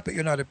 Not that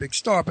you're not a big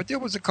star, but there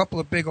was a couple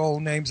of big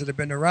old names that have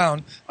been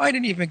around. I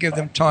didn't even give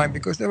them time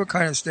because they were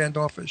kind of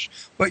standoffish.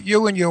 But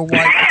you and your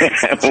wife...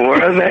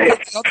 Were they?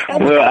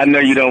 Well, I know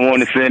you don't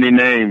want to say any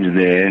names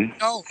then.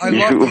 No, I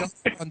love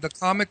the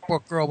comic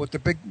book girl with the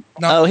big...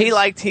 Oh, he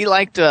liked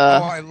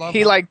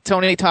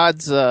Tony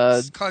Todd's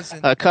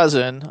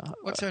cousin.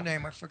 What's her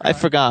name? I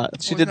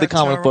forgot. She did the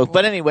comic book.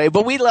 But anyway,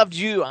 but we loved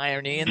you,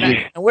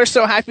 IronE, and we're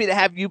so happy to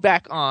have you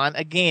back on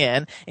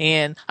again.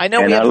 And I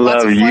know we have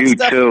lots of fun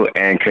stuff. And I love you too,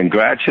 and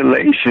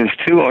congratulations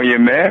too on your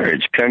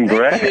marriage.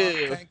 Congrats.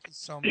 Thank you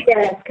so much.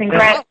 Yes,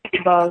 congrats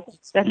both.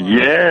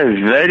 Yes,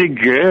 very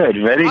good.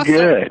 Very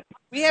good.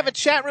 We have a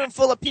chat room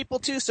full of people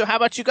too, so how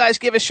about you guys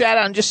give a shout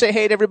out and just say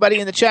hey to everybody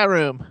in the chat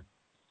room.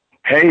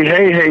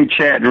 Hey,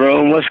 chat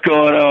room. What's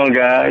going on,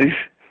 guys?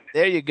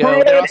 There you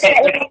go.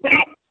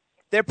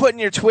 They're putting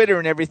your Twitter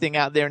and everything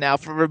out there now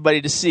for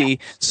everybody to see.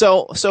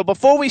 So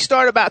before we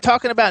start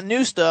talking about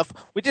new stuff,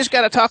 we just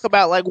got to talk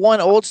about like one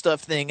old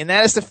stuff thing, and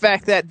that is the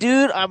fact that,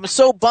 dude, I'm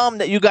so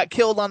bummed that you got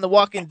killed on The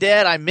Walking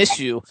Dead. I miss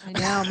you. I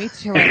know, me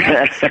too.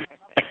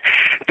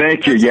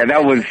 Thank you. Yeah,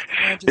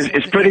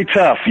 it's pretty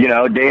tough, day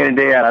in and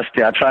day out.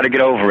 I try to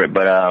get over it,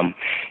 but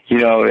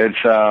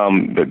it's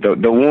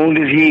the wound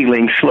is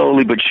healing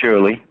slowly but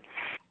surely.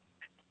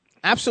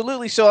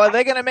 Absolutely. So are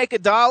they going to make a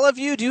doll of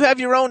you? Do you have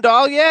your own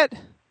doll yet?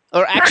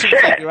 Or action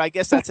figure, I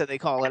guess that's what they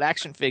call it,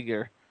 action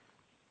figure.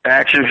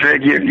 Action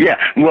figure, yeah.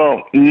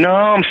 Well, no,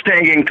 I'm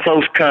staying in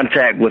close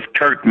contact with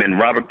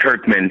Robert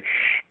Kirkman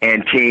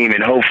and team,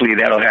 and hopefully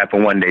that'll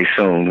happen one day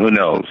soon. Who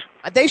knows?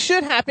 They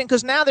should happen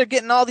because now they're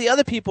getting all the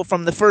other people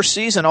from the first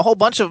season. A whole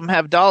bunch of them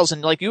have dolls,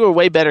 and like you were a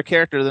way better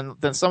character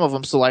than some of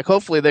them. So like,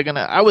 hopefully they're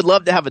gonna. I would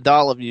love to have a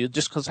doll of you,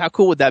 just because how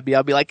cool would that be?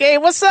 I'll be like, hey,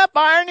 what's up,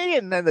 IronE?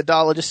 And then the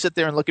doll will just sit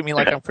there and look at me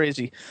like I'm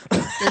crazy. No,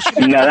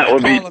 that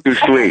would be too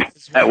sweet.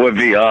 That would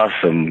be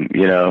awesome.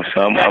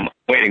 So I'm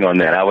waiting on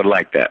that. I would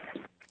like that.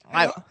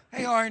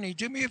 Hey, IronE,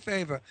 do me a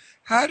favor.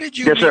 How did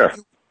you? Yes, sir.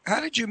 How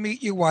did you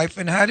meet your wife,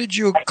 and how did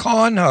you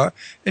con her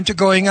into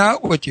going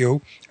out with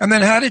you? And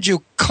then how did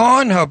you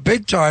con her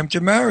big time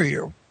to marry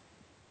you?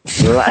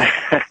 I'm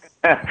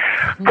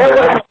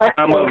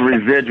of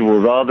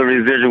residuals. All the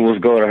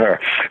residuals go to her.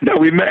 No,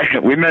 we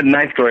met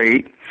ninth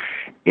grade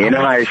in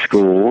high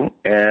school,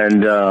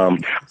 and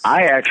I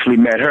actually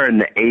met her in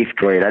the 8th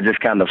grade. I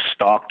just kind of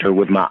stalked her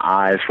with my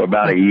eyes for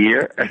about a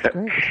year.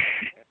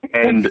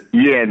 And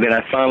then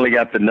I finally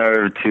got the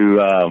nerve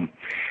to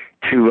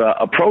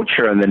approach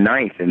her in the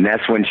 9th, and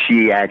that's when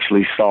she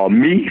actually saw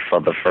me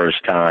for the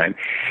first time.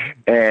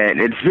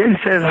 And it's been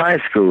since high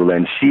school,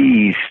 and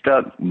she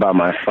stuck by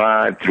my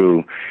side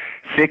through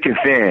thick and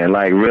thin,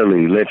 like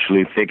really,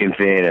 literally thick and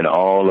thin, and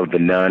all of the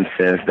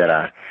nonsense that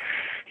I,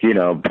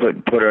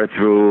 put her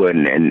through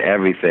and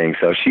everything.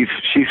 So she's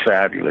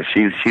fabulous.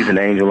 She's an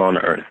angel on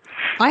earth.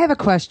 I have a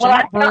question.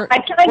 Well, I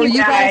tell you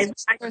guys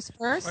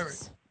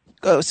first.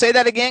 Say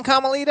that again,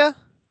 Carmelita.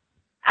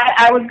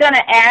 I was going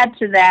to add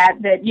to that,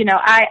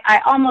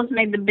 I almost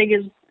made the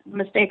biggest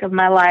mistake of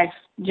my life,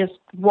 just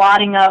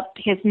wadding up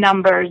his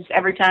numbers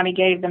every time he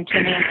gave them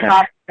to me and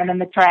tossing them in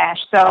the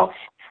trash. So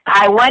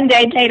I one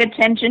day paid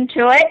attention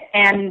to it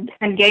and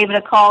gave it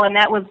a call, and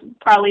that was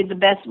probably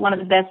one of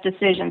the best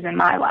decisions in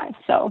my life.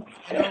 So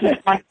he's a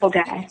wonderful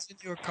guy. In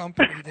your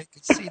company, they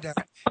could see that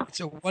it's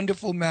a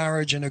wonderful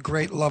marriage and a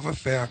great love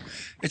affair.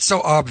 It's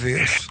so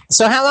obvious.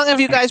 So how long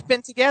have you guys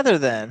been together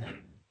then?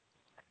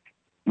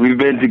 We've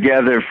been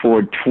together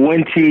for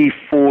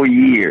 24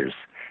 years,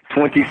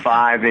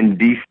 25 in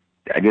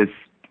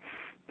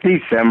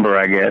December,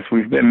 I guess.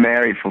 We've been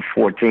married for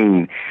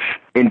 14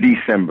 in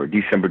December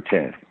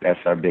 10th. That's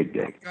our big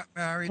day. Got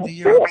married the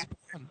year I was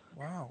born.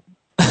 Wow.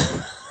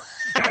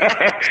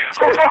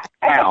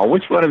 Wow,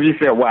 which one of you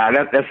said wow?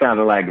 That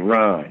sounded like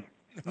Ron.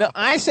 No,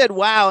 I said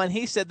wow, and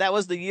he said that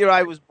was the year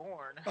I was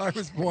born. I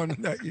was born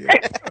in that year.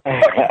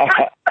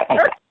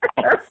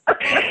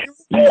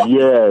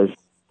 Yes.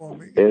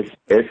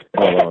 It's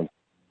on.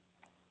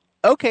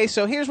 Okay,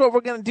 so here's what we're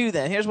going to do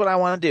then. Here's what I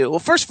want to do. Well,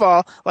 first of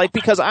all,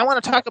 because I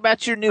want to talk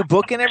about your new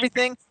book and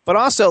everything, but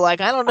also, I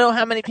don't know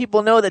how many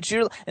people know that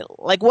you're,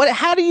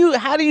 how do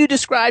you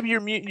describe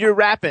your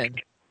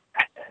rapping?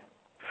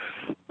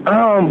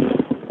 First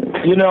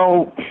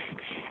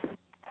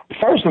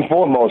and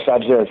foremost, I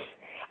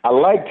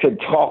like to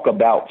talk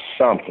about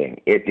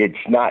something. It's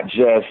not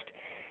just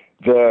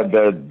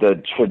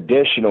the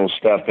traditional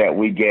stuff that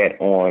we get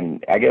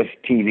on, I guess,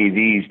 TV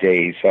these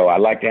days. So I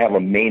like to have a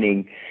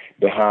meaning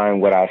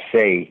behind what I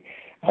say,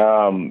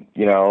 and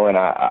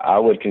I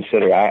would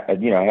consider, I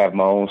have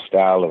my own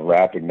style of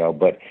rapping though,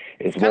 but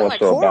it's kind more of like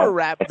so horror about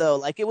rap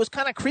though. It was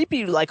kind of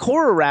creepy, like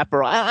horror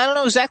rapper. I don't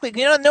know exactly.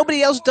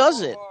 Nobody else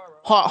does it.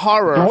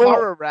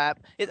 Horror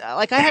rap.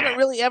 I haven't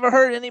really ever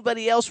heard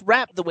anybody else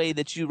rap the way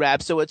that you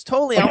rap, so it's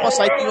totally almost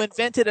like you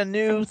invented a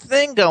new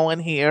thing going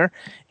here,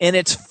 and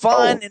it's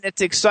fun and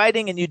it's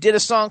exciting, and you did a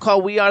song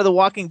called We Are the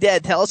Walking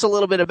Dead. Tell us a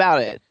little bit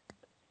about it.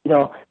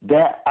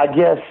 That I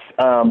guess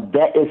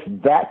that is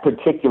that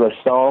particular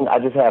song. I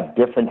just have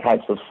different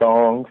types of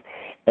songs,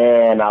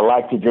 and I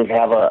like to just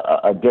have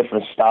a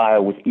different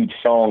style with each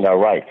song I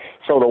write.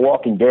 So the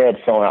Walking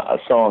Dead song,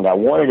 I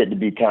wanted it to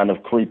be kind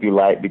of creepy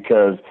like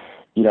because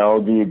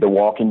the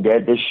Walking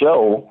Dead, the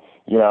show,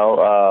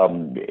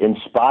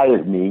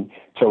 inspired me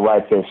to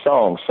write this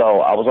song. So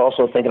I was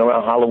also thinking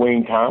around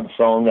Halloween time, a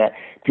song that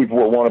people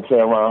would want to play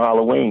around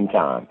Halloween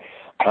time.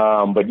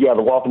 But yeah,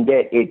 The Walking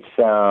Dead, it's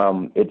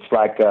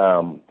like,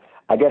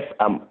 I guess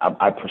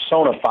I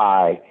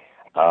personify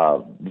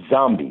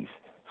zombies.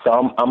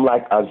 So I'm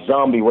like a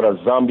zombie, what a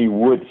zombie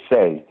would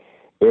say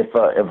if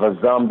a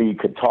zombie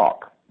could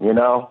talk,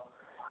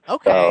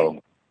 Okay.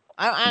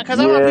 Because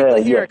I want people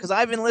to hear it, because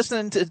I've been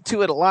listening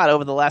to it a lot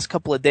over the last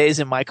couple of days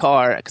in my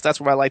car, because that's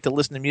where I like to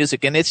listen to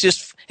music, and it's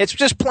just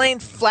plain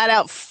flat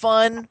out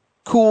fun,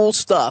 cool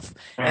stuff.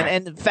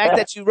 And the fact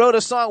that you wrote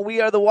a song,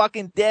 We Are the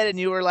Walking Dead, and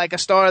you were like a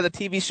star of the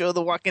TV show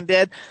The Walking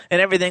Dead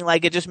and everything,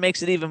 it just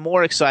makes it even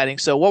more exciting.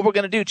 So what we're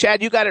going to do,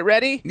 Chad, you got it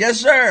ready?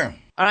 Yes, sir.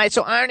 All right,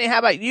 so IronE, how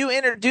about you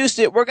introduced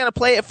it? We're going to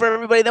play it for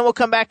everybody, then we'll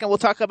come back and we'll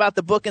talk about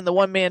the book and the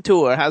one-man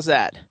tour. How's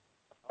that?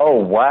 Oh,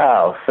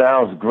 wow.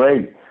 Sounds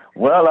great.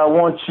 Well, I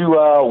want you,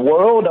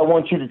 world, I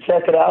want you to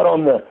check it out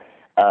on the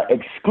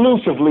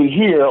exclusively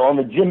here on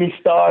the Jimmy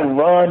Star and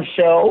Ron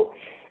show.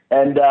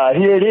 And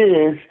here it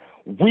is,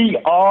 We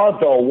Are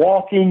the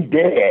Walking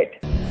Dead.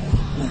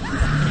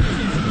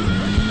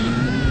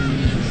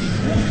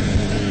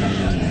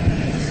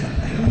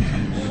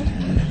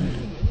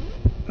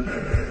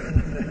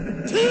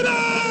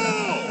 Tito!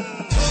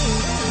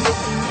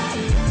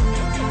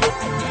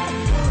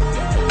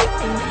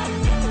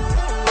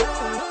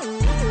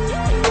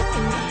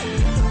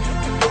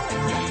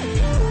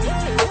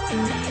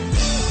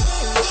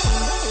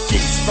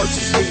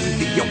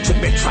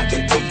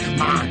 tragedy,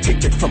 mind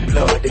tainted from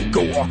blood and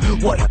gore.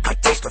 What a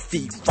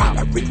catastrophe,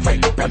 robbery,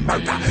 rape, and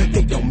murder.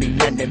 They don't mean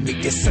none to me,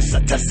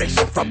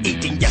 desensitization from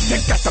eating. Yes, they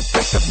got the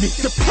best of me.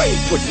 The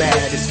plague with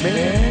madness,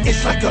 man.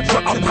 It's like a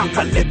drug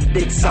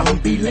apocalyptic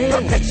zombie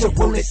land.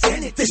 Perpetual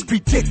insanity. This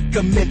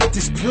predicament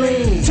is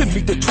plain. To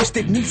meet the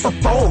twisted needs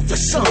of all the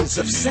sons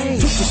of Satan.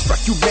 To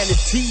destruct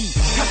humanity.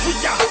 Cause we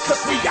are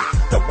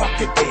the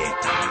walking dead.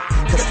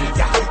 Cause we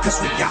are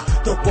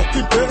the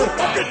walking dead.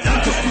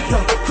 Cause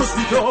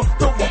we are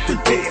the walking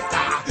dead.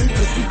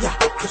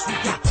 Cause we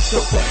are the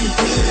walking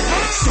dead.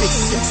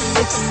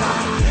 666,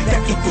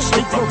 that equals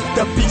zero.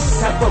 The beasts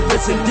have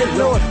arisen, dear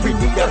Lord. We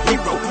need a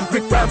hero.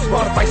 Rick Grimes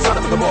brought by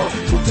Sodom and Gomorrah.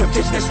 True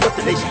temptation has swept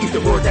the nation. Eat the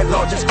word that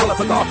Lord just call up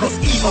for God. Cause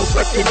evil's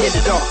lurking in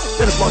the dark.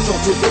 Let us march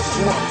on to this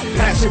one.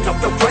 Passion of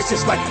the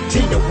crisis like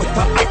Tina with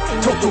the Ike.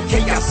 Total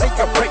chaos, ain't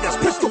your brain.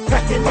 Pistol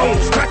packing,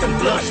 bones cracking,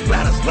 blood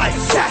splatters, life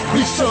shatter.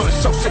 We sons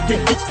so sick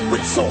and each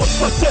with swords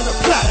for dinner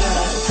platter.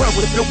 Crown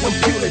with no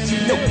impunity,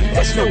 no,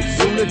 that's no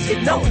unity,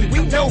 no. We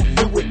know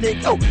you would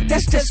think, oh,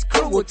 that's just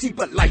cruelty.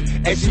 But life,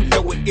 as you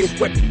know it, is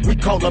what we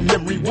call a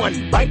memory.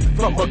 One bite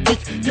from a geek,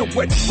 you're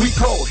what we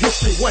call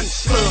history. One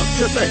slug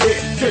to the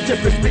head, the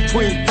difference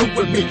between you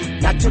and me.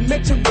 Not to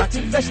mention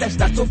rotten flesh, that's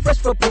not so fresh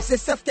for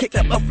pieces of kick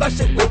up a flush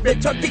it with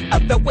it. Turn the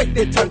other way,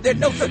 they turn their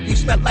nose up. You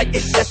smell like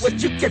it's just what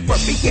you get from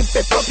being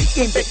fit, from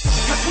being big.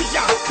 Cause we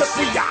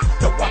are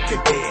the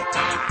walking dead.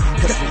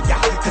 Cause we are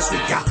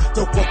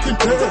the walking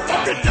dead.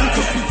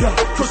 Cause we are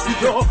the walking dead. Cause we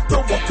are the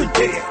walking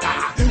dead.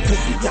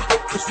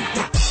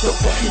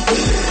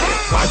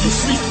 While you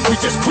sleep, we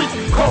just creep.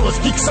 Call us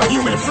geeks, are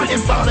human free.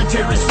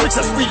 Involuntary freaks,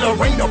 us we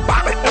Lorraine or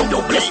Bobby on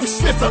your blade.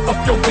 Sniffer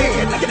up your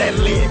bed, look at that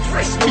lid,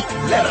 fresh meat.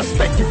 Let us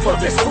thank you for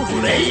this food,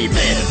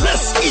 amen.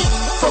 Let's eat.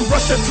 From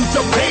Russia to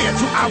Japan,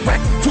 to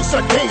Iraq, to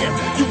Sudan.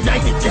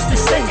 United, just be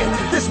saying.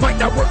 This might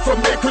not work for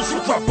men, cause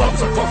you drop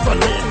bombs across the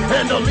land.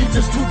 And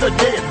allegiance to the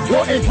dead.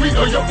 War and greed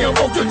or your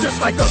MO, you're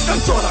just like us,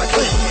 and join our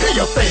clan. Be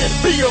a fan,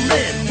 be a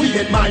man. We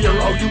admire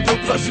all you do,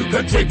 plus you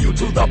contribute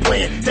to the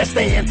plan. That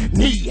stand,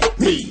 me,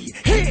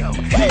 him,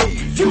 he,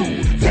 you,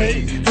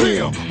 they,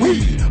 them,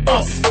 we,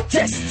 us.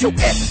 Yes, you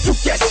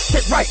guessed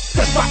it right.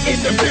 Cause right in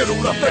the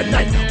middle of the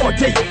night or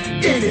day,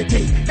 any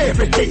day,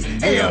 every day,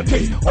 all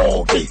day,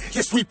 all day.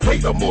 Yes, we play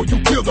the more you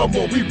kill, the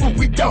more we rule,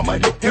 we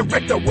dominate and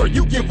wreck the world.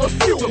 You give us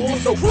fuel to be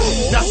so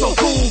cruel, not so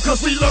cool,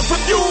 cause we learn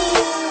from you.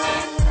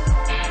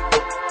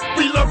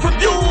 We learn from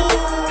you.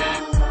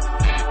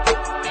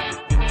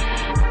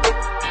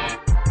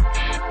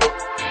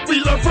 We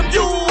learn from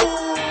you.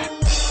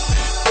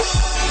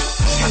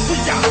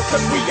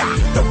 Cause we are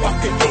the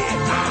walking dead.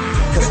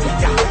 Cause we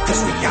are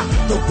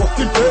the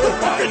walking dead.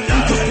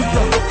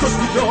 Cause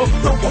we are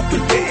the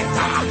walking dead.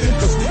 Cause we are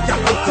the walking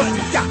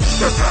dead.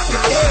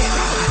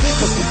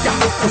 Cause we are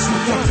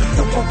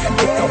the walking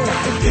dead.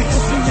 Cause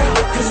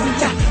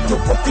we are the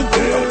walking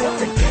dead.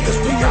 Cause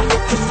we are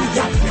the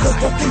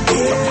walking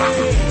dead.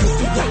 Cause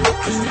we are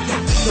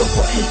the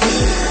walking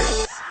dead.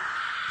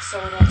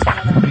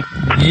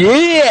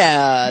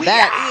 Yeah,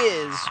 that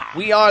is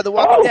We Are the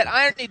Walking Dead.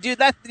 IronE, dude,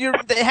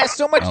 it has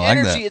so much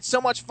energy. That. It's so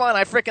much fun.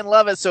 I freaking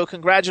love it. So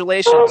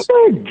congratulations.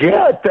 Oh my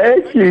God,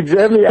 thank you,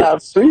 Jimmy. I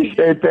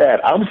appreciate that.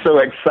 I'm so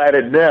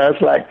excited now.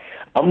 It's like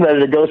I'm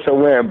ready to go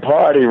somewhere and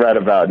party right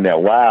about now.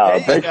 Wow,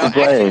 thanks for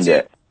playing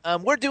that.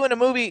 We're doing a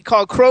movie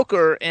called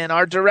Croaker, and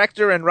our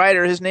director and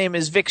writer, his name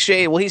is Vic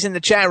Shea. Well, he's in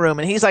the chat room,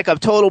 and he's like a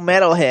total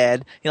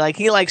metalhead.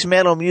 He likes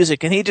metal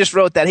music, and he just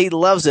wrote that. He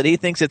loves it. He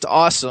thinks it's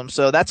awesome.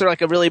 So that's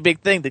like a really big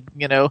thing to,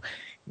 get a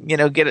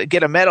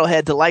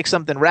metalhead to like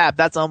something rap.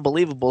 That's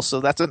unbelievable. So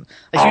that's a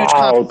huge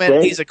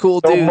compliment. He's a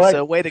cool dude.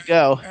 So way to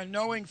go. And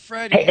knowing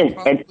Freddie,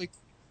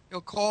 he'll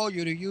call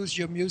you to use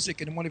your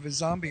music in one of his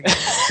zombie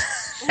movies.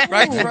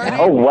 Right, Freddie?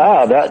 Oh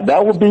wow,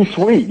 that would be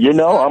sweet.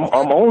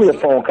 I'm only a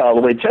phone call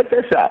away. Check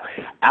this out.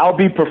 I'll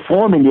be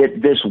performing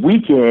it this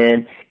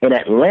weekend in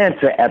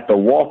Atlanta at the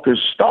Walker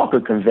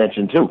Stalker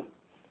Convention too.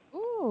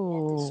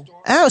 Ooh.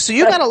 Oh, so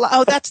you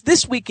got that's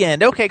this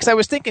weekend. Okay, because I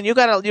was thinking you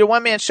got your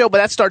one-man show, but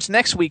that starts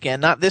next weekend,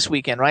 not this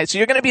weekend, right? So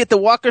you're going to be at the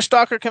Walker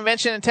Stalker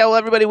Convention, and tell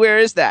everybody, where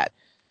is that?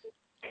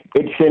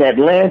 It's in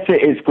Atlanta.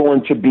 It's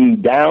going to be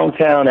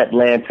downtown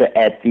Atlanta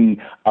at the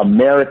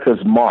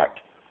America's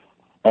Mart.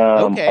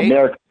 Okay.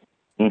 America.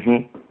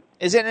 Mm-hmm.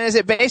 Is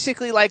it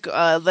basically like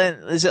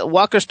is it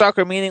Walker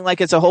Stalker, meaning like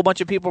it's a whole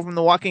bunch of people from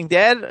The Walking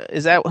Dead?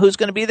 Is that who's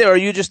going to be there, or are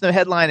you just the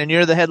headline and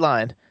you're the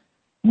headline?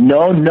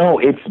 No,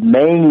 it's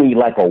mainly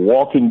like a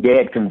Walking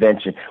Dead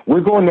convention.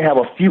 We're going to have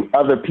a few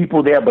other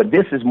people there, but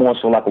this is more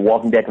so like a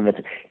Walking Dead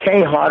convention.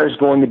 Kay Harder's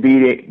going to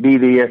be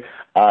there.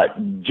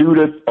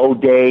 Judith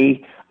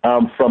O'Day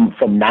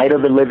from Night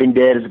of the Living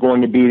Dead is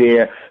going to be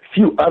there.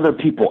 Few other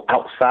people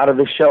outside of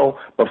the show,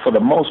 but for the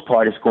most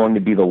part, it's going to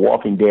be the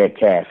Walking Dead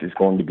cast. It's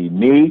going to be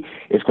me.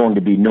 It's going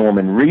to be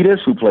Norman Reedus,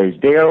 who plays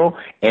Daryl.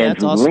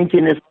 Andrew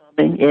Lincoln is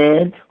coming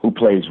in, who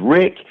plays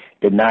Rick.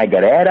 Denai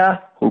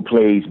Guerrera, who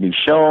plays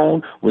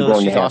Michonne. We're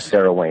going to have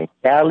Sarah Wayne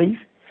Callies.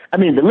 I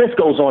mean, the list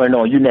goes on and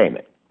on. You name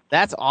it.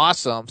 That's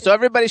awesome. So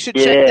everybody should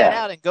check that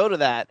out and go to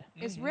that.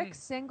 Is Rick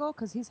single?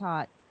 Because he's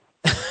hot.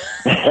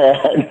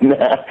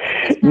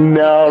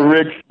 No,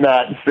 Rick's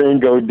not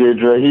single,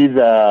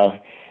 Deidre.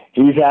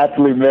 He's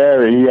happily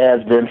married. He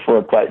has been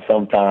for quite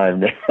some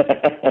time.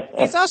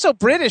 He's also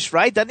British,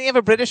 right? Doesn't he have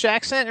a British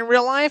accent in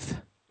real life?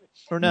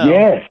 Or no?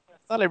 Yes. I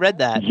thought I read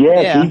that.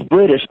 Yes, yeah. He's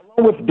British.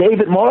 Along with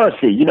David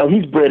Morrissey.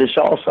 He's British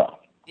also.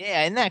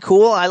 Yeah, isn't that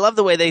cool? I love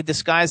the way they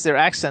disguise their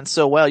accents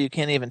so well you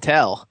can't even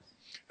tell.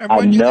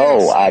 I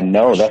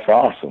know. That's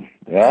awesome.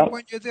 Yeah. And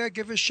when you're there,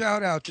 give a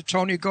shout out to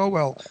Tony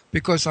Gowell,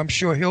 because I'm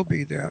sure he'll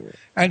be there.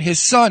 And his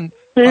son.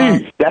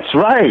 That's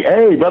right.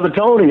 Hey, Brother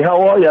Tony,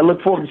 how are you? I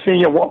look forward to seeing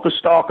you at Walker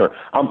Stalker.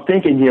 I'm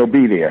thinking he'll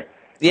be there.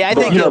 Yeah, I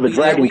think the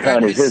Dragon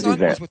Con is his son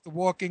event. was with The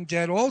Walking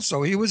Dead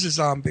also. He was a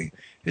zombie.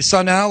 His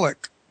son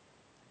Alec.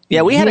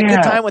 Yeah, we had a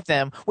good time with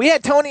them. We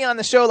had Tony on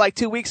the show like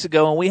 2 weeks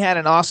ago, and we had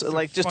an awesome,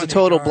 just a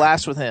total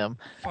blast with him.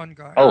 Fun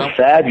guy. Oh,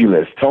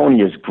 fabulous.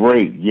 Tony is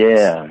great.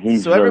 Yeah.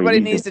 So everybody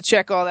needs to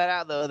check all that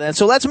out, though, then.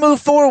 So let's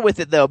move forward with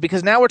it, though,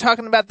 because now we're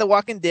talking about The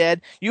Walking Dead.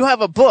 You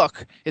have a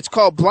book. It's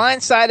called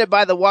Blindsided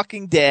by The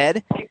Walking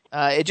Dead.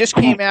 It just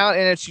came out,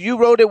 and you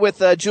wrote it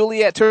with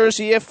Juliet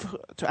Terzieff.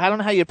 I don't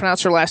know how you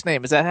pronounce her last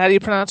name. Is that how you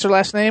pronounce her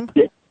last name?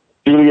 Yeah.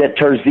 Juliet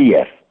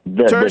Terzieff.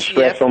 The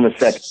stress on the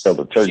second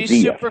syllable. Terzieff.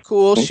 She's super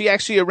cool. She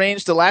actually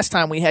arranged the last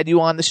time we had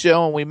you on the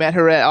show, and we met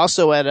her at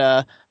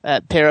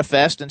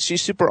Parafest, and she's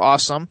super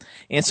awesome.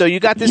 And so you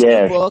got this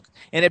new book,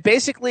 and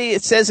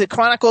it says it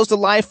chronicles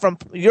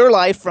your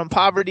life from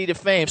poverty to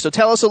fame. So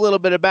tell us a little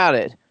bit about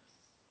it.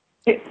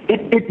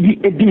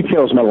 It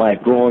details my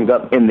life growing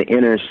up in the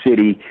inner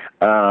city,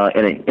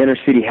 in an inner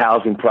city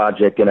housing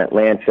project in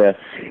Atlanta,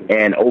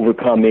 and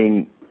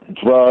overcoming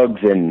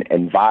drugs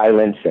and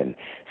violence and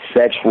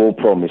sexual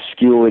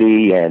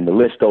promiscuity, and the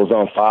list goes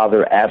on.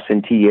 Father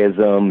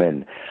absenteeism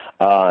and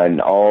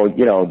all,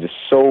 just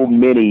so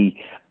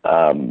many,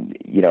 I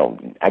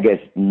guess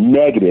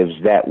negatives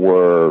that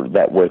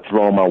were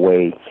thrown my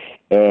way.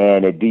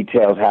 And it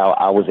details how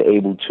I was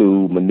able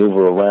to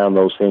maneuver around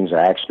those things, or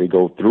actually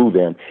go through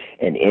them,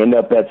 and end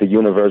up at the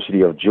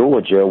University of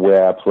Georgia,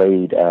 where I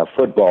played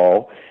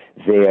football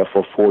there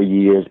for 4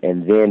 years,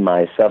 and then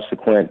my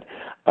subsequent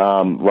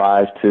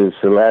rise to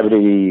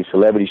celebrity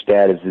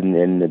status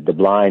in The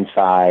Blind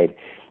Side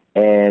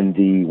and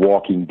The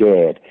Walking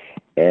Dead.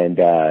 And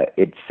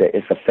it's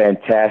a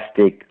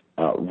fantastic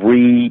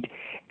read,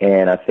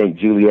 and I think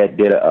Juliet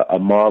did a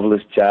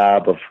marvelous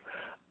job of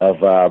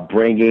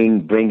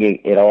bringing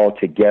it all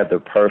together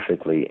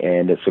perfectly.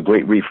 And it's a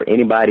great read for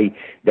anybody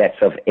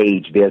that's of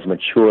age. There's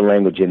mature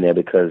language in there,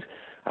 because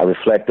I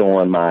reflect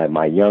on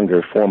my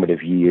younger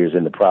formative years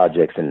in the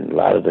projects, and a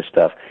lot of the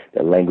stuff,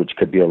 the language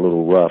could be a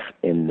little rough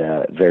in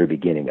the very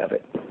beginning of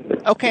it.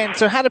 Okay, and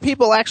so how do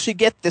people actually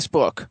get this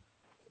book?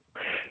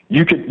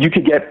 You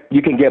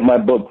can get my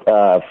book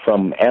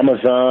from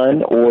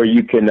Amazon, or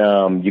you could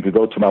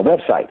go to my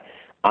website,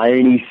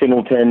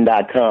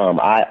 IronESingleton.com,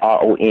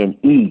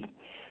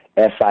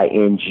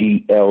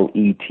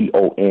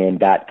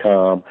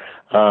 IronESingleton.com,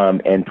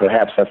 and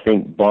perhaps I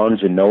think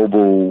Barnes and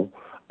Noble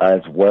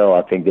as well.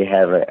 I think they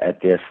have it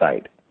at their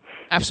site.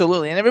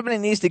 Absolutely, and everybody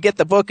needs to get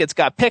the book. It's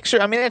got pictures.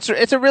 I mean, it's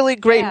a really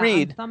great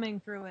read. I'm thumbing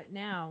through it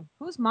now.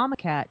 Who's Mama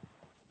Cat?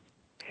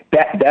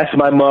 That's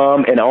my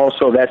mom, and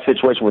also that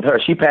situation with her.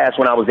 She passed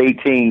when I was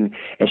 18,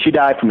 and she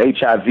died from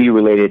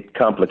HIV-related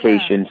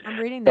complications. Yeah, I'm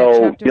reading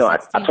that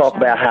chapter I talk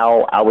about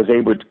how I was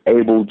able to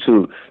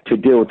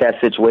deal with that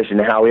situation,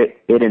 and how it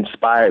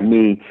inspired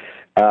me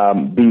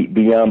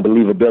beyond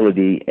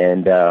believability,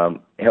 and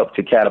helped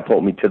to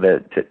catapult me to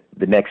the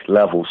next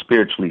level,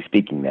 spiritually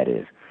speaking, that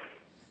is.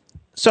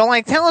 So,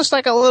 tell us, a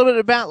little bit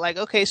about,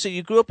 okay, so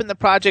you grew up in the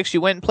projects, you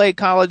went and played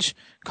college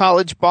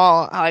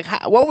ball.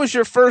 What was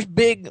your first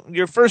big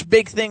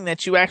thing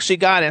that you actually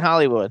got in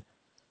Hollywood?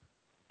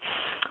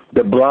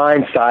 The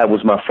Blind Side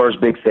was my first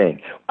big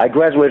thing. I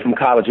graduated from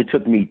college. It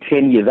took me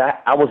 10 years.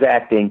 I was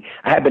acting.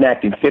 I had been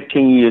acting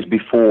 15 years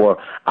before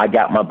I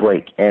got my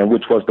break, and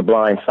which was The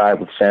Blind Side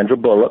with Sandra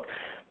Bullock,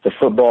 the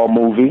football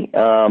movie,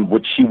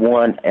 which she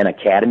won an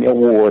Academy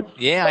Award.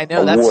 Yeah, I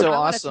know. That's so awesome. I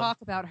want to talk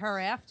about her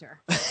after.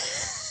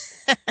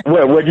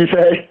 What'd you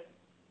say?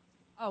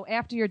 Oh,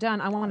 after you're done,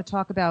 I want to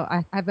talk about.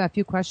 I have a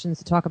few questions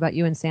to talk about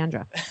you and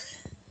Sandra.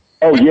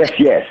 Oh yes,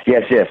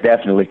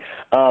 definitely.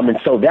 And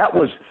so that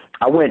was.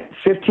 I went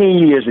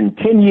 15 years, and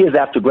 10 years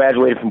after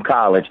graduating from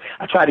college,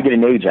 I tried to get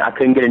an agent. I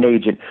couldn't get an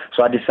agent,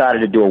 so I decided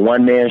to do a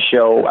one-man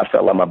show. I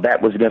felt like my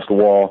back was against the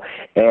wall,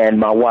 and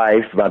my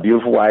wife, my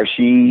beautiful wife,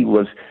 she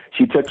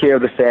took care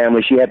of the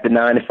family. She had the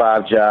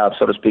 9-to-5 job,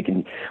 so to speak,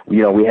 and we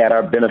had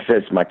our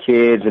benefits, my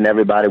kids and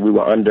everybody. We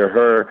were under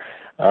her.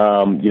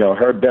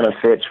 Her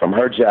benefits from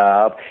her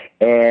job,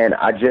 and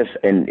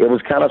it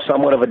was kind of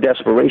somewhat of a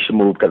desperation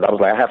move, because I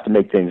was like, I have to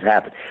make things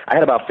happen. I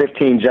had about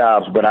 15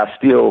 jobs, but I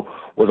still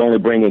was only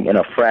bringing in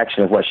a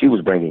fraction of what she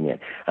was bringing in.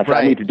 I said,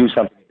 I need to do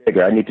something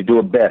bigger. I need to do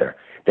it better.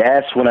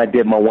 That's when I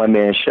did my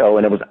one-man show,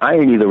 and it was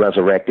IronE the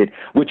Resurrected,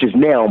 which is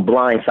now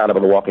Blind Side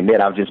of the Walking Dead.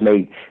 I've just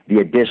made the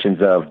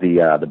additions of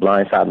the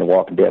Blind Side and the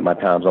Walking Dead, my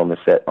times on the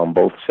set, on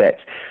both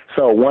sets.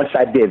 So once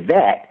I did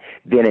that,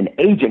 then an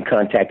agent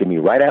contacted me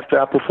right after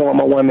I performed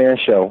my one-man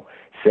show,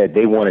 said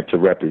they wanted to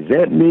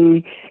represent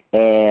me,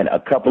 and a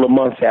couple of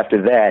months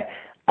after that,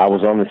 I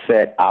was on the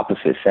set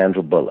opposite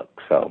Sandra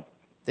Bullock. So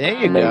there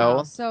you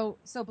go. So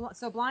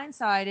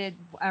Blindside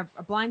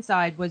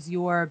was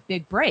your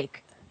big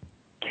break.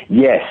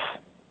 Yes,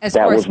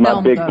 that was my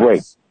big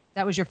break.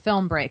 That was your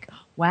film break.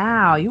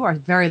 Wow, you are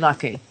very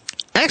lucky.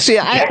 Actually,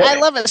 I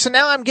love it. So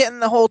now I'm getting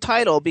the whole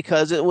title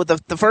because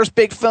the first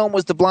big film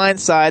was The Blind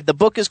Side. The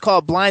book is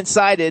called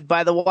Blindsided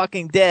by The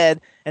Walking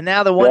Dead, and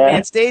now the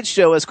one-man stage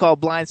show is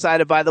called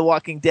Blindsided by The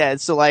Walking Dead.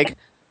 So like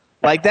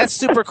that's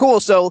super cool.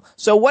 So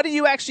what do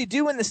you actually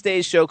do in the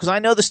stage show? Because I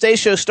know the stage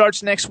show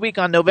starts next week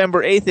on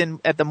November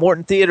 8th at the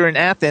Morton Theater in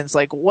Athens.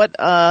 Like what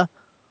do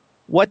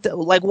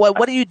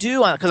you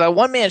do on? Because a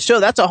one-man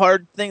show, that's a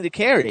hard thing to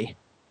carry.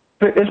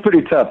 It's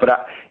pretty tough, but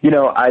I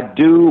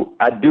do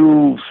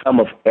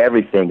some of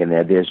everything in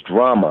there. There's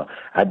drama.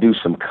 I do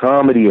some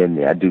comedy in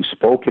there. I do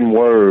spoken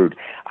word.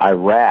 I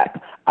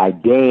rap. I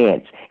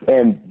dance.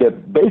 And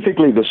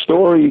basically the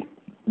story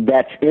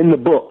that's in the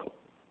book,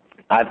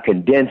 I've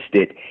condensed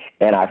it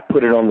and I've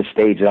put it on the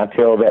stage, and I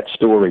tell that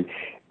story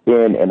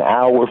in an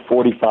hour,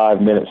 45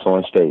 minutes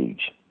on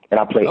stage. And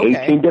I play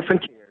 18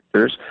 different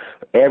characters.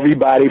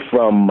 Everybody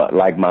from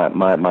like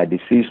my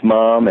deceased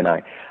mom, and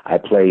I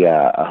play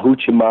a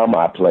hoochie mama,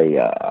 I play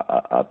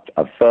a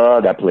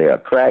thug, I play a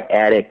crack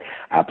addict,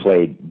 I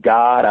play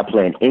God, I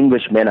play an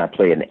Englishman, I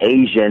play an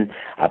Asian,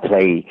 I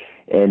play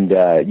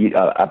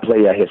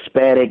a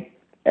Hispanic,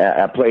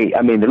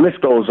 the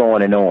list goes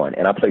on,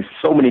 and I play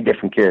so many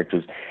different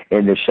characters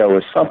in this show.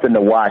 It's something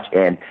to watch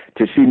and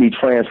to see me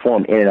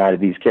transform in and out of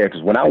these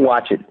characters. When I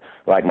watch it,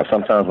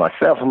 sometimes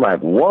myself, I'm like,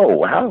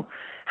 whoa,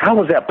 how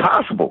was that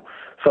possible?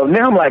 So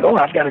now I'm like,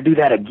 I've got to do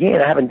that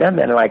again. I haven't done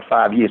that in like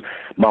 5 years.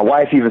 My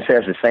wife even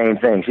says the same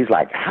thing. She's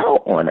like, how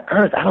on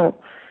earth? I don't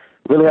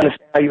really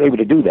understand how you're able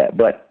to do that,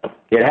 but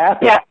it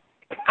happened. Yeah,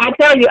 I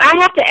tell you, I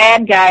have to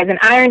add, guys,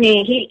 and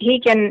IronE, he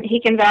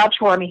can vouch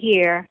for me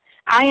here.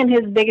 I am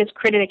his biggest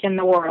critic in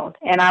the world,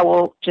 and I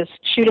will just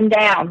shoot him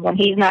down when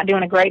he's not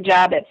doing a great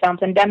job at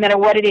something, doesn't matter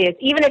what it is.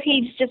 Even if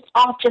he's just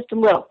off just a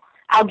little,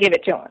 I'll give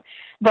it to him.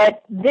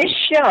 But this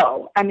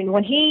show,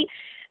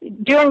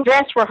 during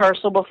dress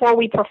rehearsal, before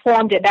we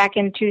performed it back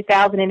in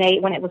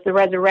 2008 when it was The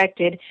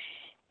Resurrected,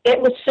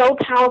 it was so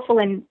powerful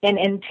and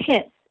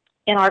intense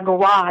in our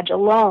garage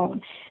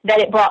alone that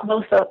it brought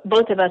both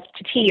of us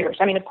to tears.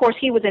 Of course,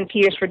 he was in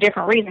tears for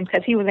different reasons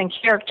because he was in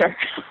character,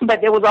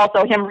 but it was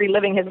also him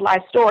reliving his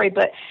life story.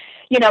 But,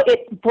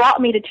 it brought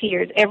me to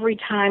tears every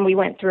time we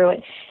went through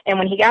it. And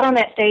when he got on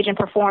that stage and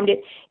performed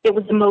it, it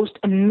was the most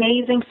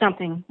amazing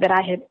something that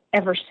I had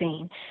ever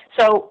seen.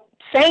 So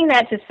saying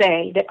that to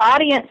say that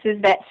audiences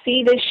that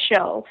see this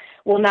show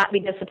will not be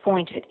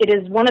disappointed. It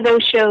is one of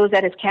those shows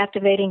that is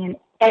captivating in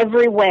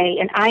every way,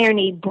 and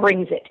IronE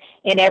brings it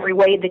in every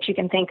way that you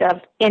can think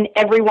of in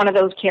every one of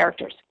those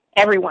characters,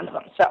 every one of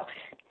them. So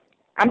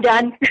I'm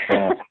done.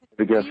 So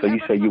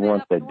you say you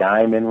want the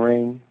diamond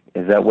ring?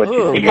 Is that what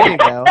you think? There you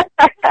go.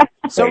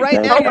 So right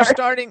now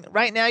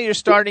you're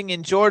starting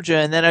in Georgia,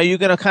 and then are you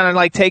going to kind of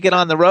like take it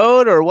on the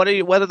road, or what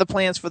are the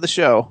plans for the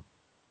show?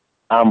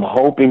 I'm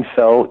hoping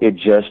so. It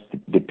just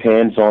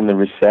depends on the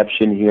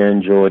reception here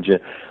in Georgia.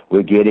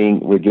 We're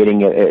getting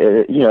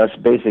it's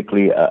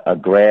basically a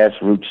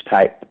grassroots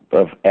type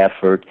of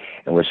effort,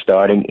 and we're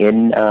starting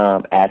in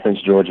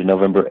Athens, Georgia,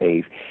 November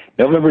 8th.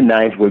 November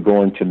 9th, we're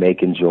going to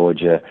Macon,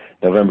 Georgia.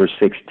 November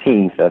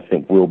 16th, I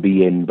think we'll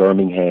be in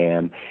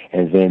Birmingham,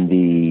 and then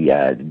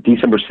the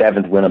December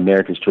 7th, we're in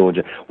Americus,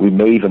 Georgia. We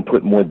may even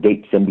put more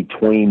dates in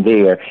between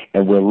there,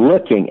 and we're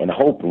looking and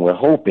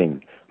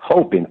hoping,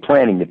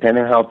 planning,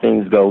 depending on how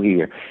things go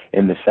here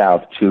in the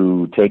South,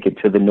 to take it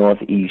to the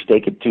Northeast,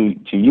 take it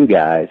to you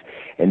guys,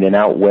 and then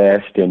out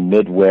West and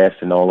Midwest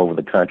and all over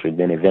the country, and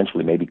then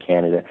eventually maybe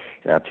Canada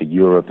and out to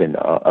Europe and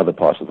other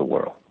parts of the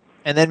world.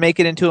 And then make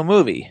it into a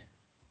movie.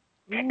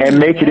 And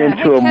make it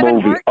into a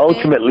movie.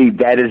 Ultimately,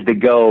 that is the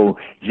goal,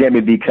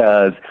 Jimmy,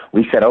 because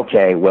we said,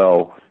 okay,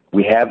 well,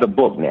 we have the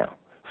book now.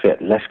 So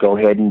let's go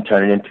ahead and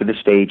turn it into the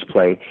stage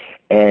play,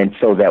 and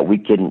so that we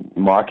can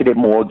market it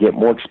more, get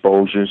more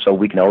exposure, so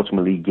we can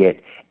ultimately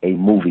get a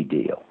movie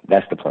deal.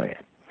 That's the plan.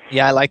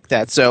 Yeah, I like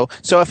that. So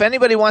if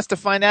anybody wants to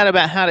find out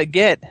about how to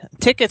get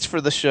tickets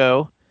for the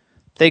show,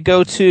 they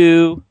go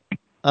to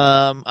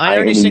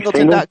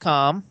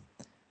IronESingleton.com.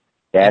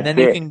 That's and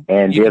then it.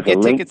 There's a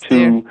link to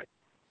there.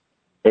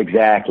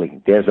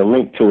 Exactly. There's a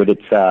link to it.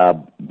 It's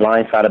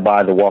Blindsided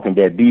by The Walking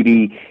Dead,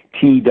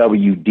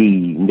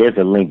 BBTWD. And there's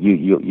a link.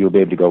 You'll be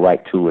able to go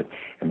right to it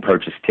and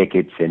purchase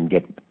tickets and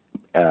get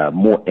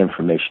more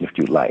information if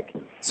you'd like.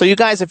 So you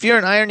guys, if you're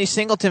an IronE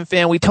Singleton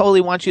fan, we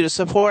totally want you to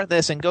support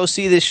this and go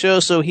see this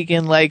show so he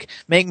can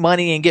make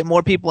money and get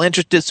more people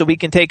interested so we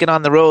can take it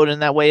on the road,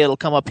 and that way it'll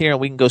come up here and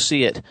we can go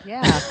see it.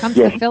 Yeah, come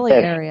to the Philly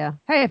area.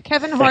 Hey, if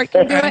Kevin Hart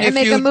can do it and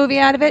make a movie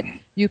out of it,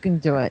 you can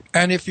do it.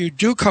 And if you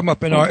do come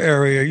up in our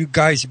area, you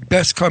guys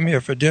best come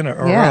here for dinner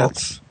or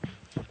else.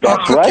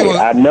 That's right.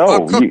 I know.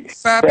 I'll cook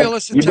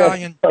fabulous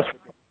Italian.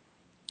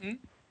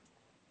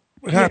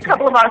 What a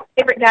couple of our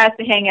favorite guys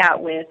to hang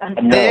out with.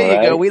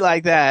 There you go. We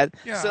like that.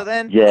 Yeah. So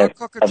then, I'll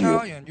cook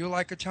Italian. You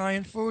like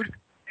Italian food?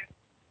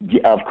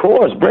 Yeah, of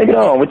course. Bring it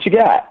on. What you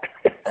got?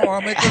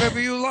 I'll make whatever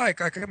you like.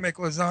 I can make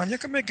lasagna. I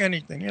can make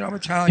anything. I'm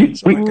Italian,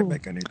 so I can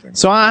make anything.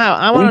 So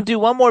I want to do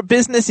one more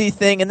businessy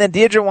thing, and then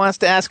Deirdre wants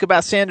to ask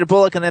about Sandra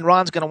Bullock, and then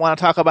Ron's going to want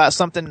to talk about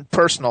something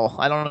personal.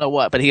 I don't know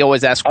what, but he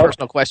always asks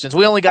personal questions.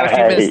 We only got a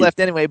few minutes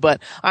left anyway,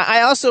 but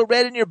I also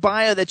read in your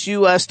bio that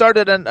you have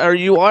started a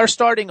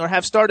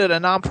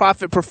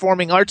nonprofit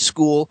performing arts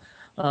school.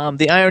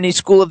 The IronE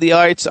School of the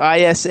Arts,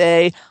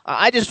 ISA.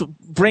 I just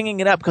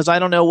bringing it up because I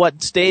don't know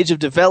what stage of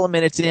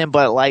development it's in,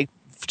 but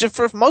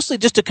mostly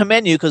just to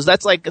commend you because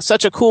that's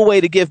such a cool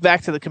way to give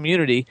back to the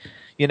community.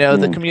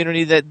 The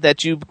community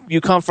that you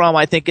come from.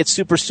 I think it's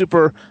super,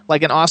 super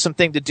an awesome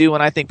thing to do,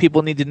 and I think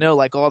people need to know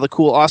all the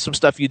cool, awesome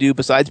stuff you do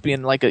besides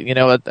being a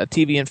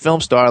TV and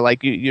film star.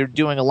 You're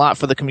doing a lot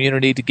for the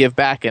community to give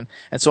back, and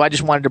so I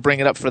just wanted to bring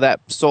it up for that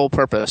sole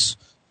purpose.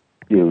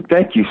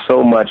 Thank you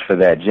so much for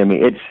that,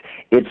 Jimmy.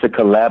 It's a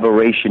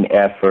collaboration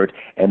effort,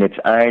 and it's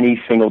IronE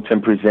Singleton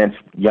presents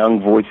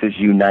Young Voices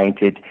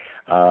United,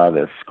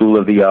 the School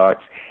of the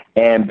Arts.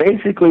 And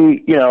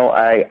basically,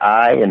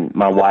 I and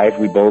my wife,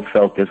 we both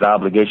felt this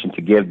obligation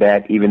to give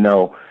back, even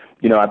though,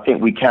 I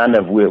think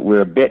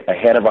we're a bit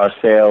ahead of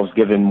ourselves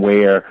given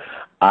where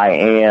I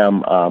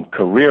am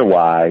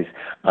career-wise.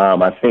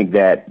 I think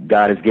that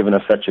God has given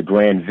us such a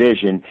grand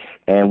vision,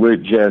 and we're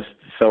just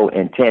so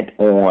intent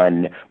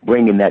on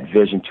bringing that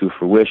vision to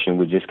fruition.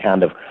 We're just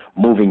kind of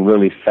moving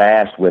really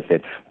fast with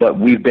it. But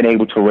we've been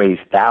able to raise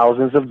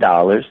thousands of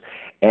dollars,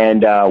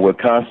 and we're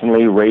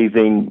constantly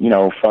raising,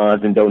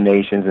 funds and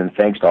donations, and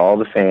thanks to all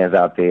the fans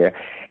out there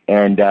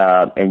and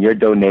your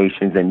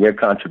donations and your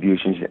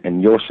contributions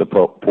and your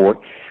support,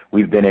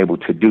 we've been able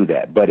to do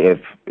that. But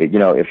if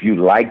you'd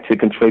like to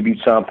contribute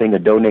something or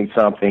donate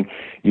something,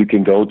 you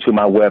can go to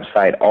my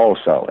website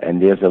also,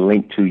 and there's a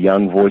link to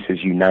Young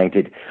Voices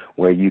United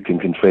where you can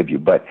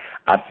contribute. But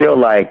I feel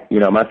like,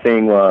 my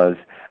thing was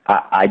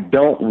I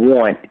don't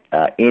want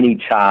any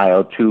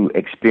child to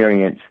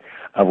experience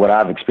what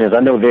I've experienced. I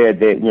know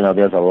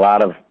there's a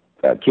lot of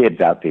kids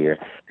out there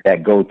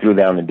that go through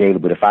that on a daily,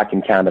 but if I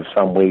can kind of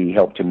some way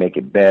help to make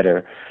it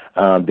better,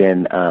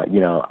 then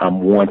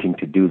I'm wanting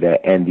to do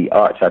that. And the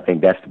arts, I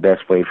think that's the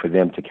best way for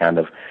them to kind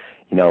of,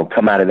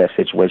 come out of that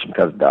situation,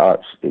 because the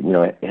arts,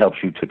 it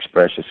helps you to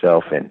express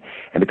yourself and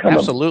become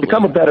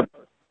a better,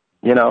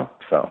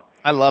 so.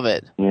 I love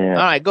it. Yeah.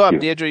 All right, go up,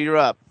 Deirdre, you're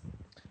up.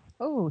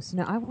 Oh, so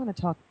now I want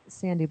to talk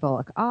Sandy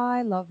Bullock.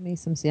 I love me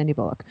some Sandy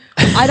Bullock.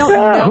 I don't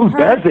know who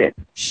her. Does it?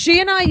 She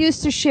and I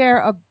used to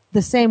share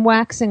the same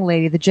waxing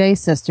lady, the J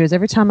sisters.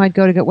 Every time I'd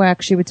go to get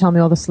waxed, she would tell me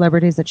all the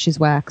celebrities that she's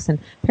waxed. And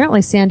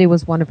apparently Sandy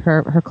was one of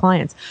her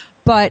clients.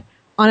 But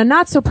on a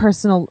not so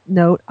personal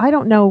note, I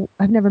don't know.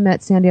 I've never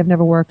met Sandy. I've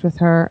never worked with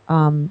her.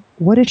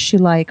 What is she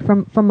like?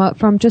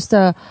 From just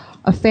a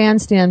fan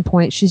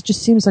standpoint, she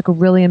just seems like a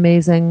really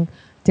amazing,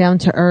 down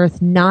to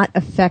earth, not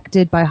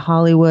affected by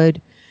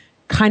Hollywood,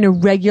 kind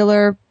of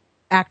regular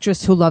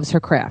actress who loves her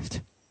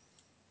craft.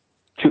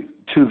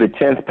 To the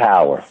 10th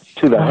power,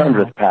 to the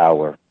 100th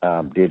power,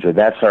 Deirdre.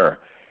 That's her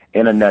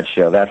in a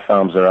nutshell. That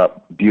sums her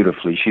up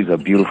beautifully. She's a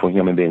beautiful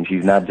human being.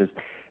 She's not just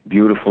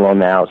beautiful on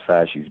the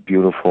outside. She's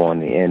beautiful on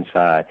the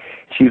inside.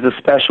 She's a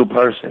special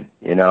person.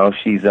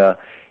 She's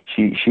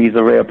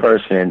a rare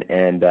person,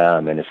 and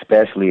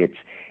especially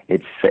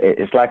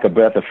it's like a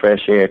breath of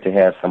fresh air to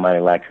have somebody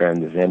like her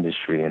in this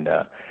industry,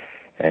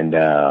 and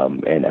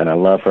I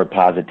love her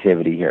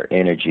positivity, her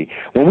energy.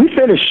 When we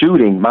finished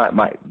shooting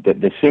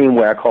the scene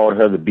where I called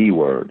her the B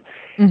word,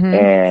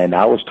 and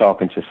I was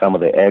talking to some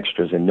of the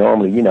extras, and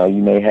normally,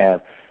 you may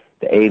have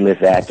the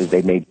A-list actors,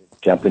 they may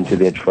jump into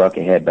their truck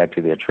and head back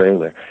to their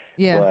trailer.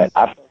 Yeah. But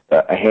I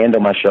felt a hand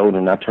on my shoulder,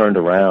 and I turned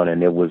around,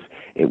 and it was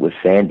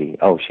Sandy.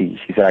 Oh, she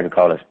said I could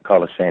call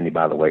her Sandy,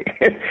 by the way.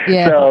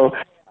 Yeah. So.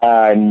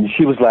 And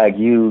she was like,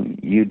 you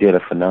did a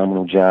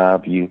phenomenal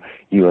job. You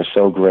are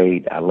so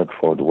great. I look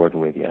forward to working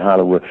with you in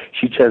Hollywood.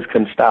 She just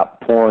couldn't stop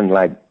pouring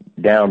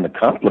down the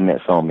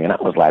compliments on me. And I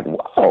was like,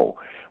 whoa,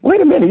 wait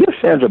a minute. You're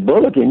Sandra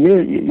Bullock and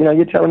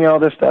you're telling me all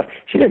this stuff.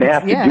 She didn't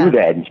have to do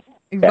that.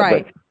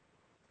 Right. But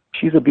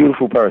she's a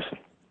beautiful person.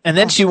 And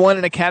then she won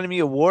an Academy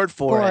Award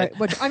for it.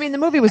 Which, the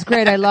movie was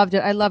great. I loved it.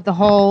 I loved the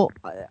whole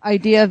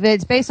idea of it.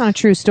 It's based on a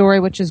true story,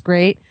 which is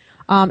great.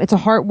 It's a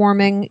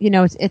heartwarming,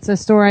 it's a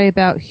story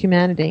about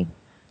humanity.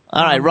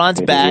 All right,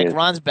 Ron's back.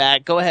 Ron's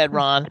back. Go ahead,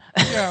 Ron.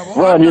 Yeah,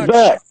 well, Ron, you're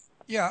back.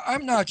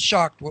 I'm not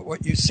shocked with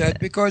what you said,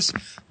 because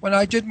when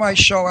I did my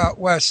show out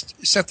west,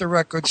 Set the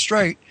Record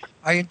Straight,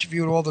 I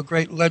interviewed all the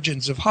great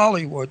legends of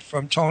Hollywood,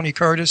 from Tony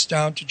Curtis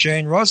down to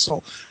Jane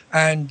Russell,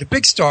 and the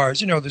big stars,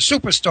 the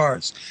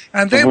superstars.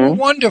 And they were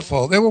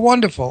wonderful. They were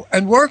wonderful.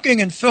 And working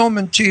in film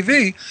and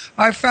TV,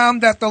 I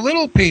found that the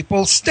little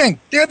people stink.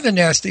 They're the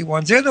nasty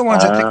ones. They're the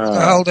ones that think what the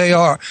hell they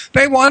are.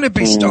 They want to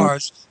be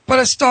stars. But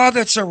a star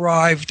that's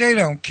arrived, they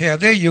don't care.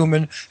 They're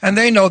human, and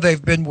they know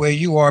they've been where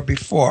you are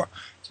before.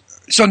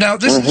 So now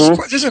this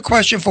is a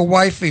question for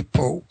Wifey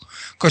Pooh,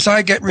 because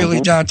I get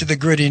really down to the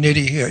gritty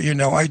nitty here.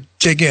 I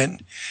dig in.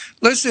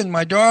 Listen,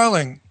 my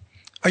darling,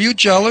 are you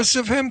jealous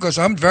of him? Because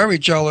I'm very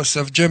jealous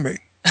of Jimmy.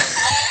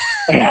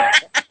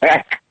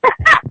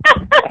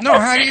 No,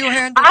 how do you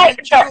handle being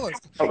jealous?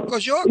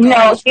 Because your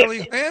guy is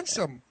really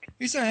handsome.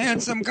 He's a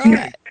handsome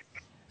guy.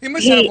 He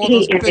must have all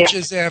those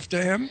bitches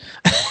after him.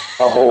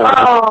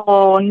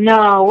 Oh,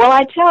 no. Well,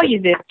 I tell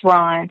you this,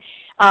 Ron.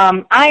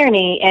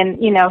 IronE, and,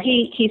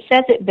 he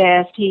says it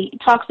best. He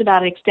talks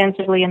about it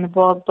extensively in the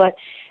book, but,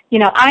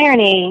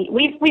 IronE,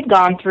 we've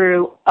gone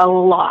through a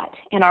lot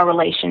in our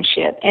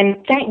relationship,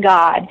 and thank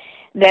God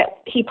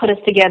that he put us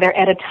together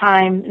at a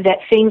time that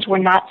things were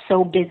not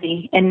so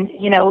busy, and,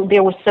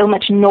 there was so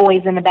much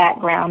noise in the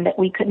background that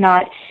we could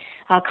not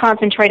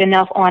concentrate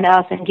enough on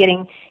us and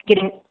getting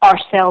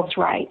ourselves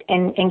right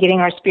and getting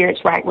our spirits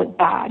right with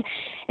God.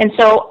 And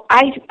so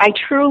I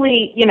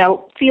truly,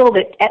 feel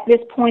that at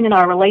this point in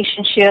our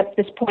relationship,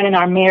 this point in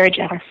our marriage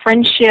and our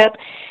friendship,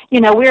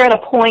 we're at a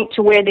point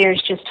to where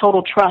there's just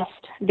total trust.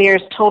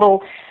 There's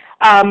total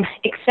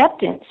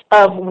acceptance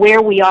of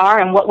where we are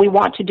and what we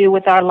want to do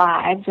with our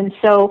lives. And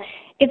so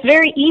it's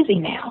very easy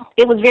now.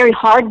 It was very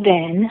hard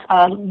then,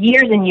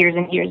 years and years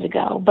and years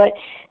ago. But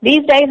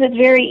these days it's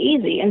very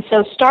easy. And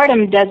so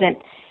stardom doesn't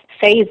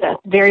faze us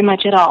very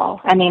much at all.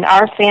 I mean,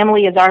 our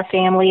family is our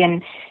family,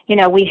 and,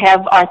 we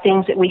have our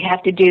things that we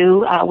have to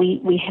do.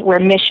 We're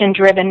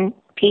mission-driven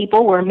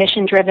people. We're a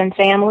mission-driven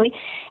family.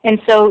 And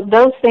so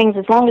those things,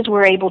 as long as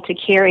we're able to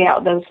carry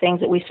out those things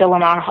that we feel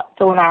in our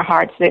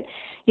hearts that,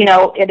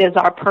 it is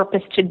our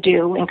purpose to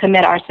do and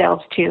commit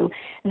ourselves to,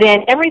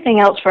 then everything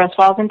else for us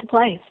falls into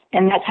place.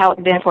 And that's how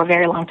it's been for a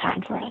very long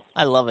time for us.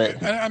 I love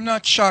it. I'm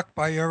not shocked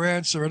by your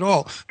answer at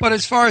all. But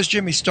as far as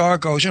Jimmy Star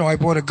goes, I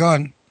bought a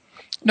gun.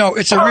 No,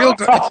 it's a real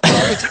gun.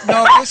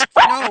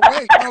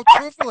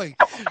 Truthfully.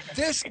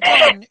 This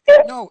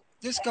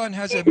gun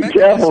has a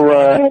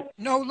mechanism.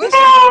 No, listen.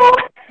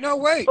 No,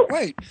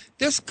 wait.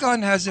 This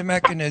gun has a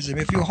mechanism.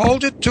 If you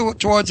hold it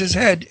towards his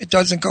head, it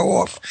doesn't go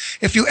off.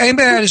 If you aim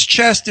it at his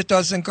chest, it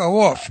doesn't go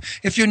off.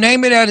 If you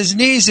name it at his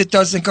knees, it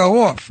doesn't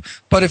go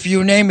off. But if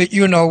you name it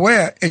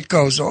where, it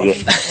goes off.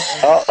 It's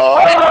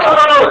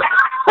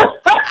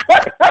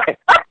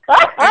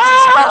a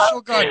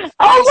special gun.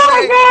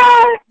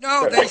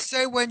 No, they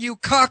say when you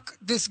cock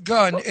this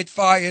gun, it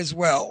fires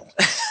well.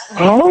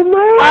 Oh,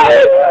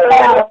 my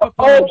God.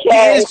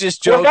 Okay. He is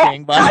just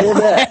joking, but I'm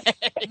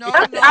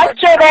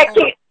sure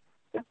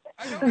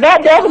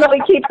that definitely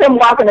keeps him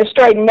walking the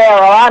straight and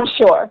narrow, I'm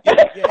sure.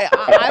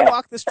 I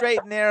walk the straight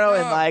and narrow,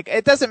 and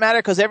it doesn't matter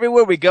because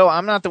everywhere we go,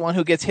 I'm not the one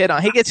who gets hit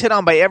on. He gets hit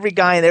on by every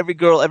guy and every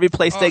girl, every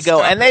place they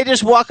go, and they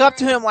just walk up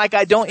to him like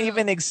I don't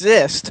even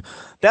exist.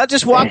 They'll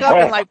just walk up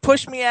and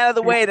push me out of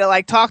the way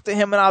to talk to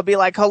him, and I'll be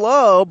like,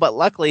 hello. But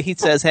luckily, he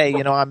says, hey,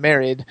 I'm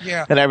married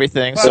and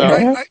everything. But so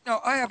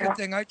I have a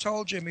thing. I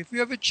told Jim, if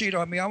you ever cheat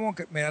on me, I won't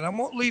get mad. I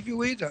won't leave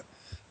you either.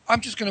 I'm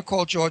just going to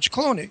call George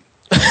Clooney.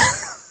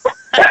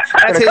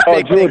 That's his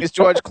big thing, is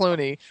George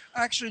Clooney.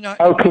 Actually, not.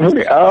 Oh,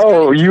 Clooney.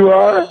 Oh, you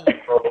are?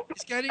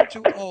 He's getting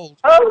too old.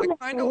 I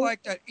kind of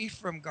like that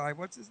Ephraim guy.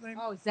 What's his name?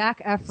 Oh, Zac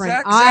Efron.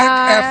 Zac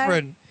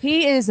Efron.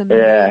 He is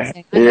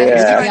amazing. Yeah. I met him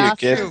at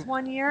the Oscars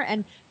one year,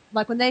 and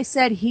when they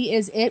said he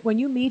is it, when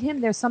you meet him,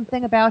 there's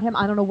something about him.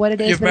 I don't know what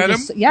it is. You've met him?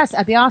 Yes,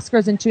 at the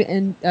Oscars in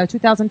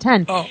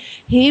 2010. Oh.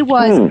 He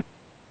was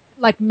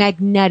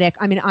magnetic.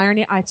 I mean,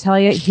 IronE, I tell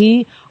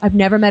you, I've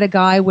never met a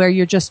guy where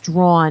you're just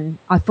drawn.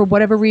 For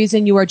whatever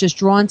reason, you are just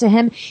drawn to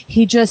him.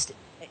 He just,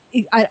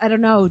 I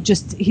don't know,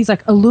 he's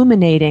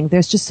illuminating.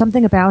 There's just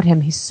something about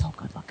him. He's so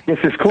good looking.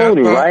 This is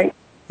Clooney, right?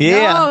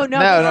 Yeah.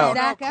 No.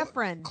 Zac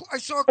Efron.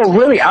 Oh,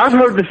 really? I've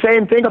heard the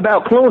same thing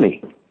about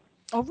Clooney.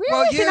 Oh, really?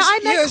 Well, I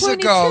met years Clooney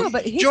ago, too,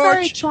 but he's George,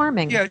 very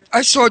charming. Yeah,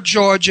 I saw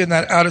George in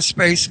that Outer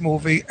Space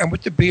movie, and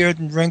with the beard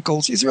and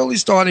wrinkles, he's really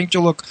starting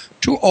to look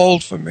too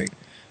old for me.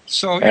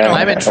 So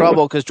I'm in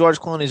trouble because George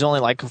Clooney's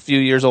only a few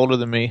years older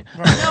than me.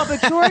 Right. No,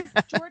 but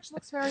George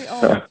looks very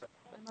old, I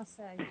must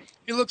say.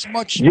 He looks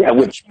much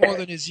more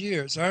than his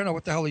years. I don't know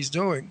what the hell he's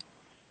doing.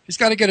 He's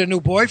got to get a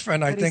new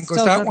boyfriend, I think,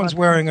 because that one's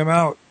wearing him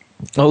out.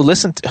 Oh,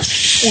 listen to...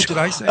 Oh, did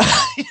I say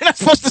that? You're not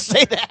supposed to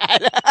say that.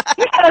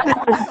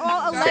 It's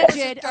all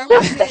alleged.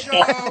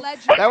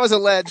 That was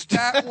alleged.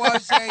 That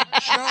was a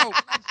joke.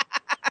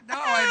 No,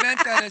 I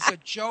meant that as a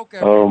joke.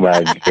 Oh,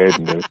 my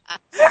goodness.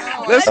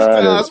 Listen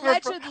to us.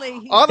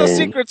 Allegedly. All the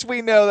secrets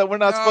we know that we're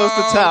not supposed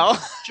to tell.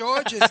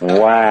 George is...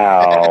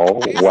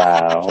 Wow.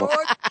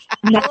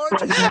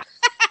 George is...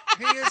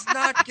 He is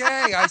not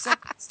gay. I said,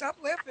 stop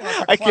laughing like a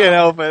clown. I can't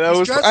help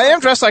it. I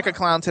am dressed like a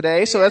clown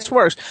today, so that's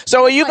worse.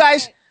 So are you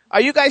guys...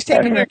 Are you guys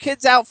taking your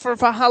kids out for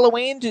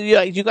Halloween? Do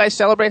you guys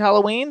celebrate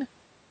Halloween?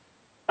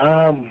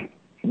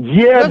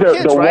 Yeah,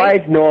 kids, the right?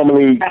 wife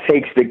normally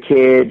takes the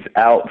kids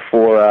out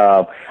for,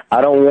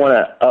 I don't want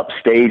to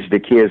upstage the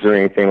kids or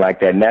anything like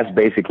that, and that's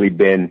basically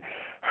been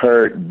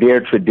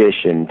their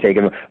tradition.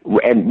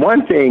 And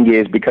one thing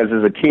is, because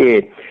as a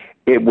kid,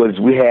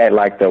 we had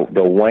like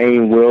the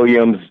Wayne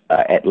Williams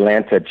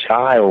Atlanta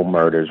child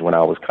murders when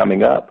I was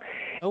coming up.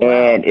 Oh, wow.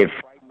 And it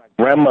frightened my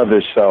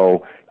grandmother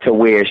so to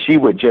where she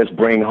would just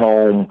bring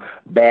home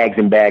bags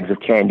and bags of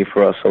candy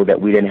for us so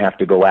that we didn't have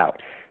to go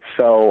out.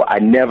 So I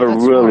never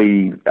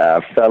really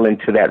fell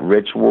into that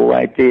ritual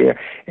right there.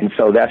 And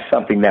so that's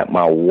something that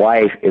my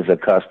wife is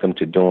accustomed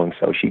to doing.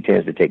 So she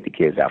tends to take the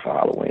kids out for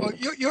Halloween. Well,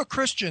 you're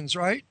Christians,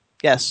 right?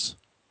 Yes.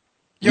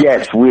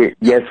 Yes,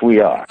 we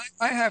are.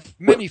 I have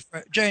many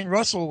friends. Jane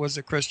Russell was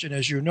a Christian,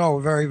 as you know,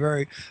 a very,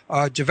 very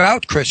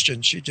devout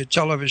Christian. She did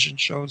television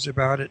shows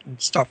about it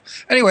and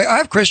stuff. Anyway, I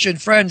have Christian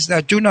friends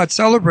that do not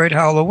celebrate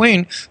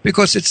Halloween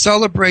because it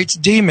celebrates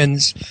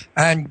demons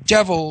and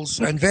devils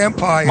and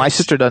vampires. My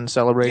sister doesn't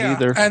celebrate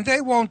either. And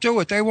they won't do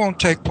it. They won't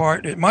take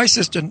part in it. My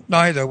sister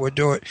neither would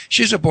do it.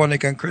 She's a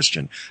born-again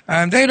Christian.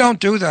 And they don't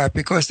do that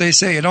because they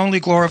say it only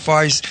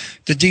glorifies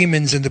the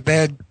demons and the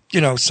bad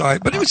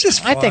side. But it was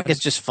just fun. I think it's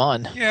just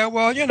fun. Yeah,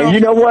 well, And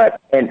you know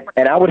what? And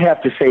I would have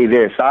to say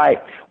this.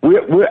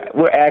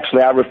 We're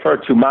actually, I refer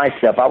to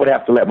myself, I would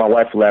have to let my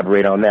wife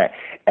elaborate on that,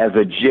 as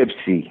a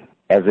gypsy,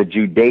 as a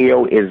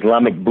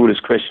Judeo-Islamic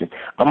Buddhist Christian.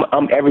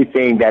 I'm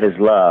everything that is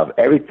love,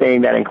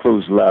 everything that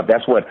includes love.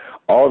 That's what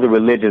all the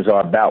religions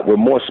are about. We're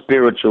more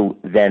spiritual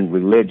than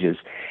religious.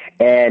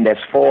 And as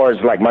far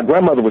as, like, my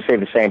grandmother would say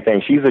the same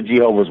thing. She's a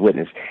Jehovah's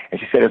Witness. And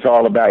she said it's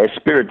all about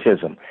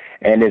spiritism.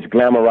 And it's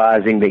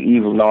glamorizing the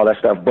evil and all that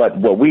stuff. But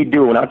what we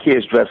do when our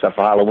kids dress up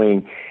for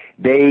Halloween,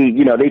 they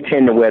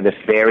tend to wear the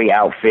fairy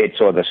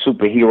outfits or the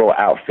superhero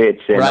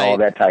outfits and all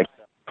that type of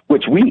stuff.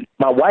 Which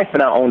my wife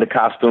and I own the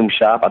costume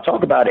shop. I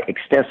talk about it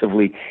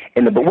extensively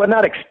in the book. Well,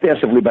 not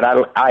extensively, but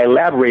I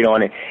elaborate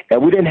on it.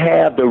 And we didn't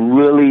have the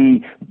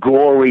really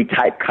gory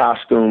type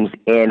costumes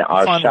in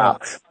our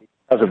shop.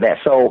 Because of that.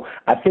 So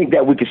I think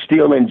that we could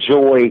still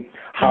enjoy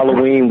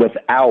Halloween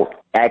without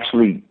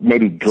actually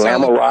maybe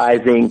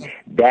glamorizing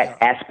that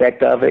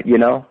aspect of it,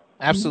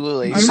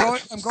 Absolutely.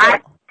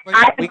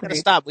 We gotta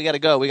stop. We gotta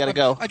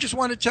go. I just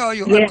want to tell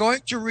you, I'm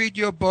going to read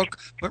your book,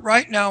 but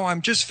right now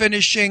I'm just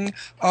finishing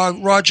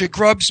Roger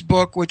Grubb's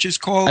book, which is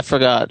called... I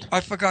forgot too,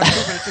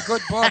 but it's a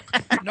good book.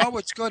 No,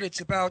 it's good.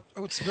 It's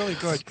really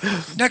good.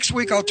 Next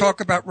week I'll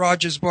talk about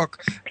Roger's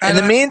book. In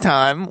the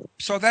meantime...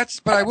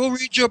 but I will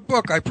read your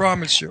book, I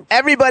promise you.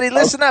 Everybody,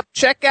 listen up.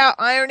 Check out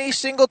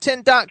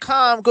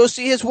IronESingleton.com. Go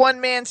see his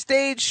one-man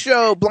stage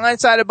show,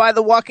 Blindsided by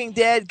the Walking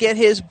Dead. Get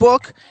his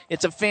book.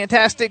 It's a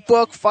fantastic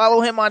book.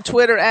 Follow him on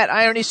Twitter at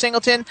IronE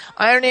Singleton.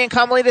 IronE and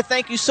Carmelita,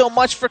 thank you so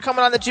much for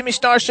coming on the Jimmy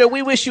Star Show.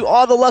 We wish you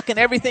all the luck in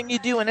everything you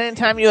do, and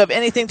anytime you have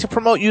anything to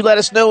promote, you let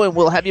us know, and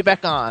we'll have you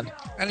back on.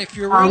 And if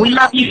you're we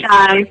love you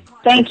guys.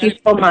 Thank you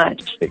so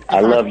much.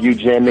 I love you,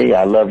 Jimmy.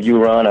 I love you,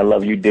 Ron. I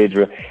love you,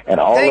 Deidre. And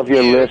all of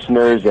your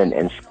listeners and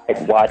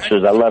Skype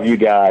watchers, I love you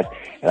guys.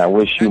 And I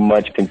wish you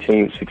much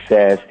continued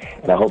success.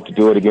 And I hope to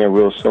do it again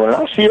real soon. And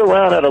I'll see you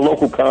around at a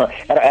local con,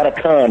 at a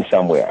con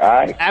somewhere, all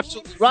right?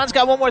 Absolutely. Ron's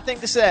got one more thing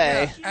to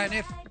say. Yeah. And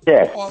if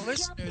our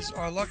listeners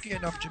are lucky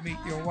enough to meet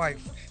your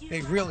wife,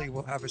 they really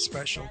will have a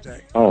special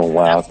day. Oh,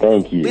 wow.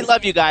 Thank you. We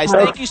love you guys.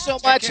 Thank you so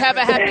much. Have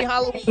a happy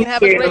Halloween.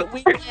 Have a great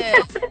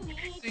weekend.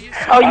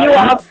 You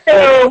all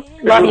too.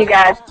 Love you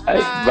guys.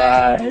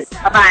 Bye.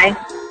 Bye-bye.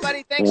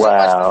 Everybody, thanks so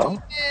much for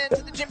tuning in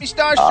to the Jimmy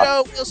Star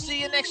Show. We'll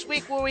see you next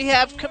week where we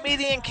have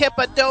comedian Kip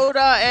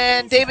Adoda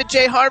and David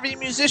J. Harvey,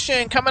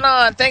 musician, coming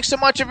on. Thanks so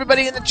much,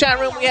 everybody in the chat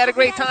room. We had a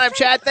great time.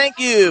 Chad, thank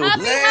you.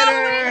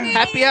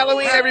 Happy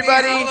Halloween,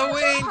 everybody.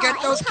 Halloween.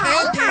 Get those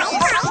candies.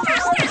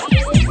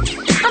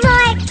 I'm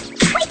like,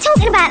 what are you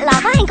talking about,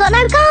 love? I ain't got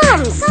no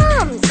gums.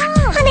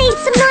 I need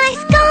some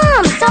nice